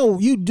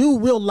you do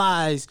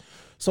realize.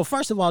 So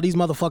first of all, these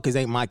motherfuckers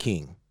ain't my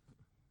king.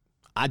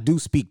 I do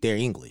speak their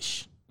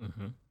English,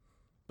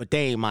 but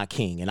they ain't my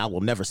king, and I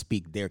will never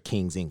speak their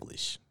king's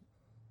English.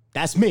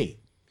 That's me.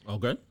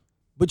 Okay.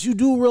 But you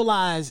do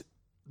realize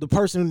the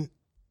person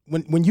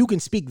when you can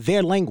speak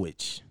their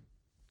language,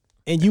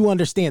 and you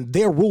understand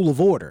their rule of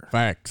order.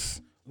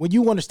 Facts. When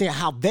you understand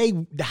how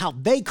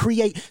they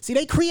create,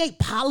 they create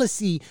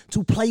policy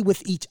to play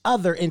with each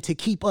other and to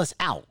keep us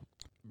out.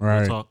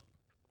 Right. Talk.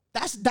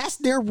 That's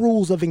their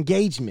rules of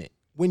engagement.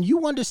 When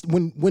you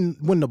understand,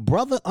 when the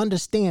brother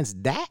understands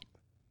that,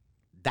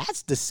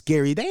 that's the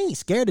scary. They ain't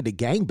scared of the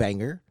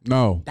gangbanger.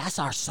 No. That's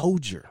our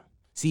soldier.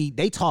 See,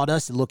 they taught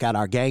us to look at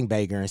our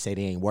gangbanger and say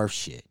they ain't worth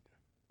shit.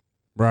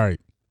 Right.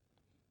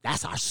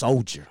 That's our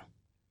soldier.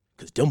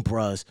 Because them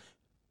bros,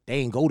 they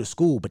ain't go to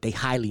school, but they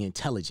highly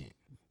intelligent.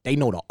 They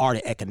know the art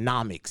of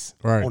economics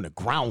on the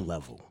ground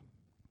level.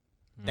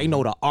 They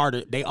know the art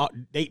of,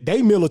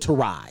 they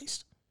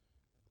militarized.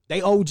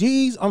 They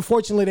OGs,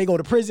 unfortunately, they go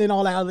to prison,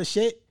 all that other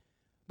shit.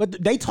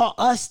 But they taught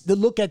us to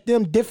look at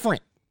them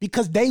different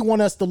because they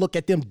want us to look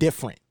at them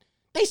different.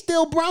 They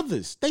still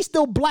brothers. They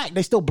still black.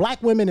 They still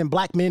black women and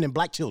black men and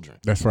black children.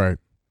 That's right.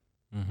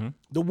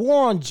 The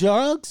war on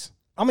drugs,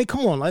 I mean,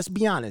 come on, let's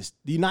be honest.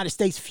 The United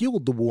States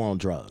fueled the war on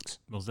drugs.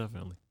 Most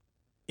definitely.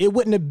 It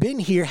wouldn't have been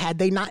here had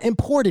they not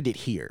imported it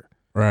here.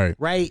 Right.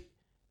 Right?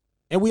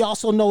 And we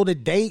also know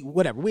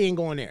that we ain't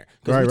going there.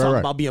 Because we talk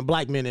about being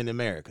black men in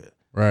America.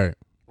 Right.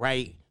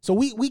 Right? So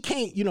we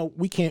can't,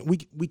 we can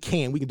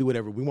do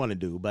whatever we want to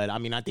do. But I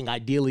mean, I think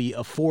ideally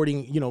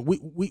affording,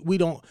 we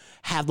don't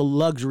have the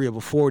luxury of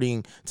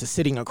affording to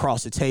sitting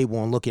across the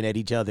table and looking at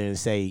each other and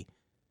say,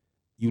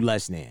 you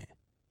less than,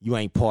 you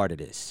ain't part of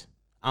this.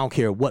 I don't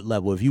care what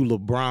level. If you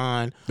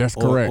LeBron, that's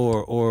correct.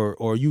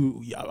 Or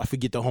you, I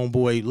forget the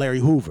homeboy Larry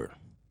Hoover.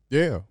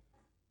 Yeah.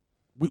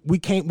 We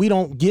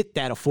don't get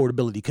that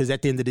affordability because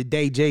at the end of the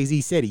day,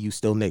 Jay-Z said it, you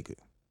still nigga.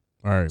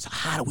 All right. So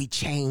how do we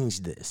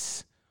change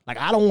this? Like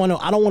I don't want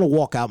to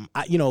walk out.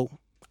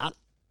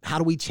 How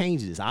do we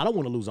change this? I don't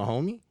want to lose a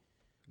homie.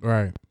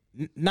 Right.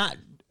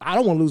 I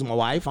don't want to lose my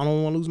wife. I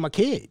don't want to lose my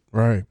kid.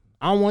 Right.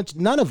 I don't want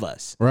none of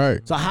us.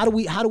 Right. So how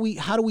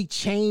do we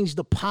change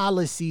the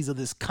policies of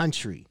this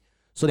country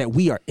so that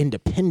we are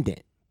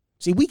independent?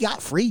 See, we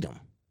got freedom.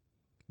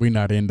 We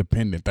not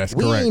independent. That's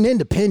correct. We ain't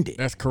independent.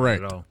 That's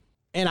correct.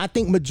 And I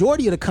think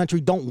majority of the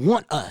country don't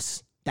want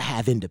us to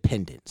have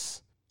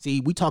independence. See,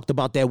 we talked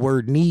about that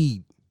word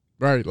need.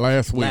 Right.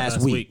 Last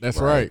week. That's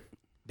right.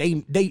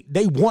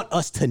 They want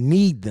us to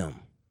need them.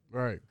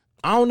 Right.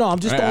 I don't know. I'm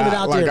just throwing it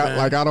out there,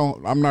 man.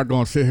 I'm not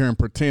going to sit here and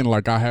pretend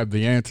like I have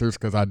the answers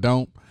because I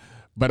don't.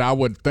 But I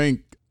would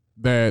think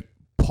that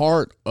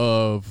part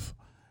of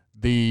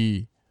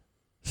the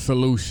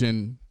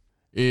solution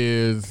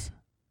is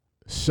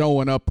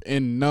showing up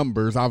in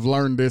numbers. I've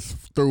learned this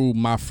through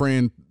my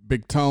friend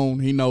Big Tone.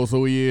 He knows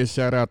who he is.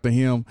 Shout out to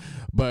him.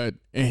 And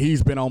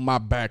he's been on my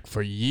back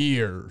for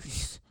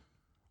years.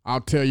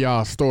 I'll tell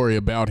y'all a story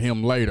about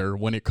him later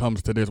when it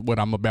comes to this, what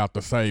I'm about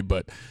to say.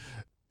 But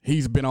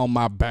he's been on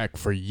my back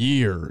for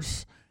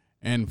years.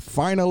 And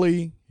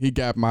finally, he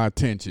got my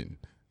attention.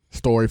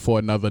 Story for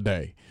another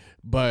day.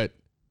 But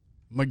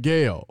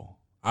Miguel,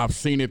 I've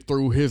seen it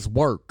through his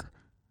work,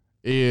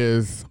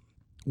 is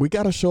we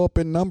got to show up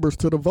in numbers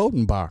to the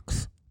voting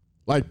box.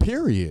 Like,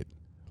 period.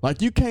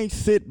 Like, you can't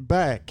sit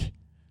back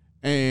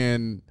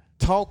and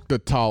talk the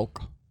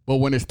talk, but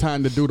when it's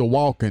time to do the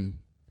walking,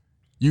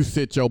 you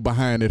sit your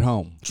behind at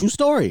home. True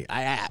story.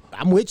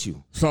 I'm with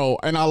you. So,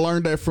 and I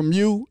learned that from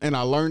you, and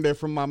I learned that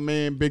from my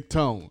man, Big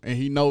Tone. And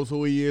he knows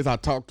who he is. I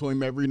talk to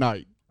him every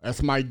night.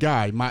 That's my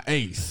guy, my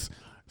ace.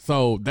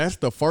 So that's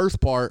the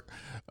first part.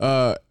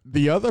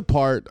 The other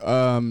part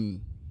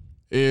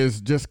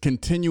is just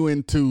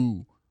continuing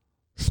to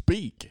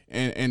speak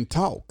and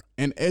talk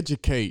and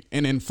educate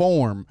and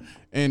inform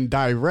and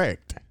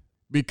direct,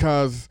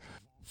 because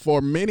for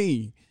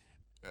many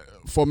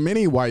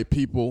white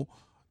people,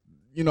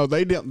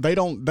 they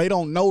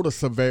don't know the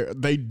severity.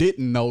 They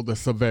didn't know the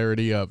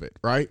severity of it,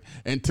 right?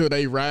 Until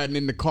they riding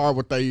in the car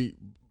with a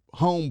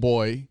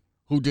homeboy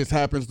who just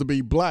happens to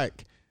be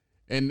black,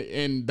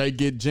 and they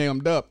get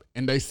jammed up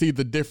and they see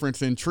the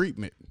difference in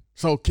treatment.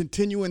 So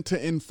continuing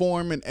to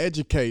inform and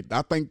educate,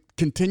 I think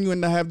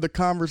continuing to have the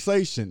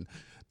conversation.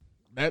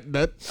 And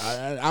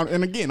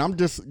again, I'm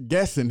just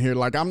guessing here.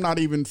 Like, I'm not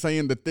even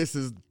saying that this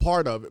is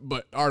part of it,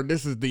 or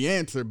this is the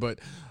answer, but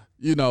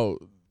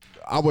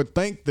I would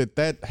think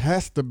that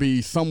has to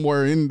be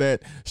somewhere in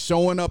that,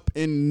 showing up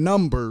in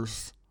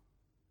numbers.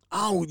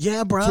 Oh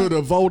yeah, bro. To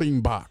the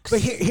voting box. But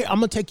here I'm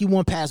gonna take you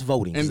one past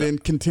voting, and then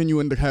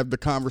continuing to have the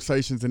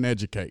conversations and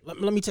educate.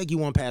 Let me take you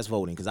one past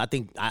voting, because I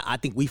think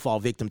we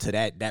fall victim to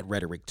that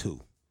rhetoric too.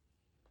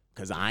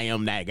 Because I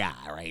am that guy,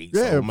 right?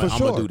 Yeah, so I'm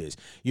gonna do this.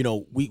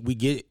 We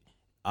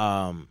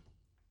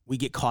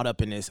get caught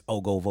up in this. Oh,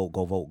 go vote,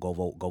 go vote, go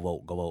vote, go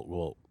vote, go vote, go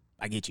vote.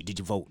 I get you. Did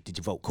you vote? Did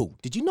you vote? Cool.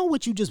 Did you know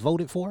what you just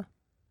voted for?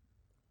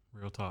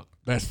 Real talk.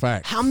 That's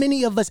fact. How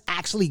many of us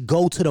actually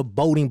go to the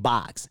voting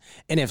box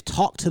and have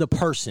talked to the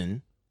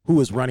person who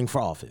is running for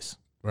office?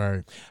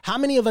 Right. How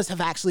many of us have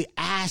actually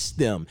asked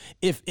them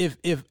if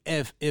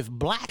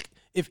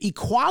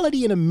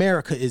equality in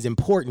America is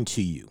important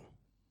to you?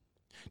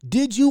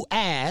 Did you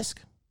ask?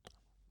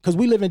 Because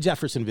we live in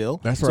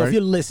Jeffersonville. That's so right. if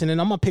you're listening,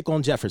 I'm gonna pick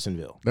on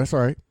Jeffersonville. That's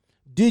right.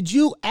 Did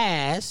you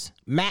ask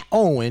Matt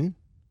Owen,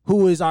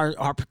 who is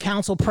our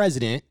council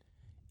president,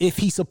 if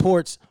he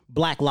supports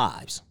Black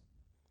lives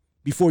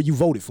before you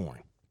voted for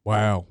him?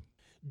 Wow.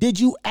 Did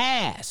you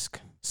ask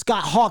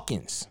Scott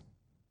Hawkins,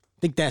 I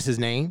think that's his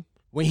name,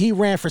 when he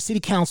ran for city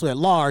council at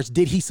large,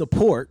 did he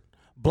support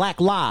Black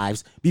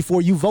lives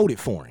before you voted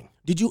for him?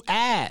 Did you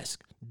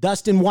ask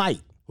Dustin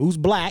White, who's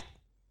black,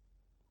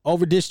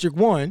 over District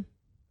 1,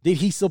 did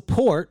he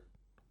support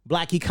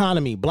Black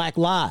economy, Black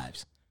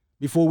lives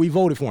before we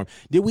voted for him?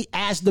 Did we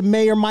ask the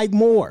mayor, Mike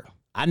Moore?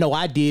 I know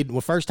I did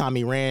the first time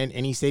he ran,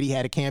 and he said he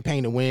had a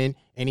campaign to win,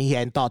 and he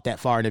hadn't thought that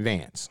far in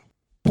advance.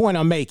 Point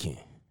I'm making,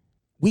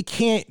 we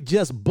can't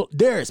just,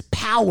 there is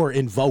power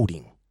in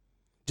voting.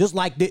 Just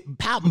like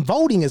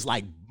voting is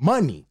like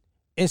money.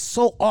 And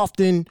so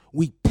often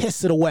we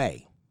piss it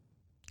away.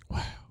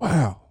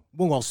 Wow.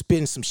 We're going to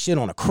spend some shit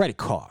on a credit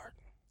card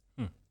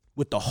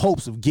with the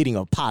hopes of getting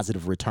a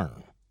positive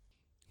return.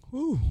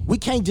 Ooh. We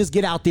can't just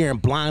get out there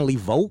and blindly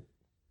vote.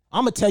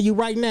 I'm going to tell you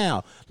right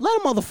now,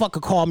 let a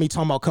motherfucker call me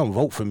talking about come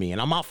vote for me.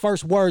 And my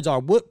first words are,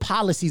 what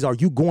policies are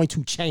you going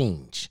to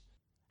change?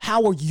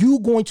 How are you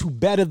going to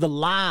better the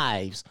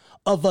lives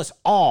of us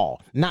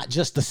all, not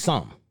just the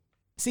some?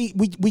 See,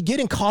 we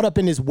getting caught up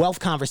in this wealth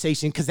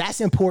conversation because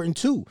that's important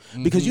too.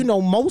 Because you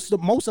know most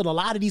of a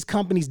lot of these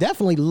companies,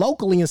 definitely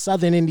locally in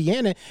Southern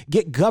Indiana,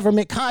 get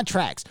government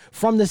contracts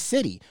from the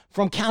city,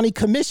 from county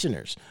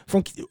commissioners,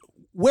 from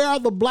where are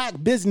the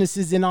black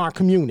businesses in our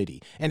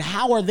community and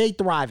how are they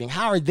thriving?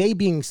 How are they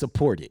being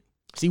supported?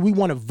 See, we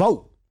want to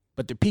vote,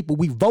 but the people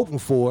we voting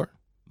for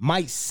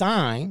might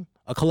sign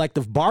a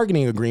collective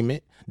bargaining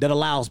agreement that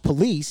allows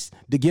police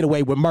to get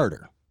away with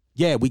murder.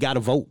 Yeah, we got to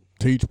vote.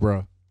 Teach,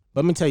 bro.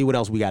 But let me tell you what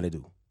else we got to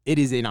do. It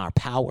is in our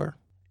power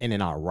and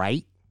in our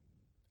right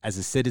as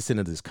a citizen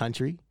of this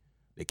country,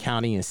 the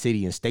county and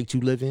city and state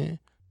you live in,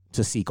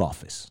 to seek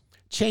office.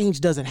 Change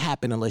doesn't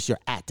happen unless you're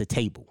at the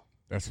table.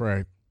 That's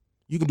right.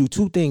 You can do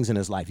two things in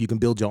this life. You can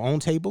build your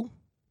own table.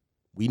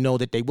 We know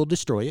that they will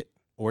destroy it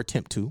or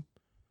attempt to.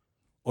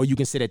 Or you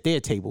can sit at their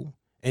table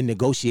and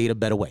negotiate a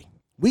better way.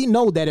 We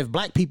know that if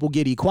black people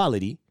get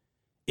equality,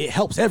 it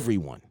helps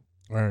everyone.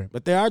 Right.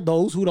 But there are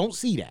those who don't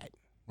see that.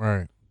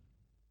 Right.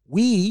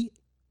 We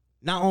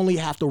not only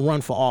have to run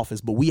for office,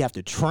 but we have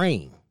to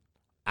train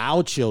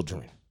our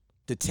children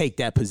to take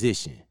that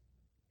position.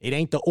 It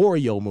ain't the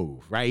Oreo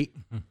move, right?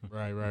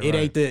 Right. It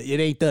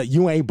ain't the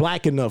you ain't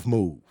black enough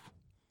move.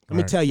 Let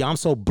me Right. tell you, I'm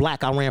so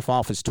black I ran for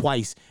office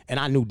twice, and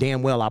I knew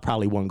damn well I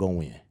probably wasn't going to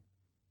win.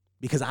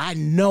 Because I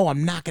know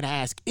I'm not going to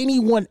ask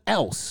anyone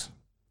else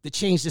to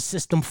change the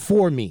system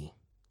for me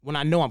when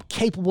I know I'm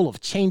capable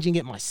of changing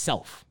it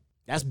myself.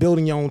 That's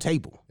building your own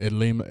table.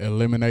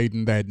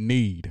 Eliminating that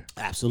need.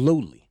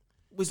 Absolutely.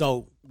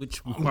 So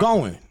I'm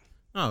going.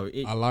 No,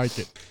 I like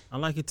it. I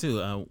like it too.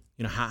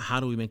 You know, how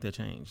do we make that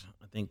change?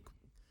 I think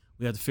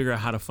we have to figure out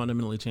how to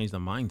fundamentally change the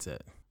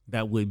mindset.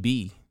 That would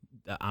be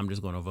that I'm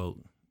just going to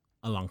vote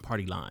along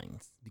party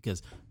lines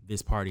because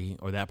this party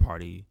or that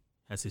party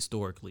has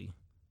historically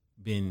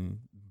been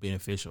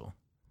beneficial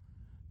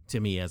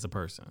to me as a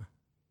person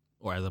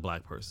or as a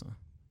black person.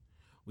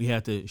 We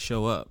have to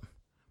show up,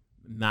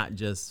 not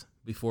just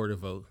before the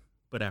vote,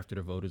 but after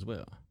the vote as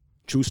well.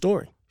 True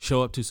story.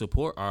 Show up to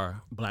support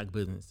our black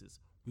businesses.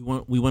 We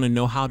want to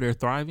know how they're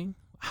thriving.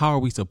 How are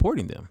we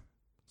supporting them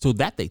so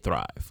that they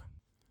thrive?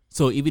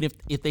 So even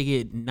if they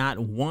get not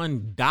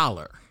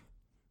 $1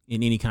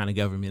 in any kind of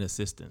government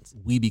assistance,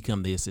 we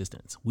become the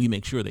assistance. We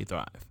make sure they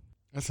thrive.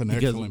 That's an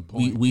Because excellent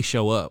point. we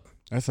show up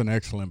That's an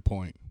excellent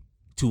point.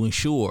 to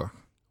ensure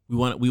we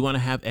want to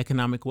have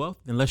economic wealth.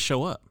 Then let's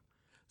show up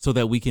so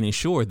that we can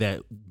ensure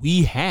that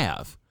we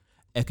have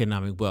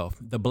economic wealth.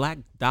 The black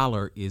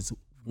dollar is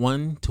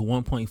 $1 to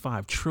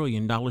 $1.5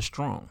 trillion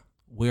strong.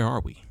 Where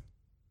are we?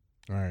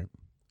 All right.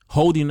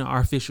 Holding our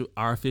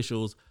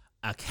officials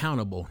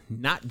accountable,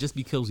 not just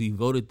because we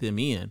voted them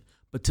in,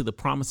 but to the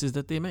promises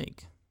that they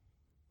make,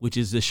 which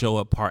is the show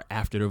up part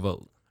after the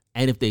vote.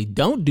 And if they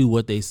don't do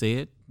what they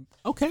said,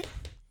 okay,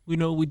 we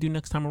know what we do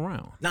next time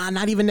around. Nah,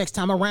 not even next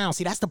time around.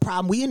 See, that's the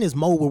problem. We in this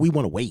mode where we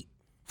want to wait.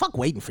 Fuck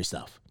waiting for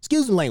stuff.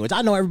 Excuse the language.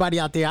 I know everybody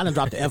out there, I done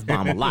dropped the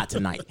F-bomb a lot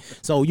tonight.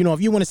 So, you know,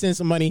 if you want to send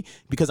some money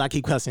because I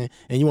keep cussing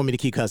and you want me to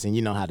keep cussing,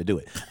 you know how to do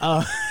it.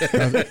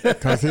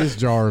 Because his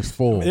jar is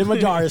full. My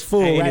jar is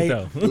full, Ain't right?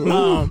 it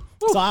though?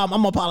 So I'm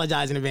going to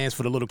apologize in advance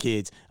for the little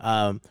kids.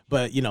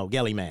 But, you know,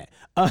 Gelly mad.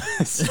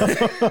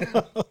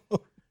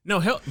 No,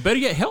 better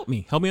yet, help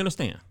me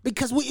understand.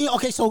 Because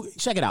okay, so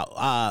check it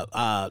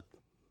out.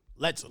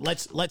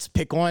 Let's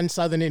pick on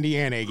Southern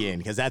Indiana again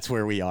because that's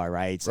where we are,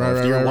 right? So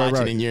if you're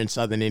watching and you're in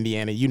Southern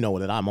Indiana, you know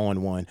that I'm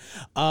on one.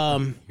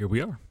 Here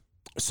we are.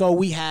 So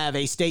we have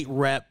a state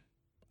rep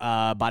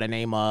by the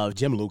name of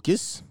Jim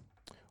Lucas,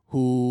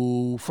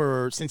 who,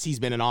 since he's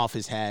been in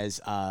office,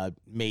 has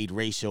made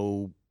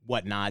racial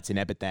whatnots and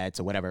epithets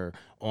or whatever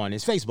on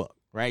his Facebook,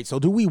 right? So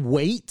do we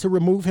wait to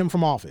remove him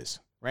from office,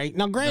 right?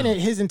 Now, granted,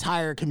 his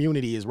entire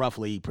community is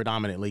roughly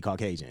predominantly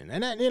Caucasian.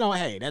 And, that,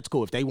 hey, that's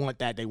cool. If they want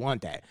that, they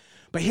want that.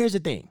 But here's the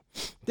thing.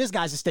 This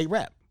guy's a state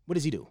rep. What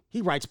does he do?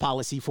 He writes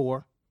policy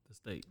for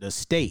the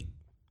state.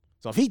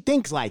 So if he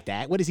thinks like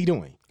that, what is he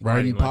doing?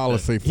 Writing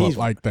policy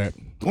like that.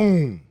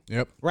 Boom.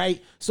 Yep.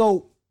 Right?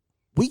 So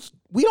we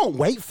don't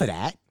wait for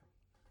that.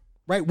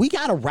 Right? We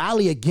got to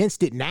rally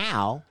against it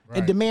now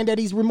and demand that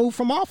he's removed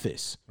from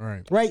office.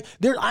 Right. Right?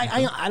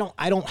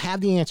 I don't have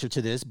the answer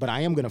to this, but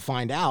I am going to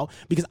find out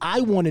because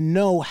I want to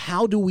know,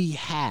 how do we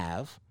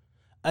have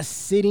a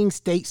sitting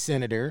state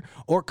senator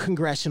or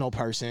congressional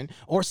person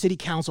or city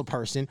council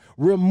person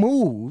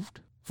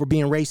removed for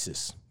being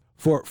racist,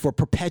 for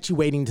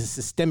perpetuating the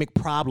systemic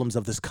problems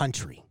of this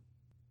country?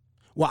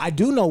 Well, I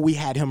do know we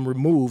had him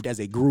removed as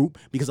a group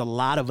because a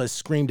lot of us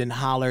screamed and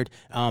hollered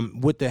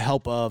with the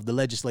help of the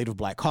Legislative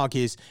Black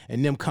Caucus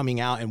and them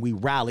coming out, and we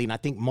rallied. And I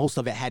think most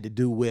of it had to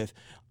do with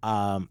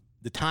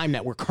the time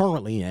that we're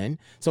currently in.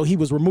 So he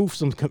was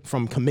removed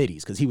from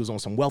committees because he was on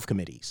some wealth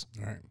committees.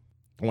 Right.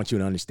 I want you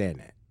to understand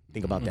that.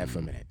 Think about that for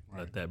a minute.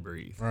 Let that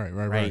breathe.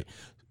 Right.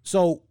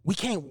 So we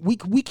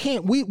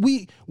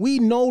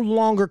no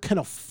longer can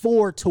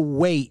afford to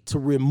wait to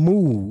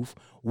remove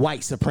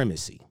white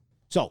supremacy.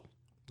 So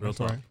Real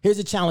talk. here's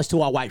a challenge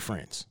to our white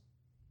friends.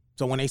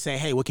 So when they say,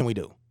 hey, what can we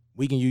do?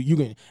 You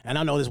can, and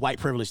I know this white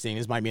privilege thing,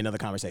 this might be another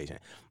conversation.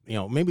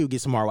 Maybe we'll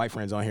get some of our white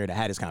friends on here to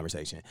have this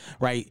conversation,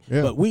 right?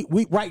 Yeah. But we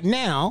right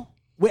now,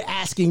 we're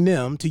asking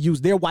them to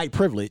use their white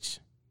privilege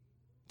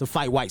to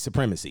fight white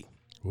supremacy.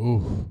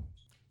 Ooh.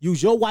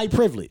 Use your white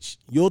privilege,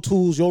 your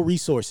tools, your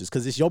resources,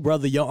 because it's your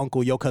brother, your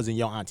uncle, your cousin,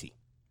 your auntie,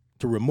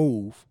 to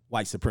remove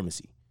white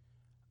supremacy.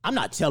 I'm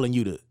not telling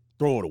you to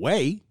throw it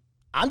away.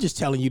 I'm just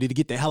telling you to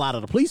get the hell out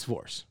of the police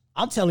force.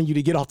 I'm telling you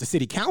to get off the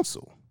city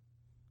council.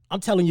 I'm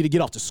telling you to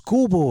get off the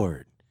school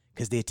board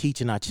because they're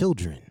teaching our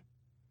children.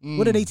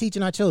 What are they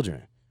teaching our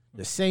children?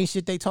 The same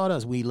shit they taught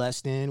us. We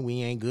less than,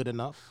 we ain't good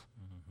enough.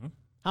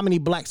 How many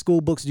black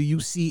school books do you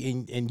see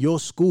in your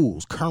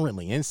schools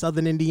currently in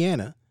Southern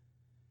Indiana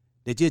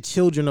that your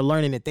children are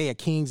learning that they are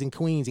kings and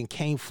queens and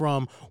came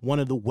from one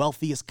of the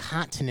wealthiest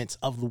continents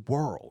of the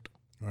world?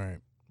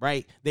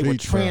 Right? They were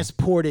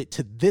transported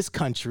to this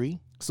country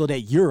so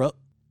that Europe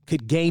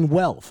could gain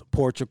wealth.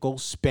 Portugal,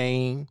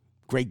 Spain,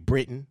 Great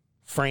Britain,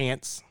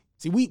 France.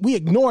 See, we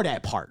ignore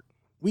that part.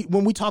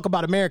 When we talk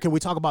about America, we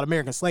talk about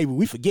American slavery,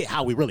 we forget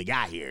how we really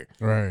got here.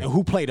 Right. And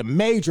who played a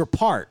major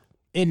part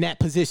in that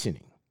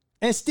positioning.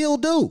 And still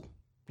do.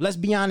 Let's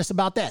be honest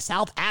about that.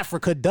 South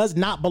Africa does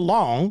not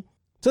belong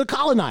to the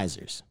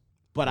colonizers.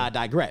 But I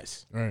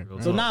digress. Right.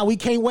 So now we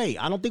can't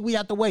wait. I don't think we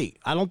have to wait.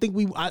 I think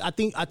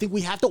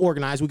we have to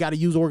organize. We got to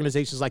use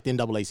organizations like the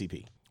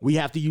NAACP. We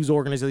have to use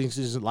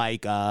organizations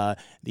like the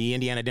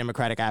Indiana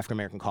Democratic African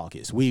American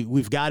Caucus.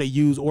 We've got to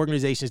use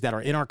organizations that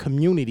are in our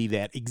community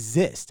that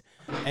exist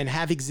and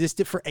have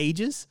existed for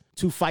ages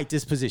to fight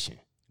this position.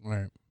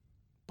 Right.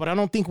 But I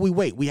don't think we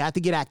wait. We have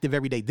to get active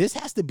every day. This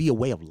has to be a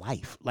way of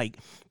life. Like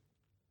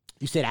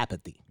you said,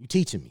 apathy. You're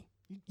teaching me.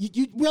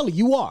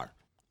 You are.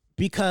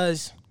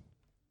 Because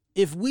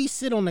if we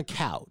sit on the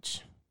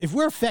couch, if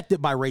we're affected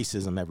by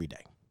racism every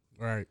day,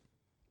 right,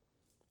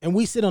 and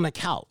we sit on the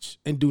couch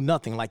and do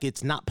nothing, like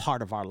it's not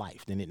part of our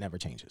life, then it never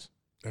changes.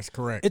 That's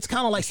correct. It's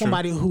kind of like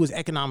somebody who is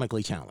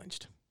economically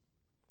challenged.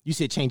 You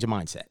said change your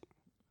mindset.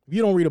 If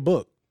you don't read a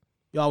book,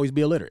 you'll always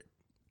be illiterate.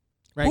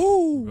 Right?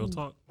 Woo. Real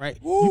talk. Right?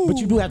 But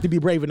you do have to be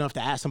brave enough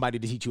to ask somebody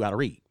to teach you how to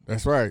read.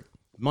 That's right.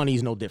 Money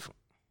is no different.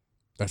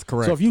 That's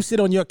correct. So if you sit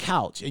on your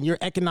couch and you're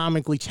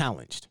economically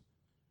challenged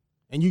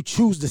and you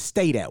choose to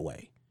stay that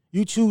way,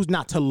 you choose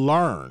not to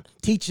learn,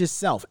 teach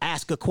yourself,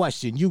 ask a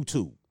question,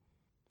 YouTube,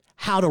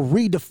 how to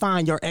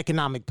redefine your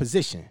economic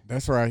position.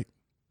 That's right.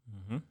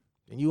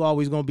 And you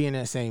always going to be in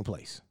that same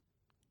place.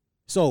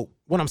 So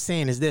what I'm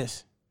saying is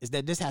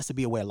that this has to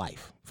be a way of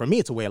life. For me,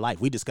 it's a way of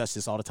life. We discuss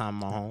this all the time in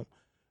my home.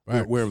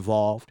 Right. We're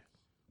involved,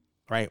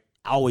 right?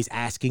 Always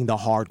asking the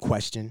hard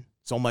question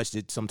so much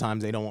that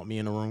sometimes they don't want me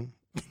in the room.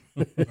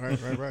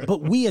 Right.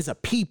 But we as a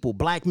people,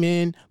 black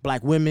men,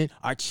 black women,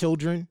 our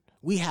children,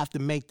 we have to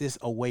make this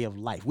a way of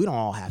life. We don't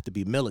all have to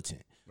be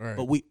militant, Right.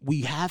 but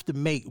we have to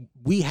make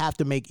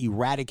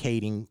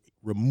eradicating,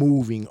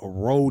 removing,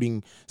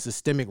 eroding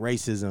systemic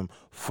racism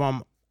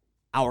from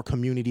our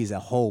communities as a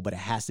whole. But it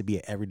has to be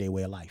an everyday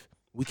way of life.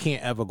 We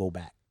can't ever go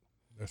back.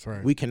 That's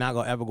right. We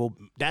cannot ever go.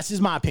 That's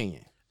just my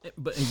opinion.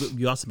 But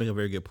you also make a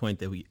very good point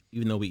that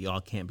even though we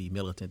all can't be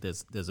militant,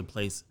 there's a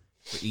place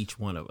for each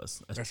one of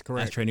us. That's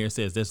correct. As Trainier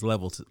says, there's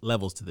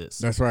levels to this.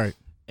 That's right.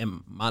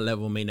 And my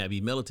level may not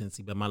be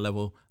militancy, but my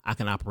level, I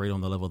can operate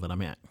on the level that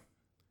I'm at,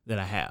 that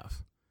I have,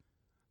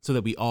 so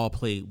that we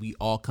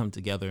all come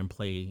together and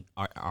play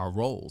our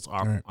roles,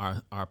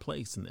 our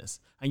place in this.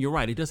 And you're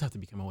right, it does have to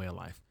become a way of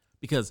life,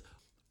 because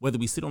whether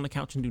we sit on the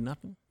couch and do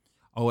nothing,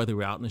 or whether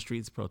we're out in the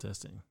streets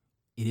protesting,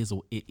 it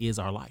is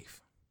our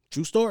life.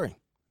 True story.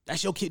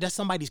 That's your kid. That's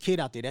somebody's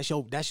kid out there. That's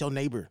your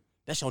neighbor.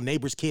 That's your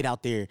neighbor's kid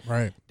out there.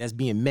 Right. That's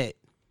being met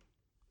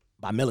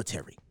by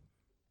military.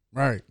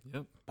 Right.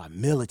 Yep. By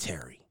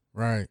military.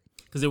 Right.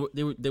 Because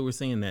they were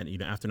saying that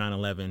after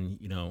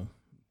 9/11,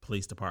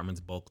 police departments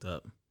bulked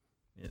up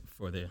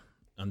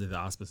under the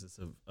auspices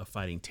of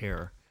fighting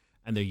terror,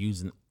 and they're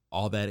using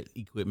all that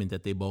equipment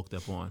that they bulked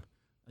up on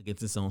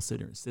against its own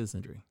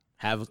citizenry.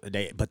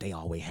 But they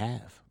always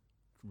have.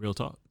 Real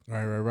talk.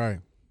 Right.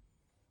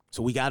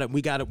 So we gotta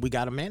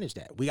manage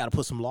that. We gotta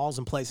put some laws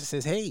in place that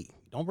says, hey,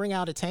 don't bring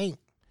out a tank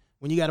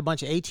when you got a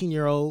bunch of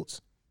 18-year-olds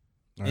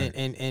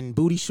and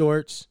booty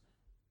shorts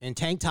and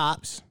tank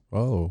tops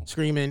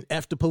screaming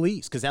F the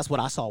police, because that's what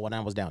I saw when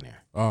I was down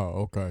there.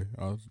 Oh, okay.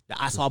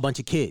 I saw a bunch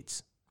of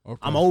kids. Okay.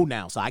 I'm old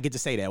now, so I get to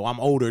say that. Well, I'm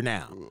older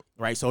now,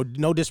 right? So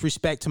no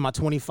disrespect to my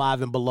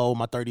 25 and below,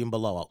 my 30 and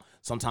below.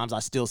 Sometimes I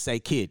still say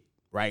kid,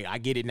 right? I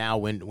get it now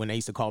when they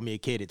used to call me a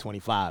kid at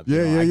 25. I get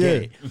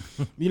it.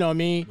 You know what I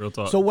mean? Real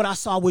talk. So what I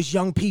saw was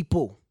young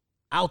people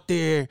out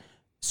there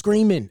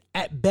screaming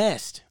at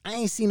best. I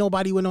ain't see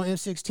nobody with no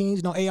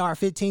M16s, no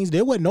AR-15s.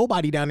 There wasn't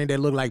nobody down there that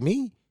looked like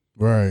me.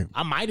 Right.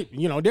 I might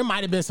have, there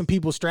might have been some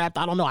people strapped.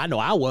 I don't know. I know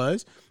I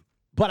was.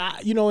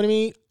 But you know what I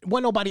mean?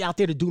 Wasn't nobody out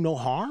there to do no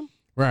harm.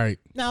 Right.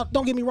 Now,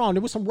 don't get me wrong.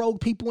 There were some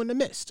rogue people in the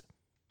midst.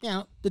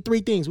 The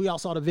three things. We all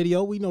saw the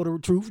video. We know the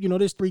truth.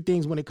 There's three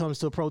things when it comes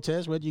to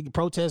protest. Whether you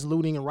protest,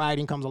 looting, and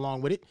rioting comes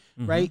along with it,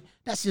 right?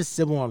 That's just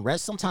civil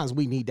unrest. Sometimes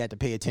we need that to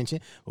pay attention.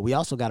 But we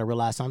also got to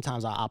realize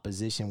sometimes our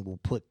opposition will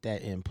put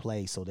that in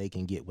place so they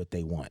can get what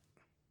they want.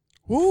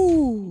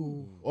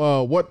 Woo.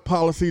 What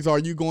policies are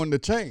you going to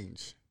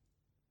change?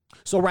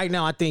 So right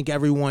now, I think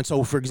everyone.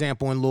 So for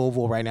example, in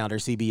Louisville right now, their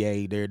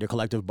CBA, their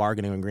collective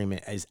bargaining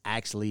agreement is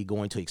actually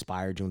going to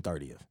expire June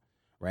 30th,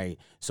 right?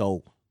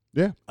 So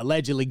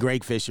allegedly,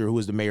 Greg Fisher, who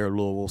is the mayor of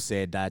Louisville,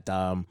 said that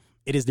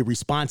it is the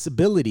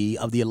responsibility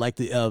of the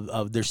elected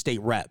of their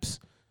state reps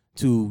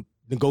to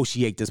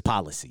negotiate this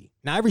policy.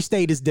 Now, every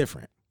state is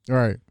different,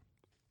 right?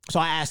 So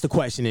I asked the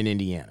question in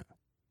Indiana.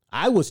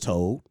 I was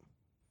told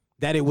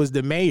that it was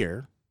the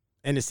mayor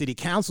and the city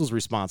council's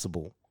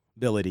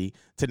responsibility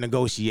to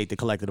negotiate the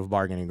collective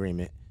bargaining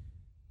agreement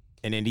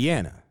in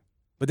Indiana.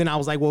 But then I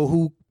was like, well,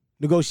 who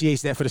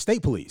negotiates that for the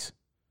state police?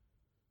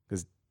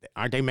 Because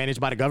aren't they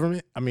managed by the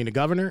government? I mean, the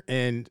governor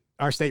and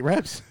our state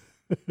reps.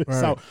 Right.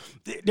 So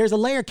there's a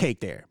layer cake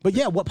there. But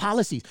yeah, what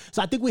policies?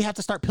 So I think we have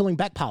to start peeling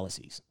back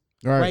policies.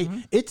 Right.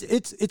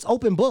 It's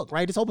open book,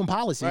 right? It's open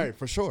policy. Right,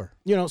 for sure.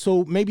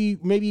 So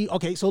maybe,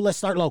 okay, so let's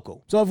start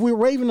local. So if we're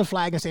waving the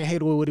flag and saying, hey,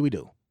 what do we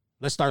do?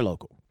 Let's start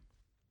local.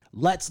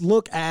 Let's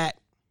look at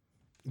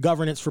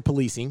governance for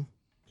policing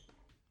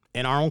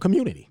in our own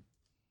community.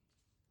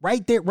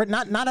 Right there,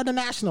 not at a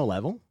national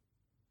level,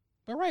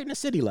 but right in the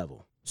city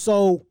level.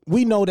 So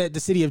we know that the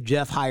city of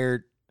Jeff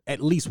hired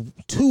at least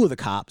 2 of the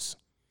cops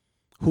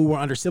who were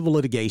under civil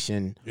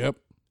litigation. Yep.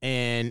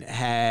 And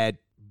had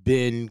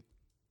been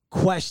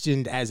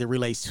questioned as it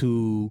relates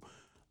to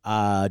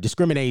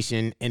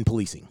discrimination in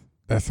policing.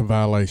 That's a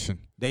violation.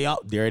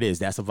 There it is.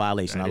 That's a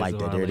violation. I like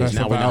that. There it is.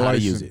 That's now we know how to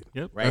use it.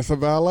 Yep. Right? That's a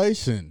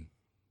violation.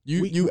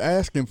 You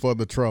asking for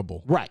the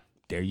trouble. Right.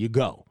 There you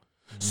go.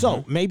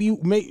 So maybe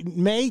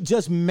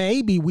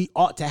we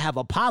ought to have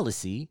a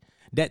policy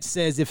that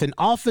says if an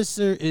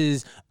officer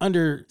is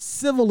under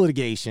civil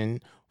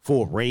litigation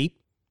for rape,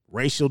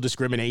 racial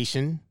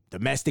discrimination,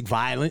 domestic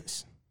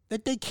violence,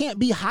 that they can't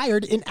be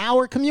hired in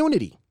our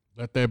community.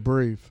 Let that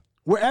breathe.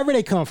 Wherever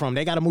they come from,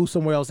 they got to move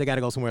somewhere else. They got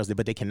to go somewhere else,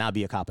 but they cannot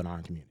be a cop in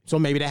our community. So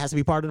maybe that has to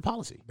be part of the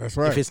policy. That's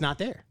right. If it's not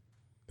there,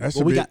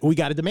 we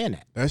got to demand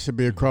that. That should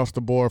be across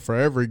the board for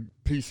every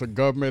piece of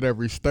government,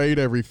 every state,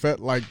 every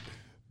like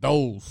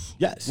those.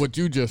 Yes. What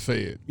you just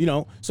said.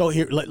 So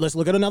here let's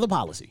look at another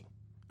policy.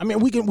 I mean,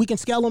 we can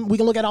scale them. We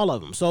can look at all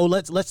of them. So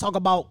let's talk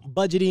about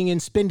budgeting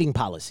and spending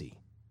policy.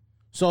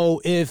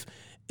 So if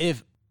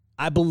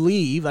I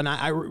believe, and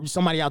I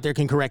somebody out there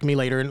can correct me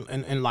later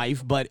in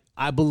life, but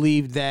I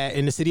believe that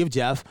in the city of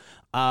Jeff,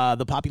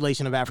 the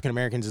population of African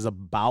Americans is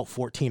about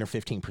 14 or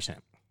 15%.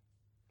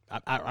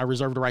 I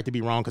reserve the right to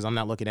be wrong because I'm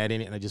not looking at it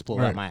and I just pull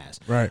it out my ass.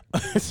 Right.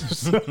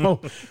 So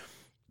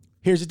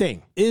here's the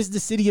thing. Is the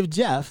city of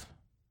Jeff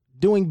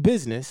doing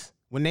business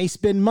when they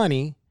spend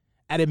money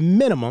at a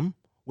minimum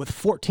with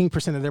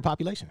 14% of their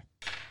population?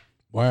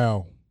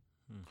 Wow.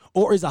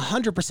 Or is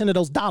 100% of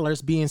those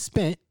dollars being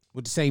spent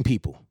with the same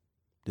people,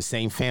 the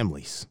same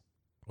families,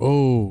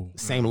 the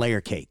same layer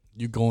cake?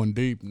 You going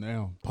deep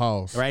now.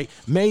 Pause. Right?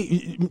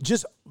 Maybe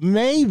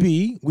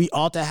we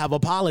ought to have a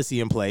policy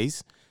in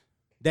place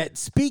that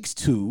speaks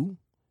to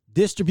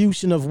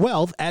distribution of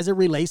wealth as it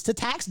relates to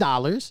tax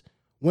dollars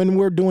when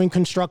we're doing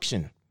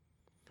construction,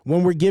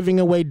 when we're giving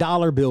away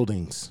dollar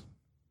buildings,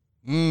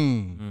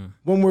 when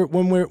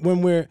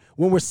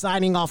we're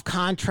signing off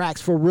contracts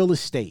for real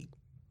estate,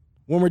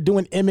 when we're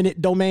doing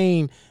eminent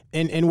domain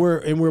and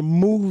we're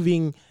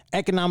moving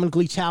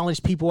economically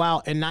challenged people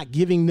out and not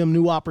giving them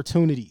new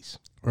opportunities.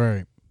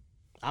 Right.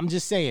 I'm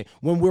just saying,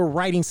 when we're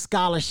writing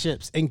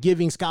scholarships and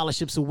giving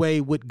scholarships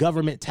away with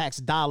government tax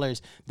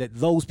dollars, that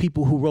those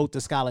people who wrote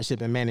the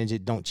scholarship and manage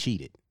it don't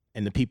cheat it.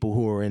 and the people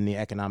who are in the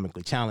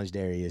economically challenged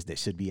areas that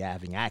should be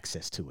having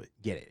access to it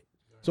get it.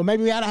 So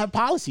maybe we ought to have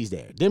policies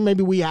there. Then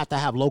maybe we have to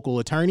have local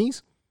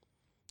attorneys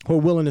who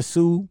are willing to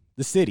sue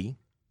the city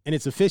and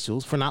its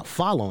officials for not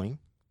following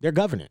their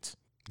governance.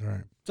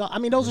 Right. So, I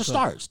mean, those are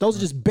starts. Those are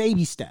just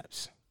baby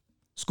steps.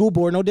 School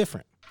board, no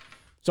different.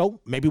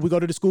 So maybe we go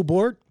to the school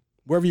board,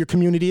 wherever your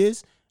community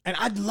is. And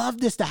I'd love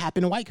this to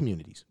happen in white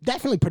communities,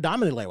 definitely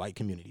predominantly white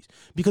communities,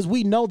 because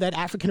we know that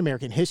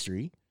African-American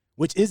history,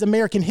 which is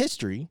American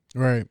history,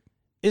 Right.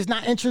 is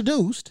not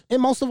introduced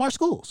in most of our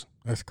schools.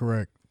 That's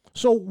correct.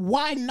 So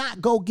why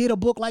not go get a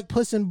book like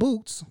Puss in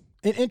Boots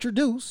and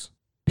introduce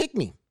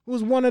Pickney, who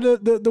was one of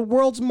the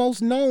world's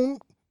most known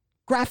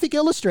graphic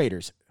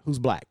illustrators who's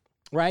black,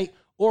 right?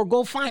 Or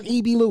go find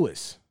E.B.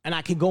 Lewis, and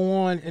I can go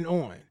on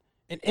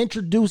and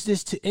introduce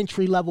this to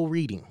entry-level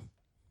reading.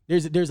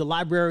 There's a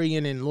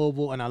librarian in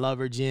Louisville, and I love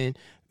her, Jen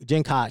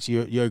Koch.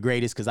 You're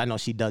greatest, because I know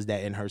she does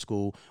that in her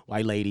school.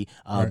 White lady,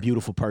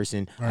 beautiful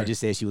person. I just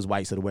said she was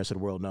white, so the rest of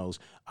the world knows.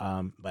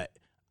 But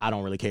I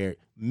don't really care.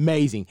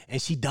 Amazing,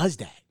 and she does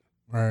that.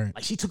 Right.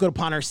 Like, she took it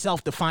upon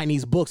herself to find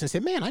these books and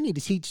said, "Man, I need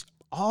to teach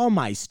all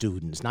my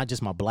students, not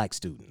just my black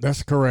students.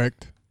 That's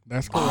correct.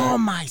 That's correct. All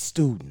my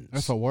students."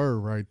 That's a word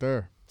right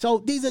there. So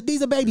these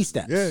are baby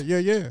steps. Yeah.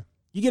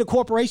 You get a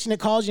corporation that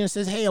calls you and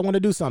says, "Hey, I want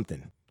to do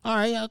something." All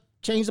right, I'll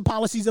change the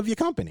policies of your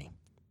company.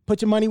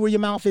 Put your money where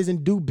your mouth is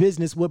and do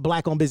business with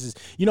black-owned business.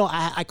 You know,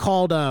 I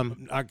called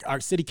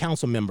our city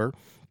council member,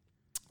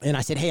 and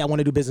I said, "Hey, I want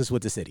to do business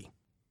with the city."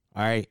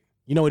 All right.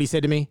 You know what he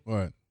said to me?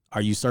 What?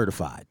 "Are you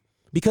certified?"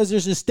 Because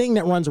there's this thing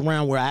that runs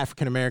around where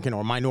African-American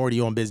or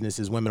minority-owned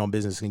businesses, women-owned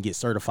business can get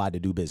certified to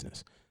do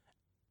business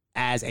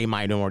as a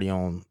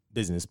minority-owned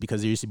business,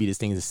 because there used to be this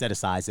thing that set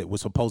aside that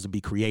was supposed to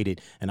be created,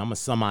 and I'm going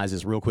to summarize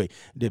this real quick,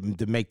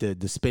 to make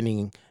the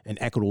spending an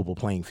equitable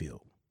playing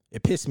field.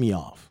 It pissed me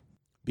off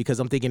because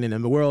I'm thinking,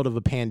 in the world of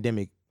a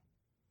pandemic,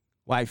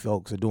 white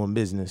folks are doing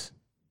business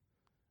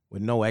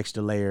with no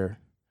extra layer,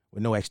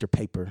 with no extra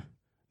paper,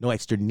 no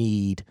extra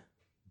need,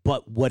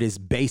 but what is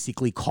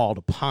basically called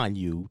upon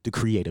you to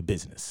create a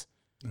business.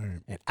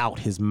 Right. And out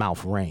his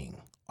mouth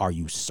rang, "Are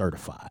you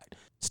certified?"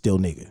 Still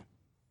nigga.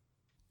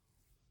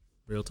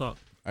 Real talk.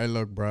 Hey,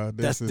 look, bro.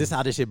 This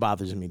how this shit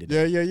bothers me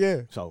today.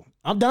 Yeah. So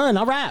I'm done.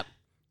 I rap.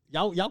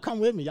 Y'all come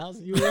with me.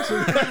 You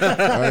listen.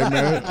 Hey,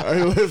 man.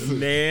 Hey, listen.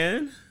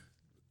 Man.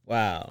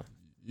 Wow.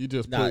 You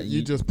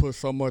just put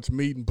so much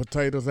meat and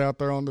potatoes out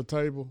there on the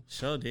table.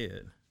 Sure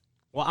did.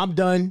 Well, I'm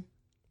done.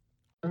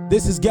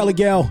 This is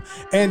Gelligel,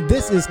 and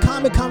this is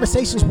Common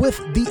Conversations with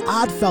the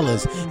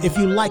Oddfellas. If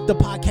you like the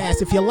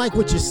podcast, if you like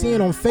what you're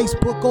seeing on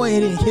Facebook, go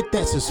ahead and hit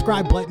that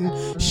subscribe button,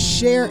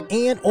 share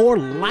and or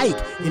like.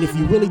 And if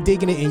you're really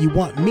digging it and you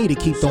want me to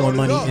keep throwing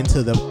money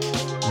into the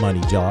money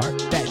jar,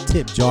 that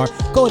tip jar,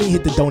 go ahead and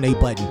hit the donate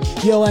button.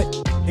 You know what?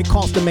 It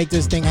costs to make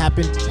this thing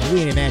happen, and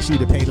we didn't ask you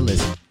to pay to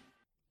listen.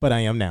 But I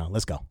am now.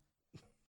 Let's go.